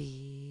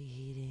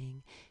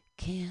beating.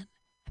 Can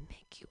I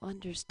make you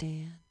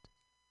understand?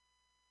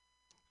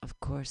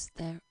 Of course,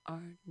 there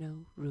are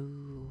no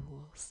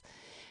rules.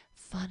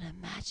 Fun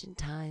imagine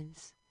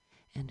times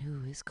and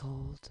who is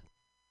cold.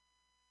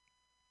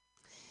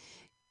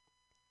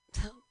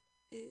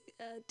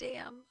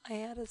 Damn, I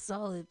had a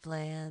solid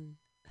plan.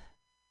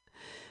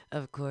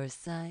 Of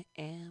course I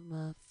am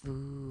a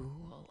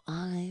fool.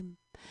 I'm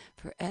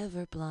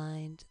forever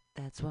blind.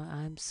 That's why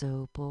I'm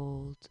so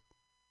bold.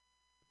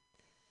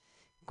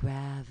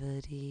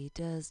 Gravity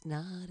does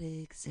not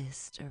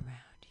exist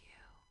around you.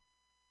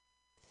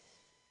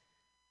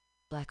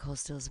 Black hole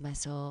steals my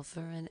soul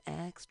for an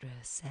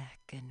extra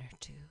second or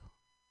two.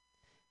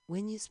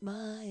 When you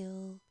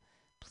smile,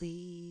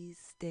 please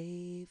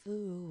stay for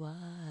a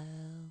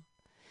while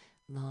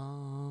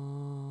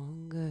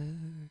longer.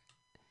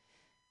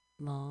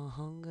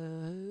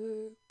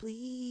 Longer,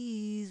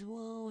 please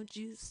won't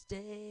you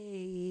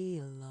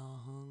stay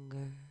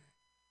longer?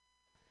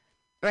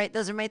 Right,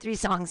 those are my 3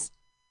 songs.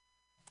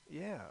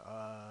 Yeah,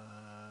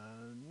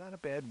 not a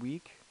bad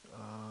week.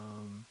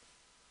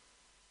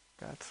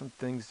 Got some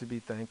things to be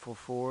thankful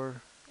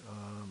for.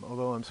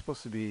 Although I'm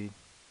supposed to be,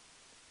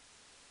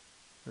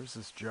 there's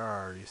this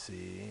jar, you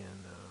see,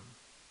 and I'm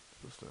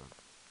supposed to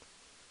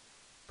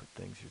put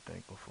things you're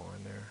thankful for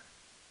in there.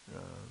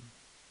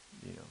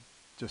 You know,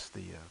 just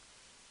the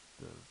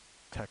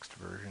text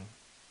version.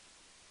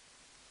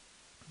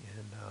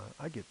 And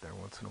I get there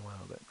once in a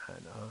while, but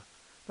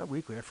not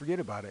weekly. I forget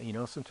about it. You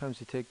know,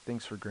 sometimes you take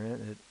things for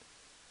granted.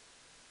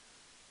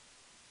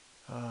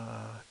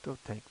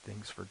 Don't take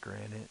things for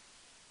granted.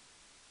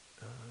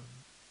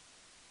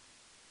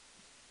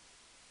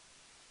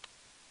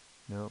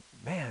 No,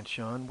 man,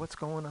 Sean, what's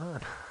going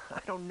on? I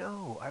don't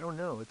know. I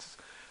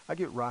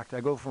get rocked. I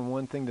go from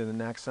one thing to the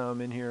next. I'm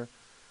in here.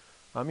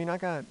 I mean, I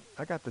got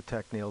the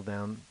tech nailed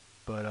down,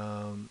 but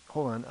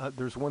hold on.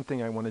 There's one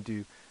thing I want to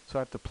do. So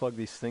I have to plug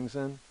these things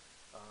in.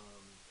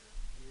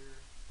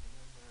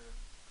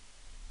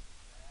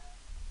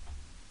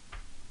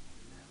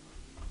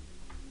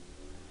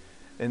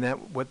 And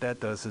that what that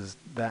does is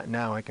that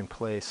now I can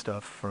play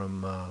stuff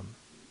from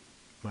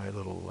my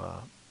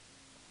little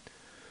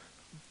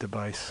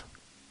device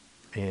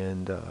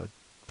and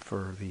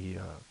for the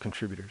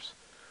contributors.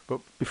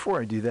 But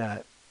before I do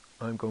that,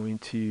 I'm going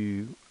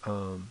to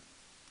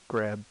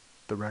grab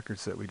the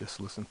records that we just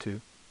listened to.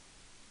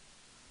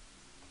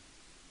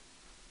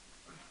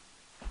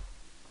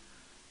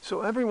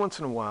 So every once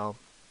in a while,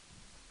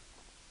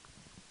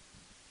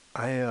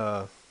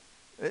 and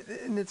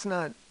it's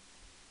not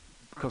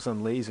because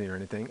I'm lazy or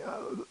anything,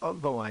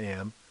 although I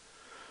am,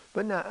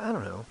 but not, I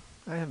don't know.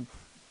 I have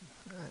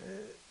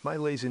my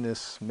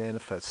laziness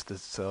manifests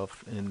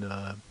itself in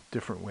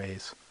different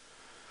ways.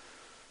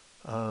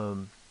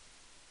 So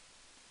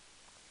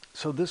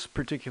this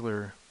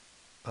particular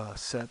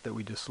set that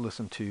we just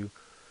listened to,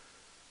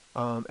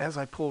 as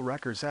I pull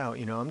records out,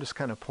 you know, I'm just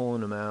kind of pulling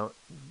them out,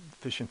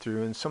 fishing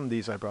through, and some of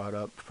these I brought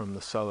up from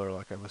the cellar,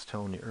 like I was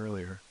telling you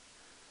earlier.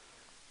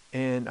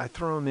 And I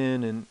throw them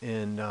in,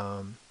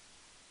 and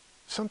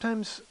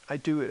sometimes I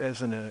do it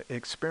as an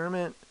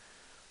experiment,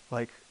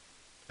 like,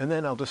 and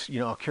then I'll just, you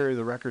know, I'll carry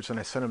the records and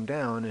I set them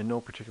down in no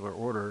particular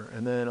order,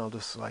 and then I'll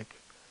just like,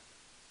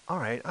 all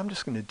right, I'm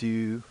just going to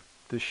do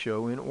this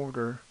show in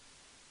order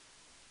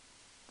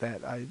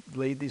that I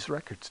laid these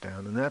records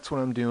down, and that's what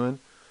I'm doing.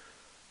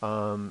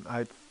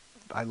 I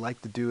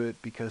like to do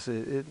it because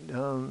it I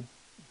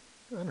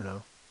don't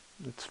know,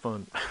 it's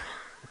fun.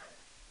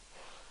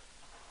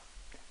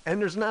 And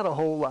there's not a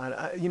whole lot,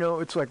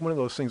 it's like one of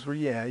those things where,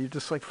 you're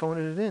just like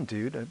phoning it in,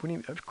 dude.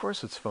 Of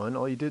course it's fun.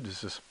 All you did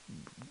is just,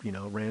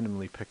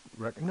 randomly pick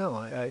record. No,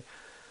 I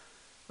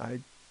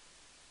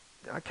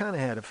kind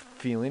of had a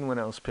feeling when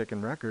I was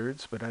picking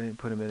records, but I didn't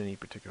put them in any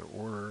particular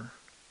order.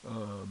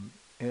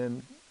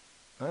 And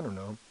I don't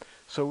know.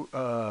 So,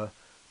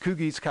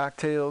 Coogie's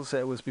Cocktails,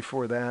 that was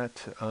before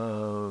that.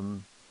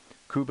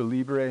 Cuba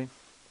Libre.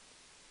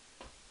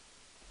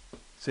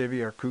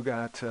 Xavier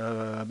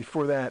Cugat.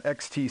 Before that,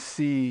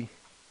 XTC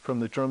from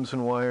the Drums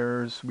and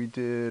Wires. We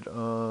did,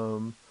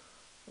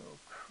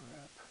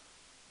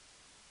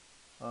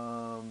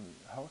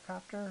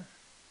 Helicopter?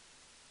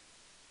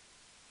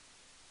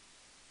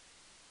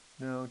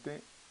 No,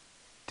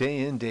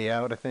 Day In, Day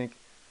Out, I think.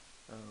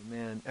 Oh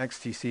man,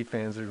 XTC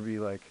fans are gonna be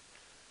like,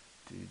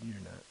 dude,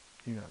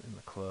 you're not in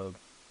the club.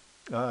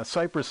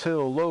 Cypress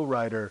Hill,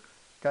 Lowrider.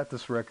 Got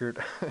this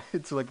record.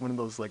 It's like one of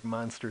those like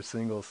monster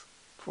singles.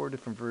 4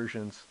 different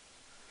versions.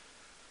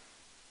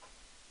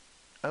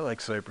 I like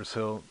Cypress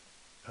Hill.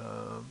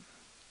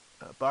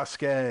 Boss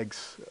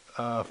Skaggs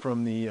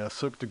from the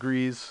Sook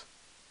Degrees.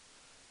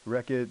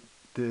 Wreck-It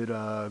did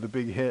the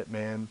big hit,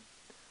 man.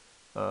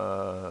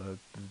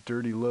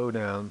 Dirty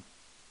Lowdown.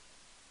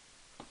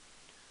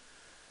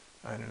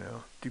 I don't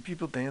know. Do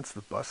people dance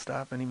the bus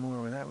stop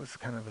anymore? Well, that was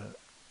kind of a...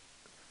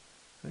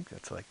 I think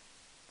that's like...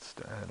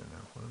 I don't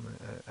know. What am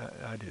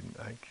I didn't.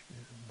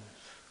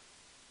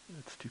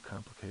 It's too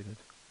complicated.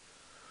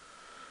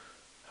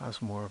 I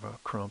was more of a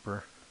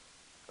crumper.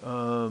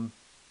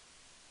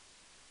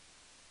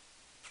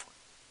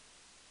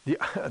 The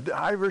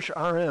Irish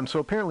RM. So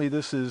apparently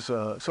this is...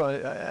 so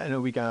I know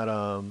we got...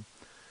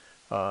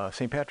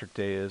 St. Patrick's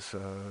Day is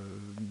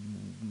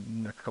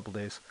next couple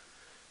days.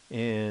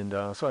 And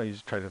so I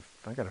used to try to...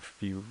 I got a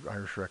few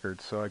Irish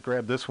records. So I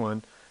grabbed this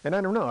one. And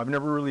I don't know. I've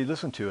never really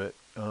listened to it.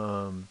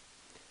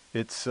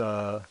 It's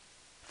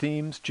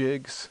themes,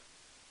 jigs,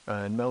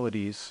 and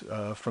melodies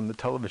from the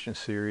television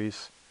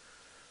series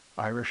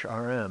Irish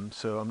RM.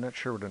 So I'm not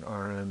sure what an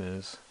RM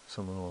is.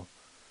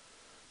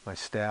 My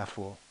staff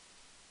will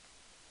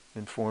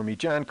inform me.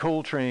 John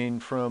Coltrane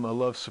from A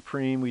Love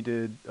Supreme. We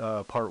did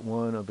part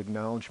 1 of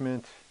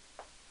Acknowledgement.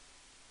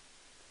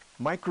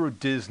 Micro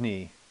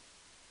Disney.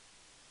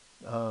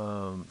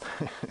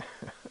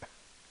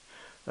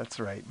 That's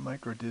right,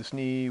 Micro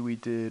Disney. We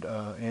did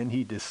And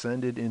He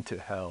Descended into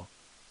Hell.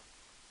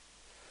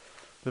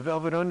 The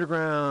Velvet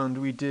Underground.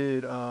 We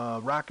did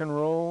Rock and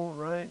Roll,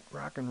 right?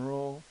 Rock and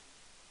Roll.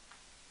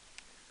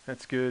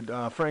 That's good.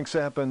 Frank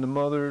Zappa and the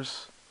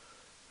Mothers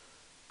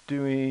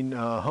doing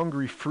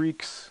Hungry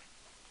Freaks.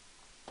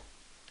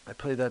 I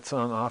play that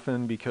song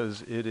often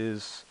because it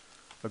is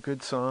a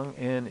good song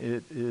and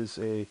it is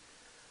a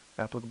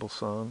applicable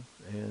song,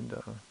 and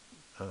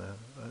I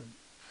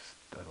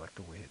like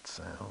the way it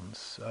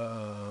sounds.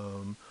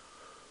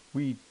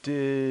 We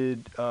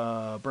did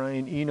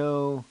Brian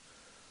Eno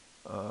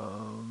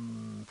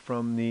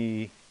from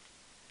the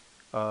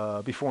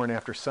Before and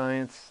After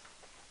Science.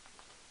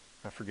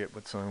 I forget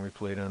what song we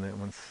played on that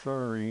one.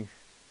 Sorry.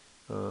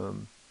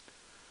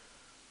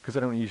 Because I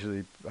don't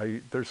usually...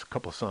 there's a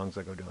couple of songs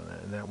I go do on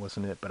that, and that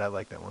wasn't it, but I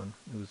like that one.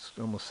 It was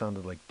almost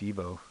sounded like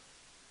Devo.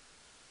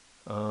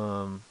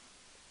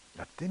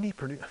 Didn't he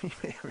produce... He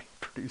may have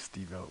produced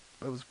Devo.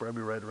 That was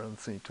probably right around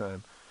the same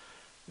time.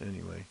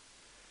 Anyway.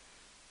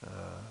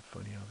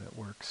 Funny how that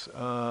works.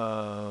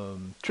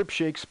 Trip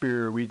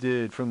Shakespeare we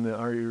did from the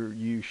Are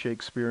You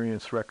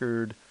Shakespeareans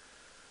record.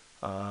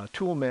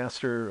 Tool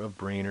Master of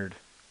Brainerd.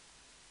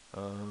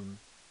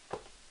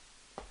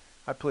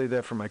 I played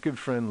that for my good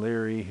friend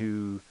Larry,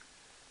 who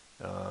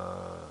is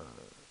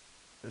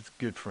a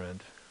good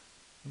friend.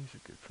 He's a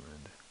good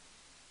friend.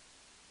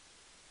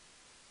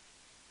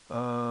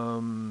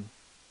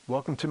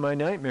 Welcome to My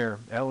Nightmare,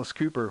 Alice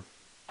Cooper.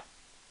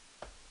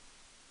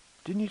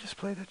 Didn't you just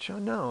play that show?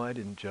 No, I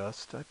didn't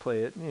just. I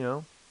play it,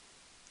 a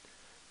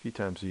few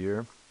times a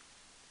year.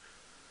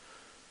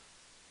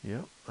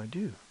 Yep, I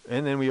do.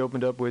 And then we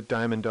opened up with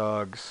Diamond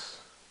Dogs,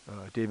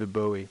 David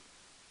Bowie.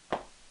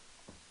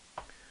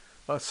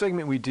 A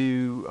segment we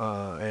do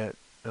at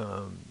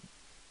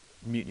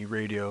Mutiny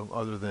Radio,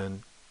 other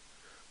than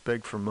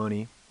beg for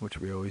money, which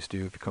we always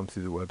do if you come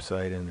through the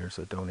website and there's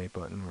a donate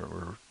button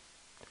where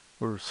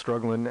we're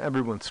struggling.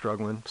 Everyone's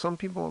struggling. Some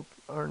people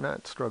are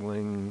not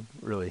struggling,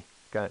 really.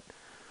 Got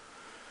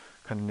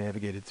kind of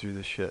navigated through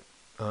this shit.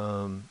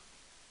 So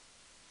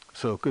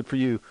good for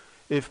you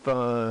if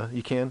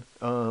you can.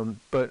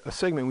 But a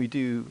segment we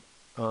do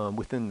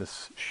within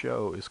this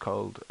show is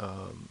called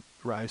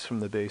Rise from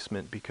the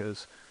Basement,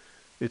 because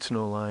it's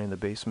no lie, in the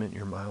basement,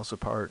 you're miles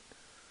apart.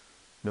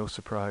 No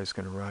surprise,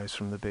 going to rise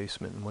from the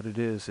basement. And what it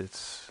is,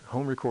 it's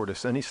home record.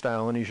 It's any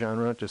style, any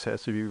genre. It just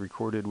has to be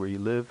recorded where you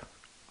live,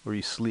 where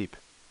you sleep.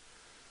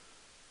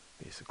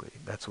 Basically,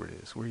 that's what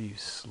it is, where you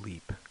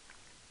sleep.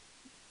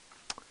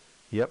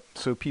 Yep.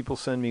 So people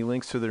send me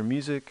links to their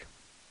music.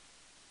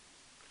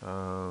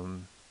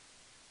 And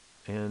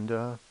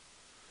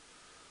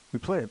we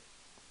play it.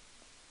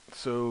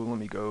 So let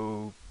me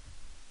go.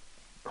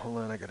 Hold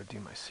on, I gotta do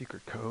my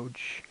secret code.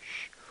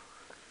 Shh.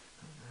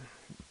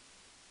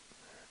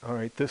 All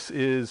right, this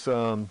is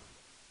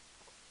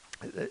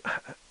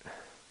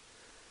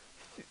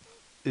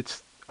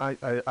it's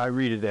I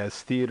read it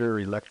as Theater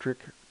Electric,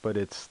 but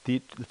it's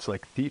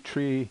like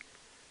Theatre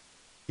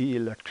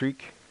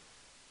Electrique.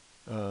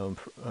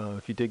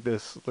 If you dig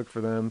this, look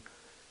for them.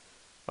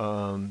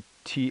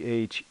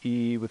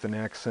 THE with an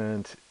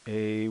accent,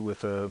 A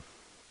with a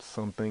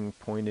something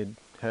pointed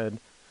head,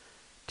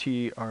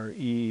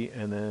 TRE,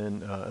 and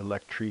then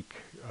Electrique,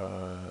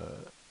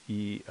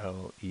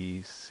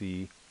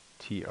 ELECTRIQUE.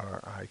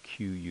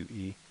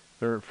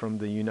 They're from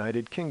the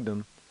United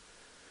Kingdom.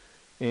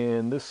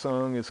 And this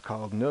song is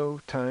called No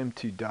Time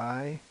to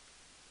Die.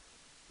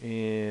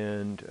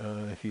 And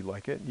if you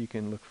like it, you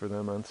can look for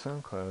them on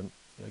SoundCloud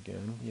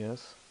again.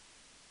 Yes.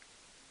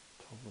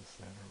 Told us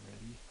that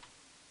already.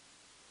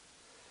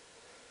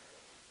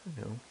 I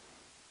know.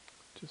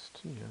 Just,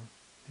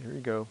 here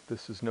we go.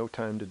 This is No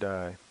Time to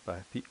Die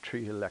by Theatre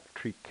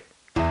Electrique.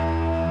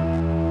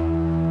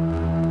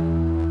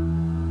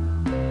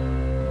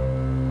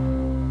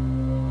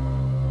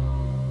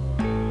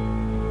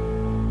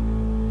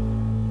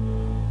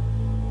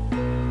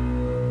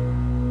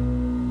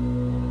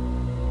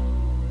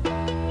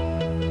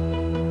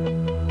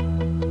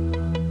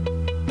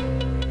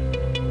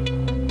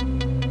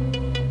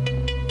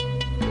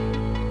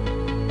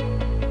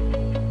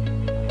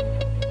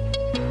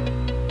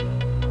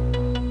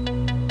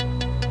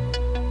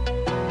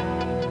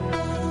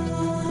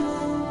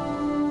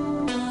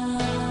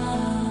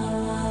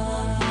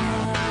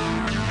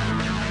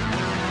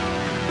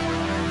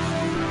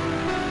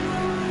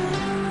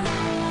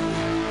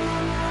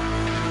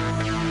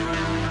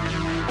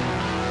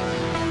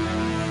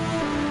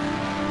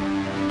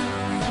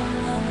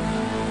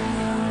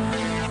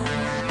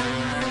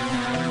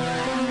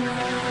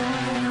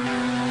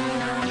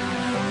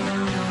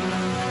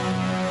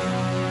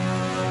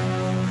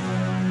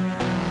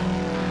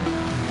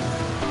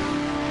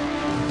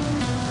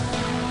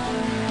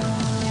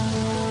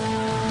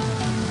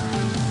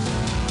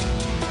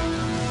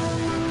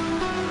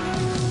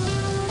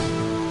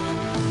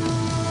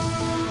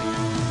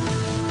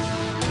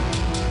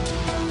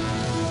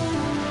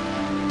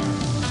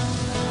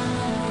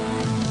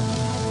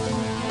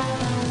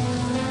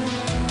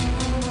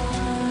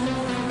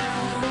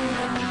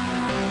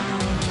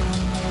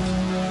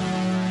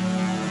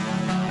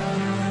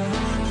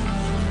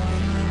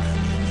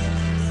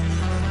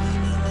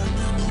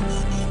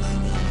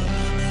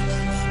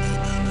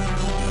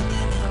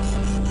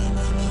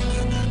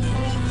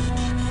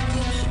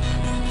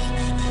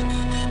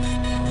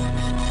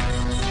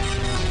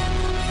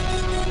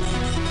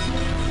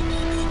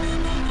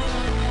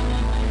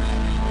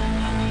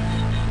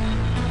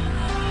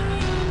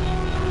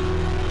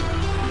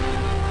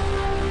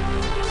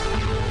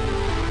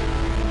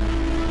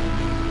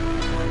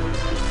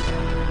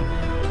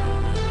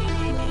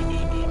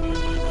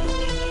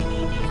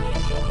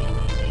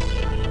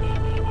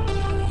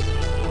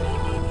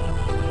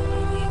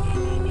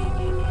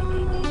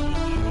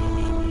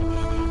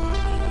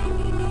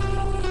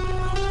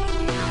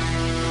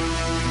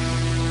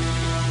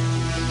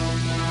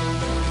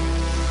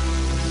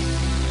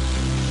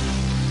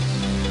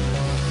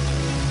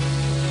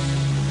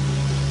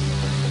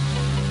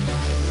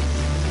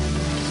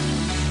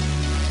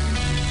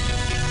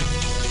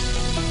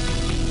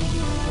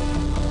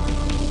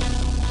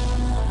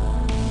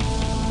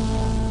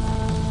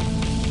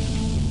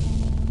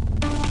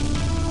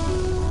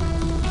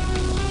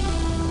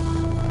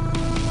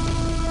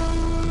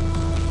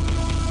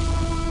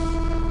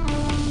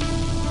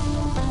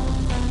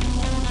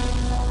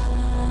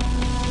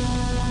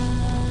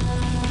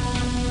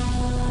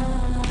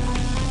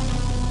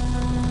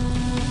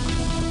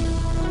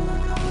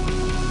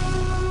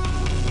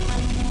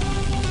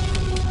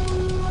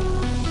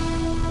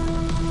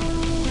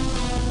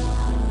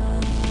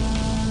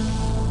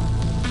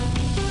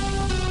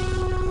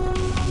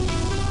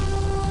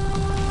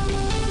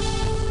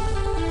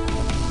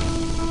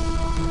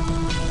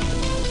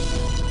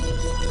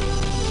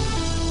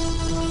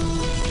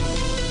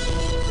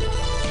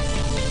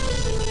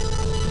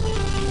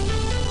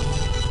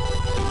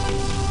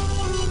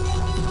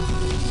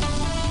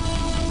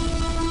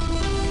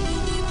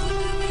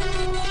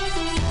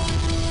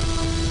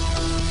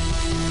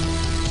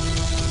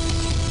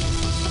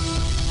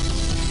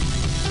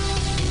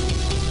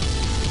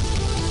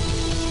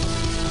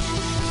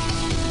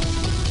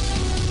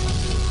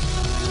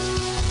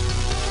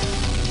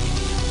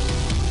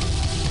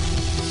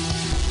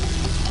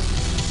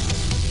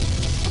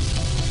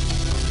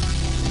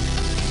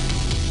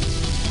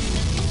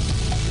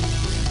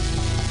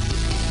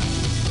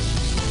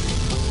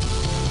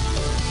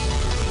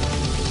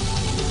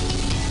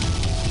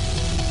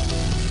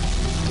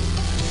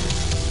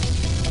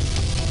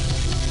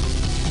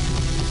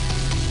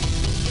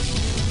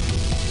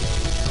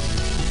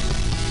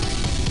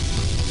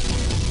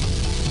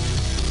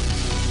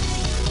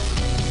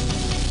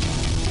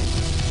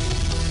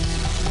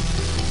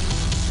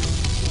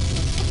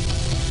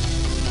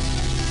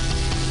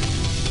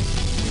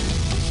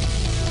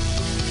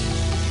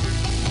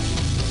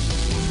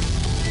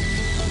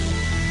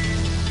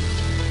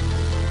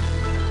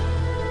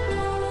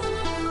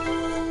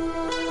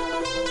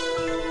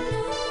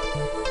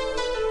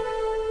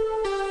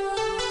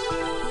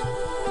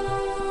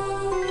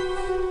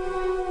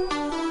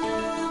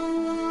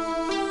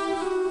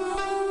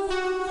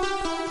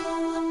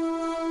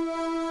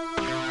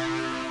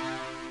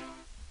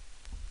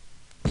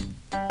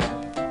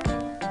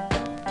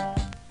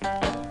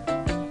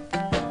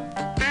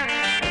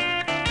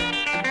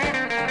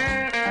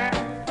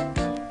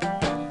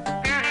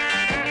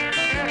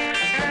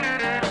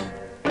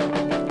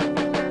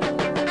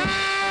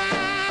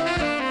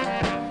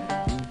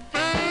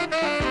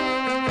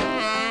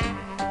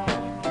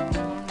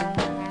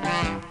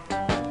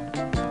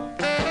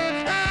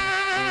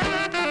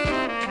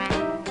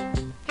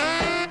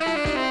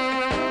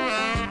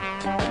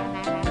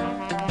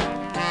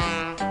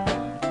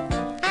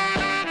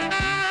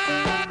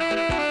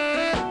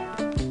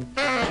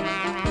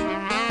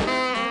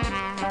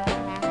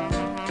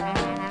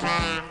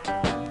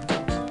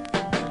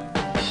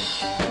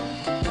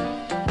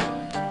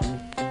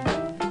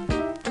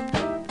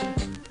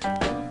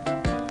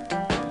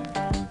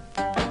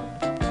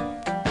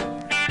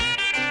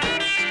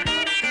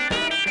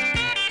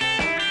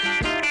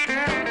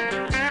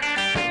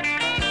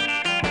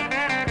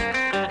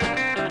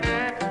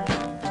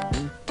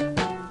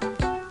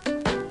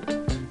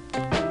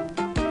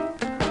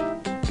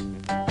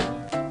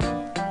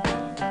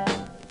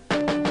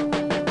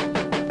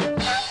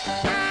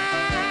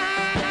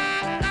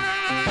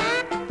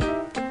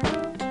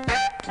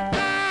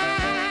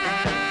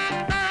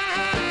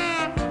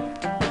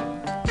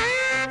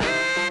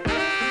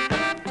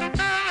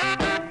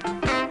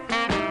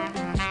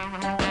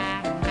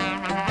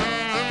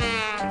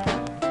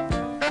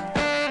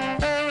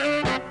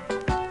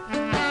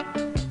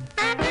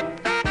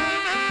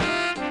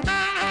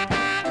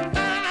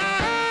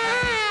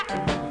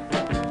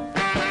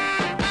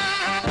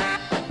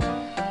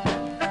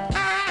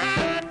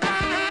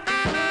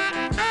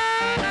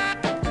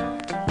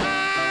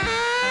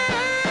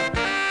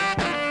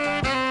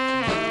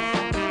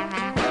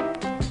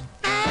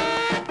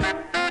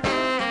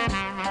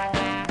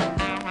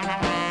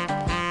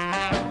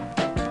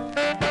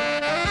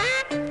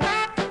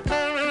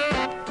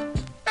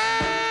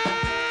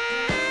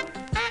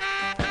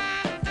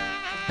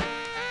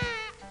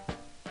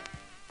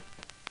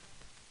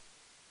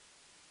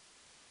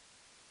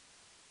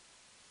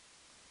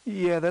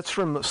 Yeah, that's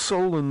from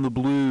Soul in the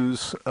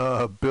Blues,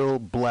 Bill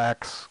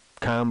Black's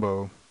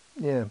combo.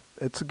 Yeah,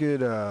 it's a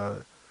good, I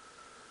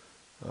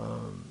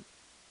don't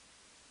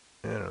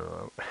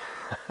know.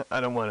 I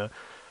don't want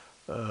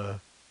to,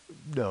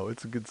 no,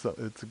 it's a good,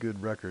 it's a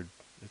good record.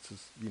 It's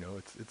just,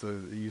 it's a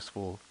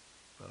useful,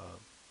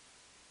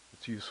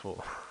 it's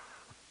useful.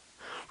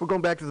 We're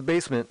going back to the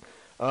basement.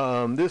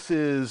 This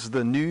is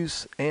the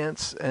Noose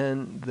Ants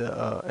and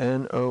the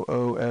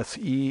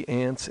Noose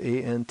Ants,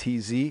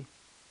 ANTZ.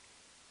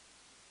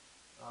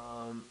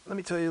 Let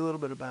me tell you a little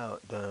bit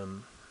about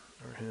them,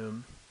 or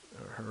him,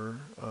 or her.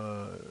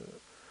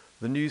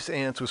 The Noose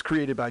Ants was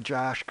created by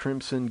Josh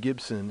Crimson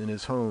Gibson in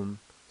his home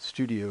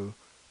studio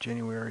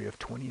January of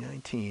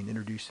 2019,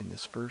 introducing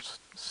his first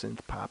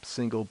synth pop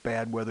single,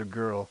 Bad Weather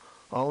Girl.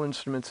 All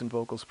instruments and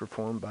vocals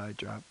performed by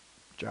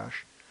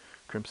Josh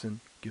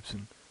Crimson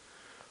Gibson.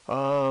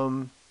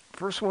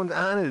 First one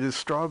on it is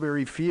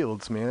Strawberry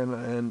Fields, man,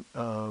 and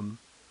I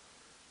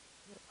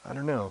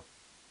don't know.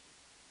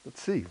 Let's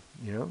see,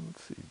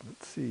 let's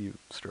see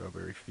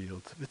Strawberry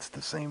Fields. If it's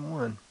the same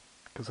one,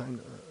 because I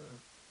know.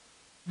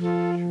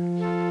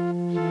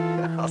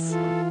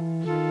 Awesome.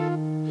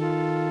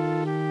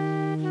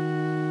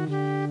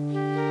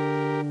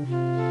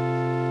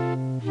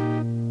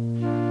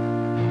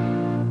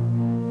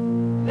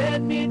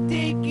 Let me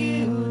take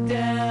you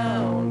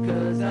down,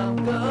 'cause I'm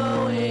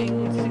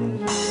going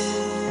to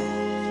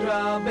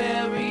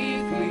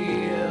Strawberry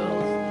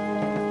Fields.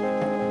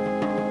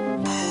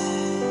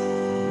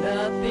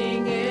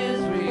 Nothing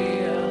is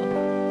real,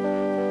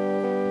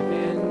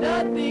 and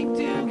nothing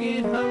to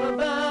get hung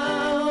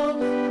about.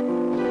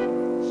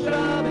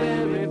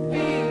 Strawberry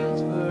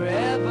Fields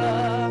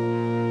forever.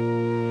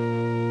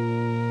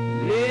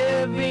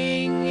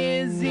 Living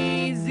is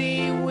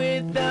easy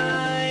with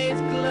eyes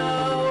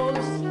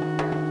closed.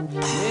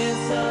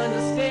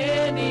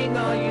 Misunderstanding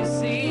all you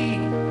see.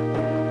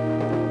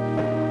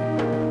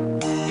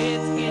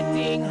 It's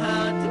getting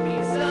hard to be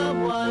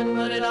someone,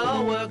 but it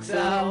all works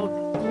out.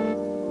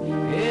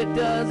 It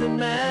doesn't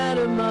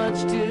matter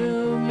much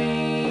to me.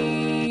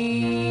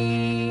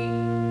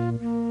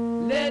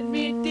 Let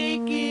me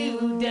take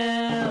you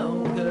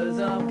down, 'cause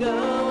I'm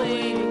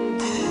going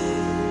to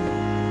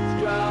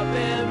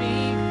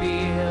Strawberry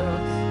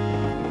Fields.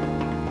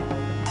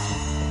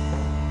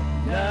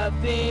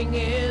 Nothing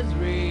is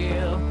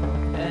real,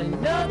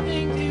 and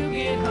nothing to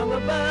get hung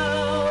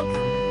about.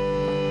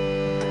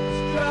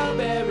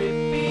 Strawberry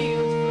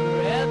Fields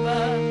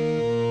forever.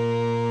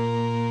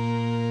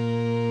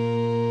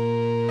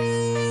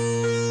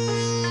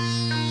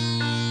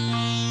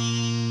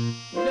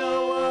 No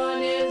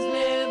one is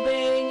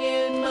living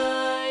in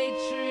my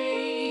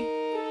tree.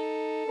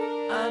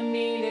 I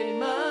mean, it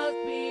must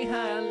be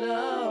high or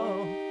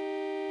low.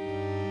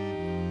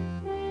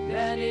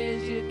 That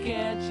is, you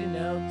can't,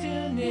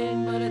 tune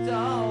in, but it's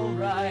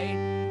alright.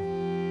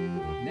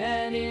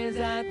 That is,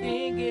 I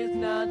think it's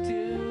not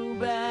too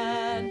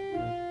bad.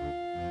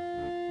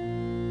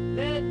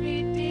 Let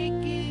me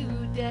take you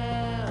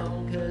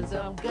down, 'cause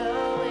I'm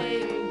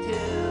going to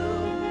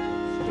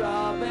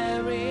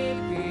Strawberry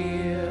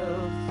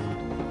Fields.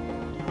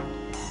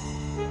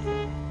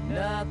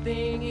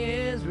 Nothing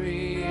is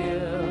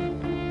real,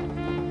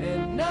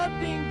 and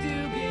nothing to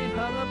get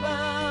hung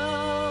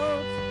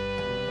about.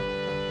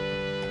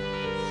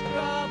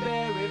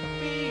 Strawberry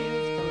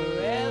Fields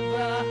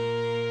forever.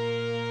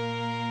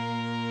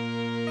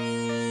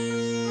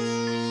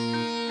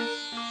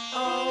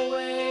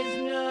 Always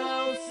know,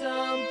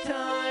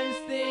 sometimes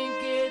think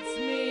it's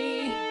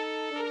me,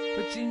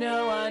 but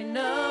I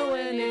know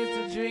when it's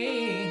a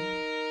dream.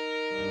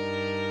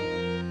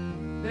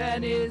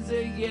 That is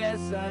a yes,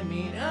 I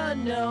mean a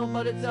no,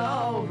 but it's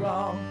all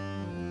wrong.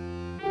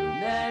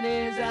 That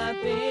is, I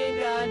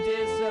think I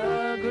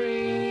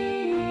disagree.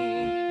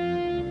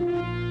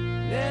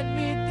 Let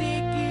me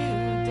take you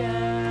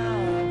down,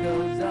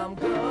 'cause I'm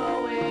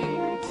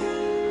going to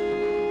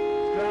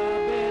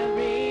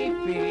Strawberry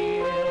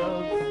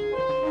Fields.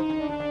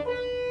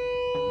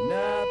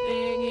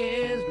 Nothing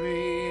is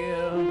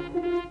real,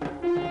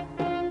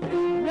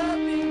 and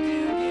nothing to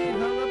get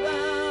hung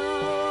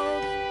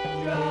about.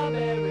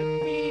 Strawberry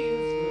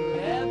Fields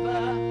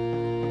forever.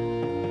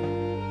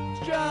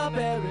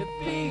 Strawberry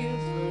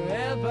Fields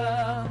forever.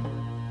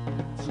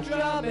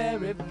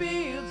 Strawberry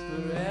Fields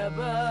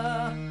forever.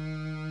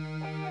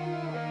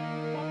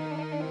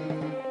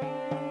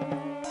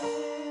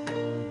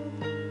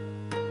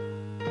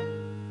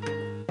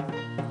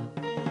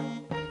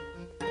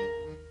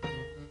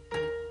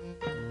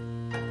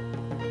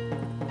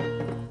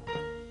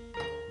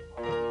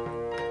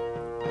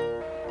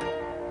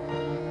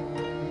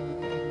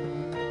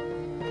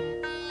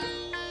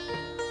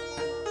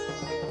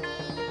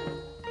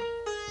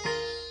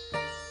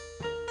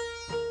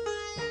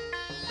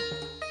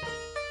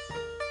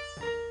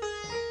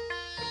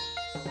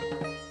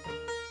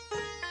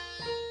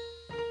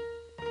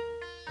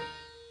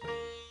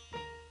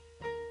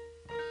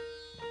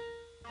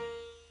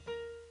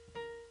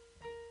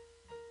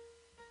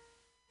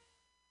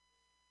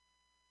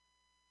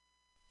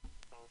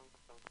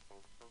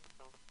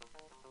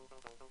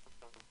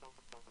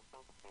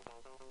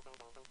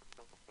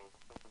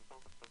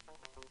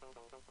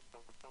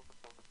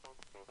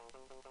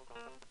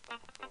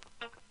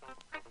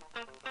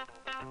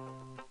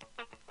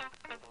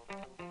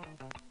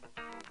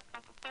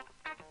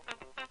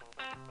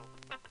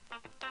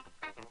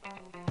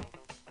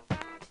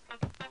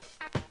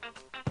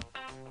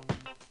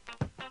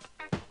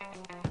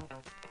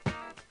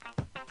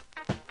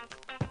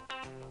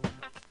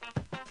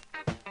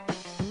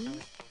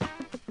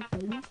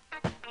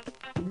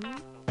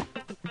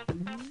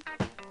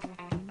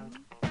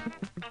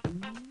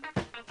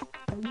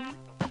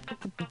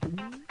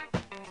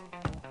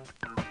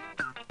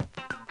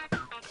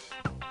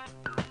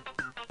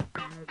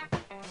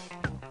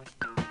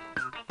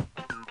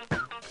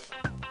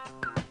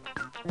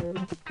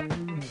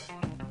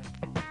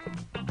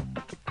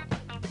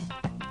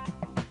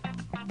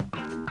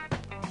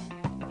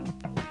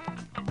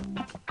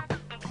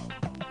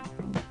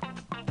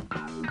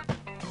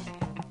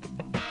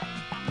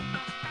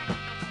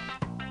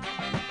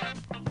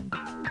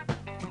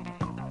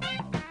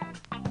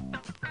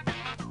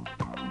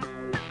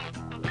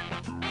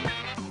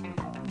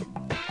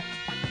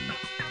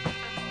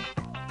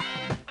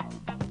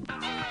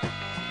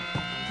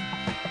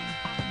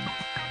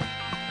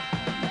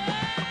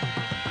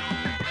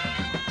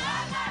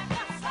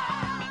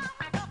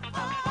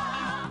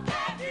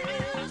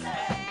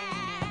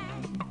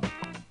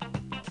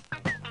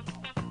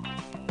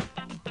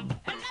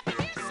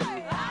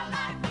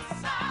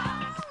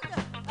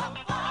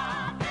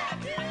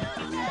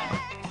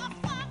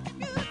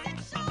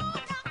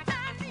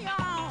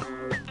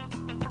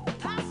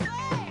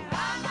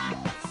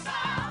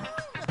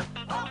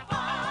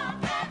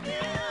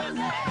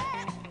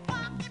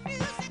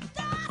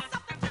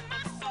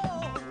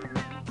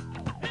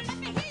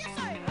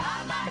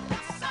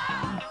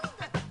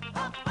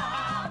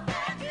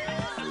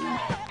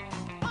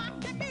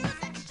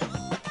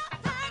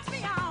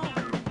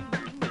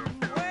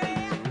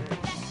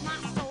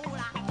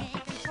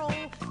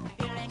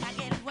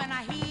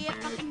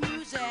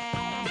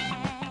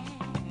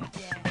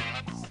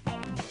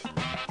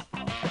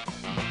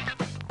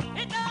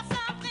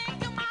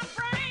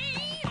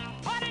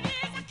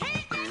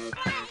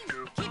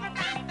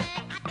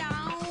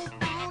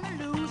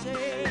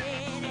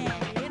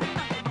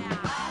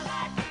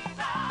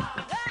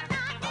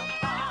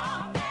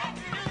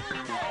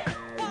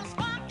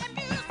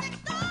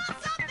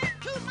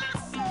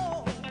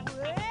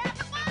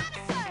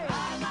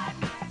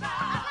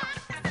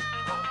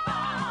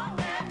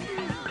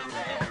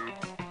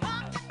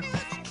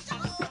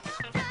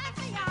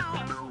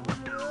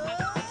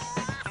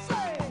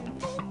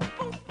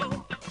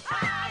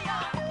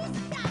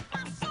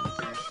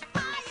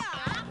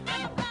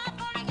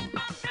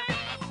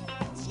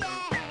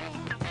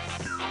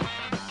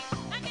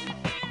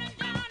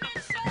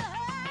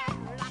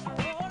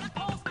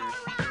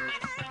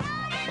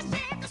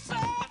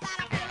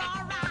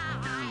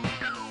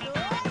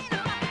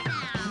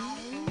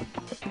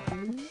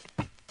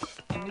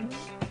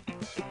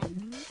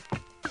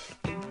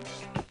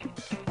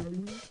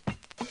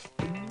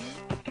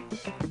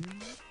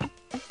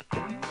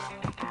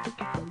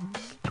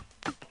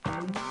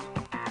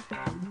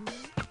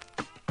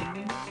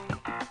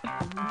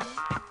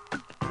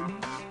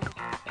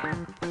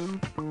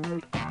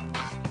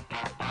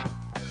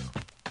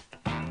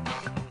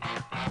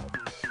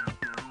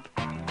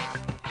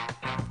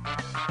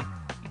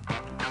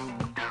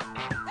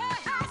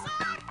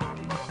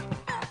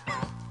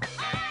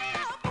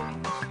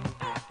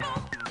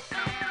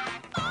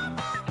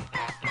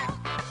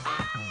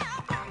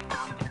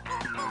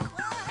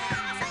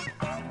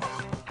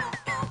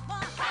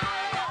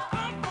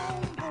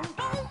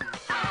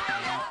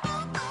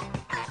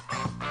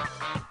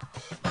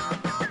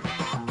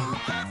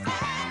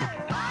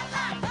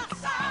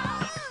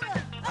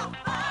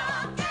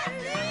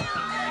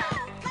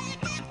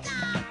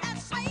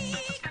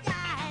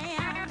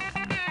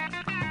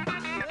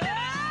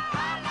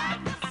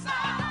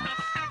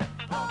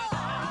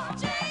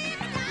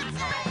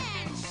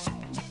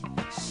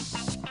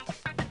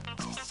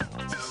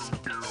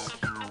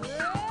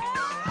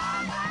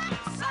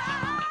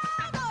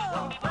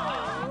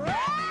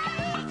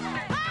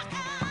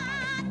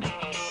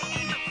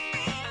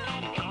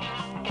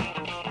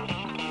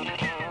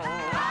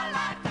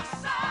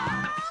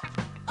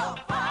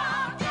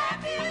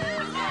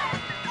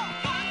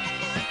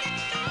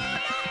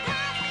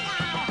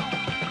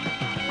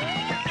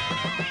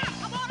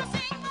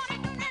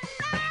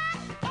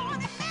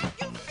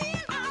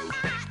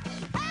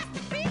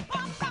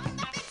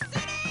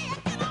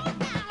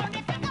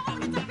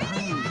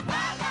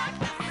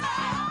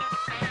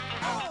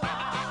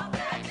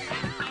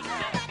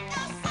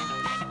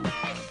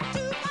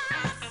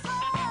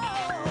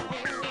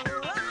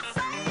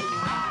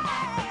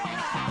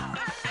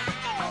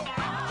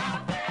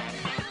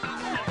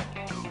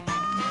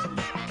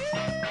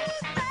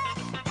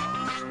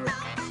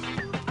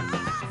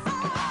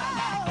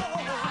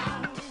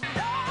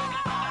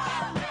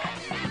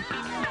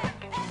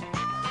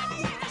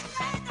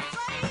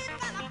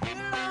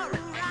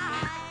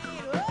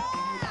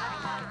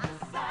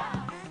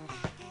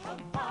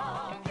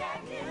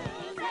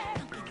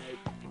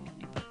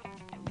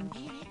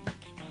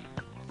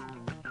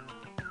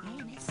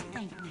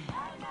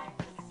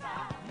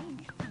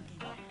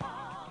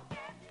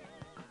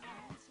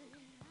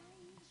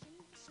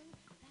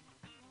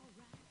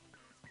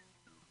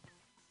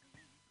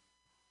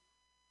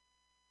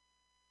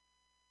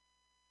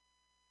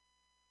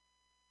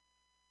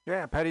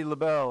 Yeah, Patti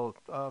LaBelle,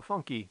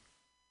 funky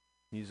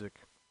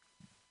music.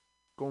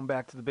 Going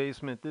back to the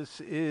basement. The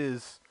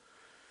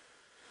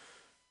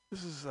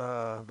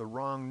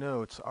Wrong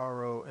Notes.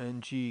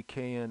 RONGKNOTES.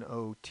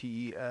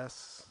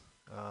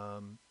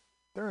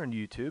 They're on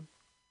YouTube.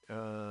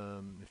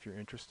 If you're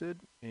interested.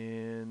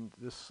 And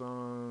this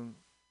song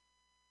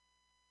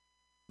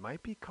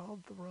might be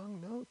called The Wrong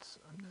Notes.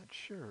 I'm not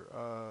sure.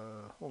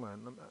 Hold on.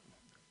 I'm not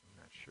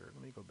sure.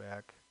 Let me go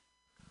back.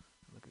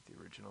 Look at the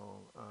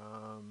original.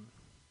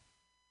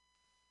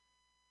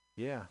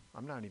 Yeah,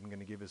 I'm not even going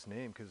to give his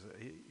name because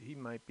he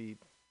might be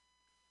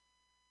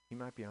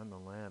on the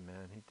lam,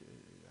 man.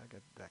 I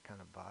got that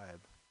kind of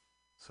vibe.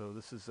 So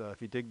this is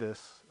if you dig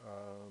this,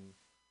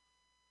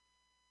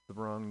 The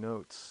Wrong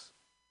Notes,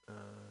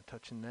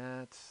 touching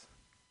that.